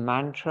use the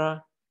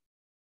mantra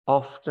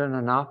often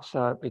enough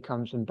so it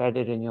becomes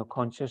embedded in your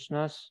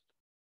consciousness,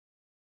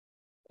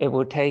 it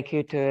will take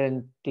you to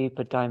a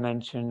deeper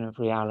dimension of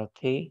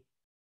reality,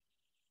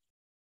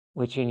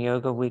 which in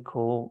yoga we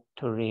call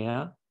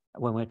turiya,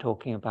 when we're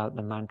talking about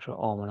the mantra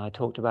Om. And I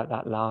talked about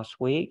that last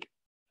week,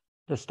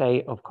 the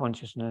state of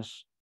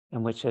consciousness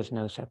in which there's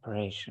no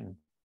separation.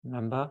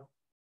 Remember?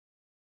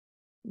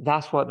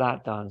 That's what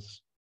that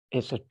does.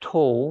 It's a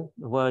tool.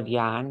 The word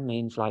yan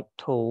means like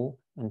tool,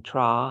 and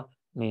tra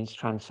means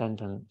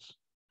transcendence.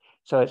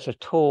 So it's a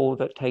tool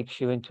that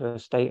takes you into a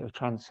state of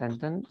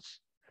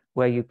transcendence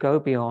where you go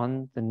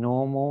beyond the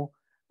normal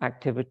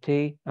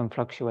activity and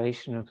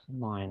fluctuation of the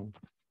mind.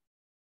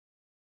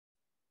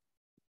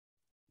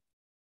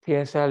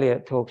 T.S.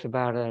 Eliot talks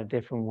about it a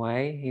different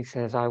way. He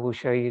says, I will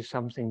show you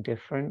something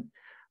different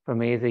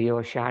from either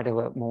your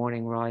shadow at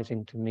morning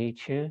rising to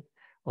meet you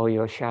or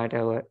your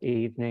shadow at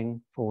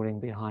evening falling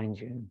behind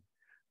you.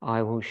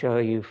 I will show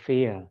you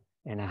fear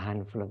in a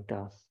handful of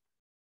dust.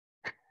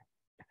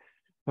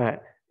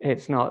 But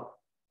it's not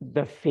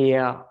the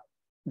fear,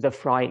 the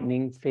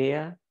frightening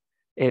fear.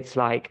 It's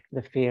like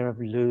the fear of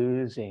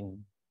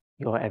losing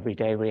your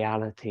everyday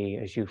reality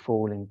as you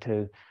fall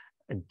into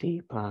a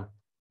deeper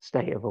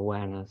state of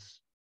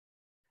awareness.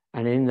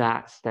 And in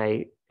that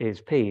state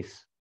is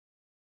peace.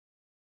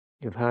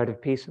 You've heard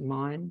of peace of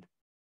mind?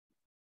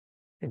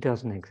 It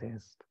doesn't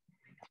exist.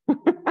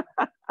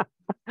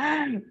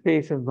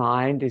 Peace of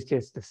mind is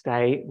just a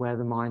state where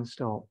the mind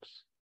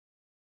stops.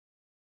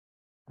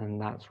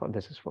 And that's what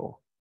this is for.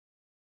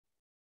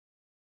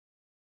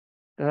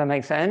 Does that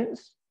make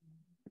sense?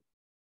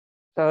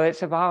 So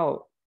it's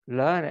about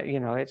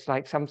learning, it's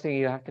like something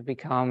you have to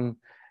become,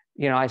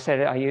 I said,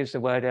 I used the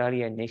word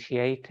earlier,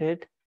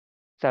 initiated.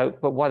 So,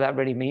 but what that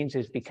really means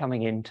is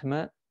becoming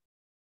intimate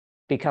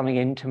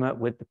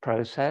with the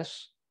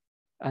process,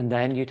 and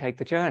then you take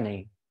the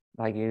journey.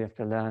 Like you have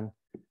to learn.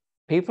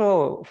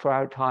 People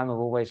throughout time have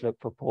always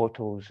looked for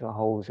portals or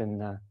holes in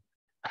the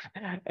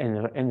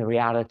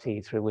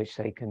reality through which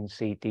they can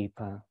see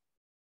deeper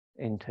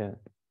into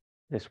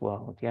this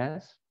world.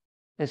 Yes,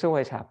 this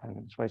always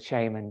happens. It's what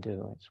shaman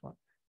do. It's what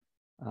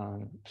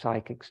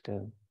psychics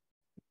do.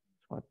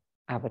 It's what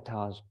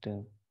avatars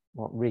do.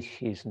 What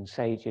rishis and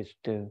sages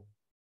do.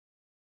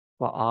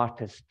 What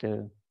artists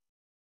do.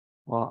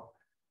 What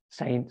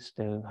saints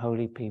do.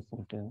 Holy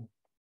people do.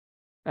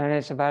 And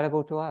it's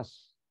available to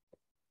us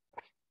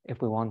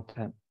if we want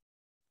it.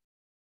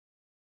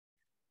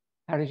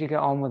 How did you get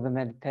on with the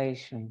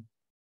meditation?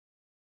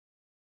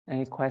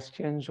 Any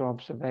questions or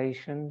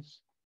observations?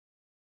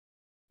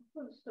 I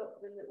couldn't stop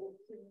the little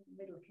thing in the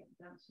middle, kept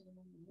dancing in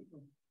the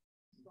middle.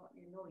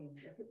 Slightly annoying.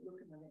 I kept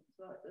looking at it. It's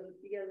like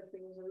the yellow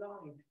thing was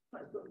alive.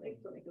 Like something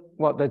goes,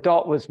 what, the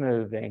dot was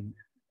moving?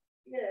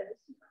 Yeah,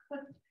 the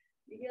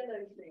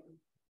yellow thing.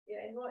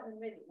 Yeah, and right in the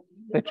middle.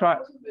 The dot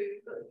wasn't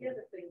moved, but the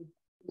yellow thing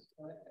was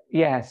like,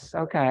 yes,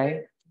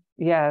 okay.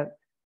 Yeah.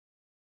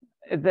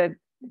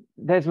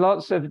 There's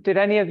lots of, did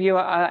any of you,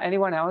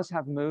 anyone else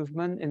have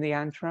movement in the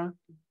yantra?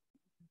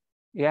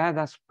 Yeah,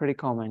 that's pretty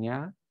common,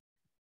 yeah?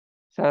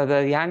 So the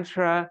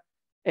yantra,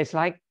 it's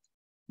like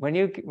when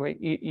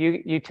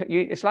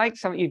it's like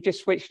something, you've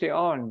just switched it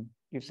on.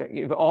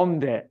 You've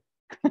ommed it.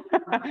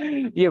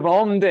 You've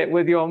ommed it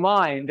with your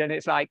mind, and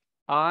it's like,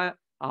 I'm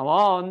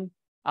on,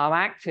 I'm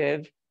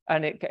active,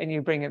 and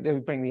you bring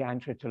the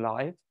yantra to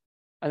life,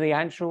 and the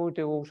yantra will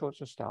do all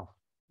sorts of stuff.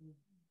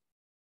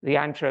 The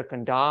yantra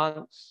can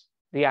dance,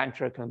 the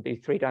yantra can be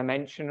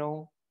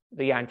three-dimensional,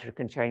 the yantra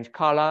can change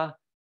color,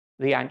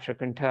 the yantra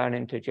can turn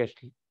into just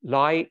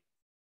light,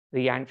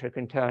 the yantra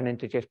can turn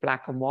into just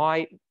black and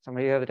white.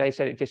 Somebody the other day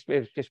said it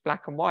was just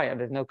black and white and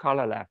there's no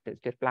color left.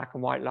 It's just black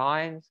and white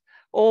lines.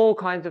 All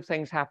kinds of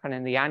things happen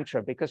in the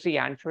yantra because the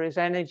yantra is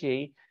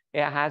energy.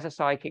 It has a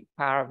psychic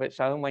power of its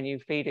own when you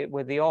feed it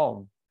with the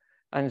Om.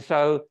 And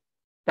so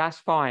that's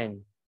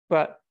fine.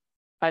 But,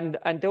 and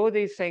all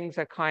these things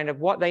are kind of,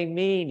 what they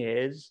mean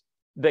is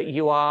that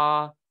you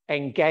are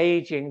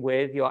engaging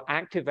with, you're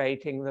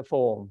activating the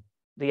form,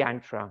 the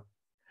yantra.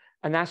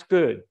 And that's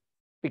good,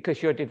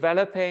 because you're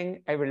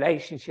developing a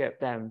relationship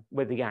then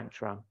with the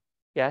yantra.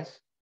 Yes?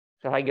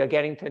 So like you're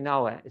getting to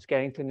know it. It's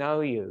getting to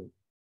know you.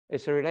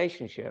 It's a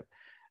relationship.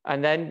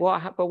 And then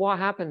what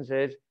happens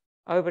is,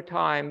 over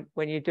time,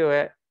 when you do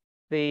it,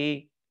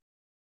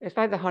 it's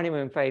like the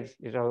honeymoon phase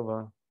is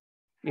over.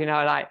 You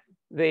know, like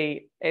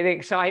the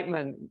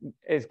excitement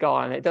is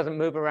gone. It doesn't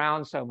move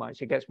around so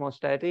much. It gets more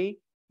steady,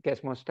 it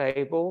gets more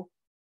stable.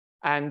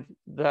 And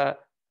the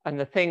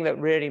thing that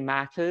really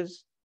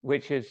matters,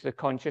 which is the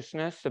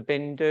consciousness, the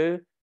bindu,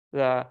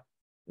 the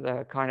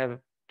kind of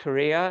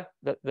turiya,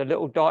 the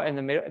little dot in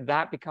the middle,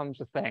 that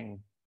becomes a thing.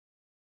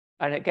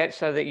 And it gets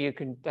so that you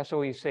can, that's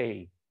all you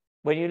see.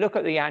 When you look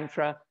at the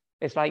yantra,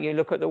 it's like you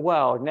look at the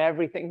world and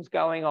everything's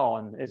going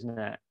on, isn't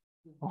it?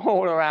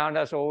 All around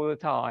us all the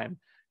time,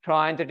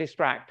 trying to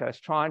distract us,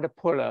 trying to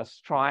pull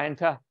us, trying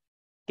to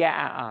get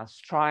at us,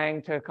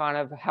 trying to kind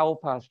of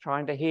help us,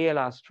 trying to heal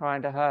us,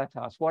 trying to hurt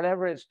us,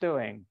 whatever it's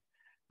doing.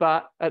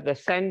 But at the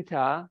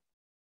center,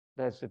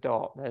 there's the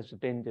dot, there's the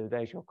bindu,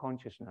 there's your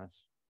consciousness.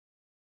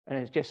 And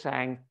it's just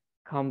saying,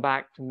 come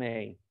back to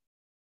me,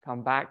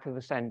 come back to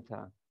the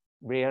center,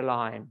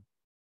 realign.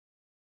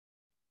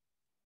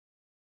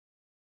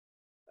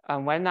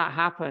 And when that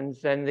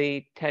happens, then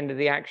the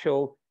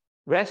actual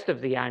rest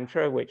of the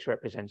yantra, which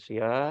represents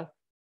the earth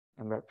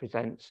and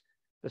represents,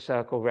 the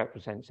circle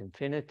represents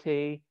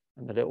infinity,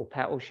 and the little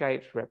petal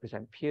shapes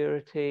represent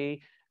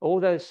purity, all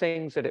those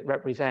things that it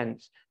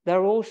represents,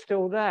 they're all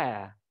still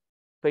there,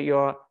 but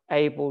you're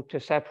able to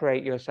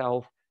separate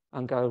yourself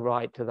and go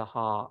right to the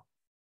heart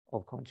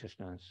of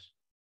consciousness.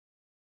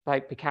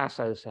 Like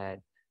Picasso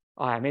said,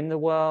 I am in the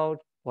world,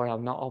 but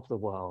I'm not of the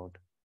world.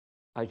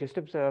 I just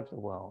observe the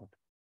world.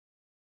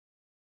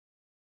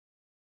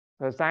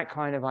 So it's that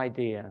kind of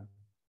idea.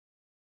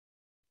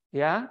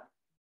 Yeah?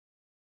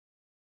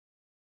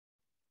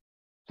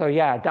 So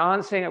yeah,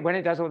 dancing, when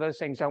it does all those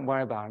things, don't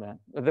worry about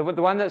it. The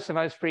one that's the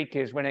most freaky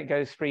is when it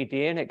goes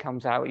 3D and it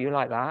comes out, you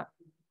like that?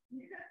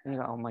 And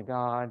you're like, oh my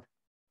God.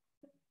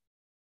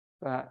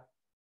 But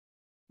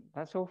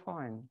that's all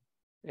fine.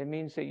 It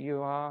means that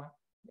you are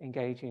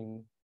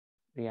engaging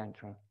the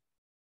yantra.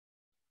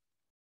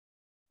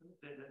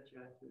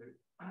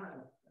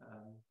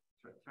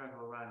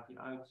 Travel around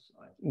the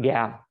outside.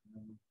 Yeah.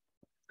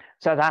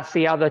 So that's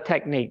the other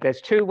technique.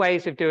 There's two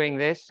ways of doing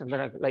this. I'm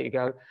going to let you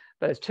go.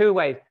 But there's two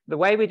ways. The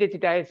way we did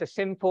today is the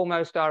simple,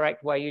 most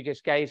direct way. You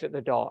just gaze at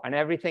the dot and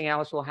everything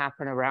else will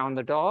happen around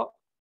the dot.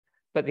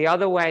 But the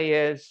other way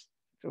is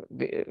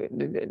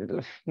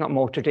not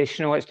more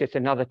traditional. It's just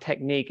another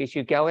technique. Is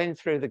you go in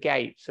through the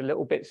gates, the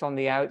little bits on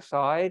the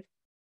outside,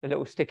 the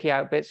little sticky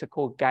out bits are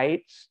called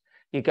gates.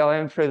 You go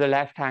in through the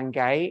left-hand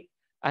gate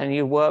and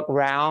you work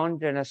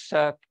round in a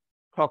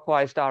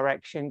clockwise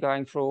direction,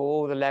 going through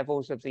all the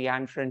levels of the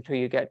yantra until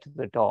you get to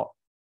the dot.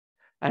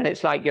 And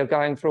it's like you're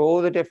going through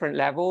all the different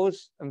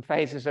levels and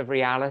phases of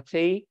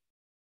reality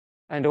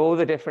and all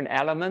the different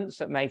elements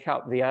that make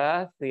up the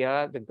earth.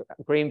 The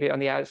green bit on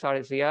the outside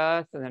is the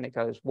earth, and then it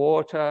goes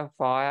water,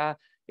 fire,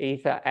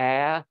 ether,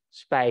 air,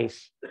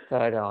 space,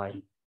 third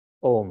eye,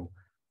 Om.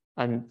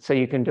 And so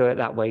you can do it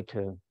that way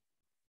too.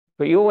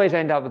 But you always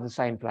end up at the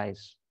same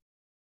place.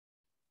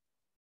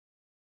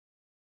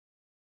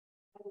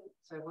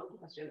 So one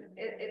question,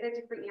 are there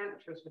different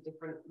yantras for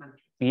different mantras?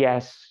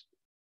 Yes.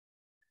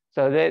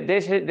 So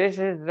this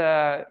is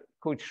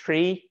called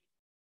Shri.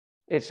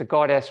 It's a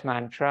goddess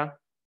mantra,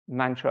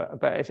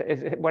 but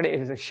what it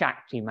is a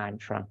Shakti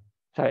mantra.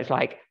 So it's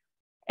like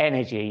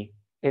energy.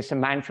 It's a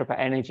mantra for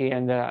energy,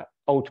 and the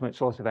ultimate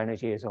source of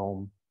energy is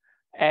Om.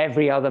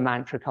 Every other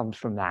mantra comes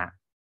from that.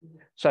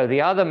 So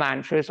the other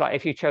mantras, like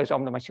if you chose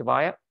Om Namah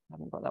Shivaya, I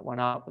haven't got that one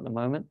up at the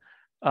moment.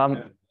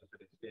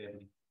 scared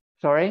me.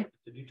 Sorry?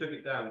 If you took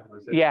it down.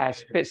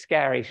 Yes, a bit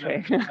scary.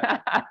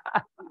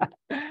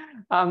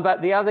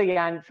 But the other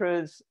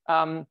yantras,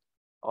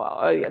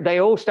 they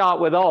all start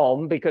with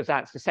Om because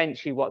that's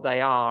essentially what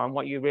they are. And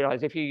what you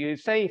realize if you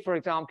use, say, for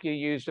example, you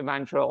use the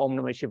mantra Om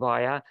Namah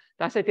Shivaya,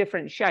 that's a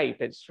different shape.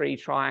 It's 3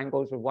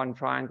 triangles with 1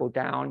 triangle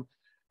down.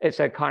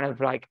 It's a kind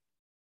of like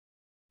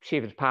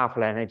Shiva's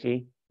powerful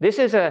energy.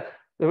 The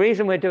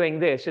reason we're doing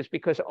this is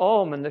because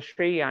Om and the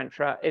Sri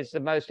Yantra is the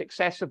most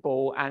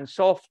accessible and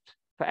soft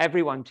for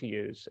everyone to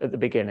use at the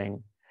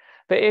beginning.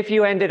 But if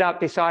you ended up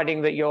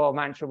deciding that your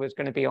mantra was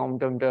going to be Om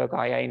Dum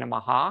Durgaye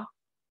Namaha,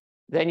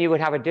 then you would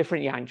have a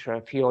different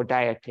yantra for your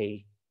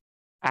deity.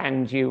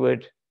 And you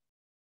would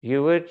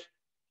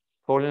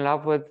fall in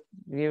love with,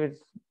 you would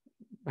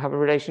have a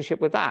relationship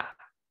with that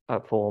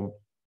form.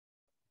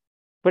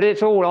 But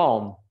it's all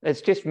Om.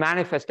 It's just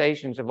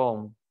manifestations of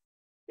Om.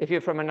 If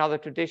you're from another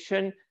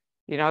tradition,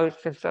 you know,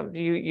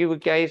 you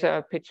would gaze at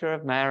a picture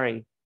of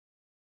Mary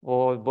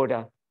or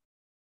Buddha.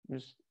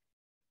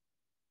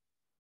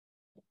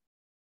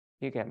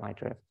 You get my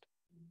drift.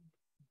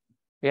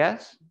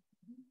 Yes?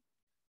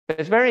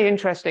 It's a very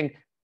interesting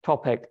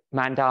topic,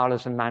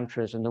 mandalas and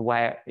mantras and the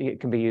way it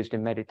can be used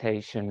in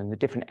meditation and the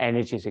different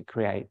energies it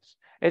creates.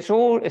 It's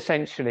all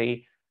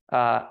essentially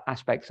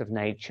aspects of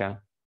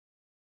nature,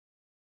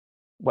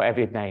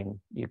 whatever name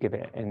you give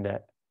it in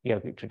the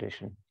yogic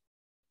tradition.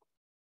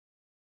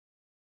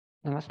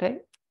 Namaste.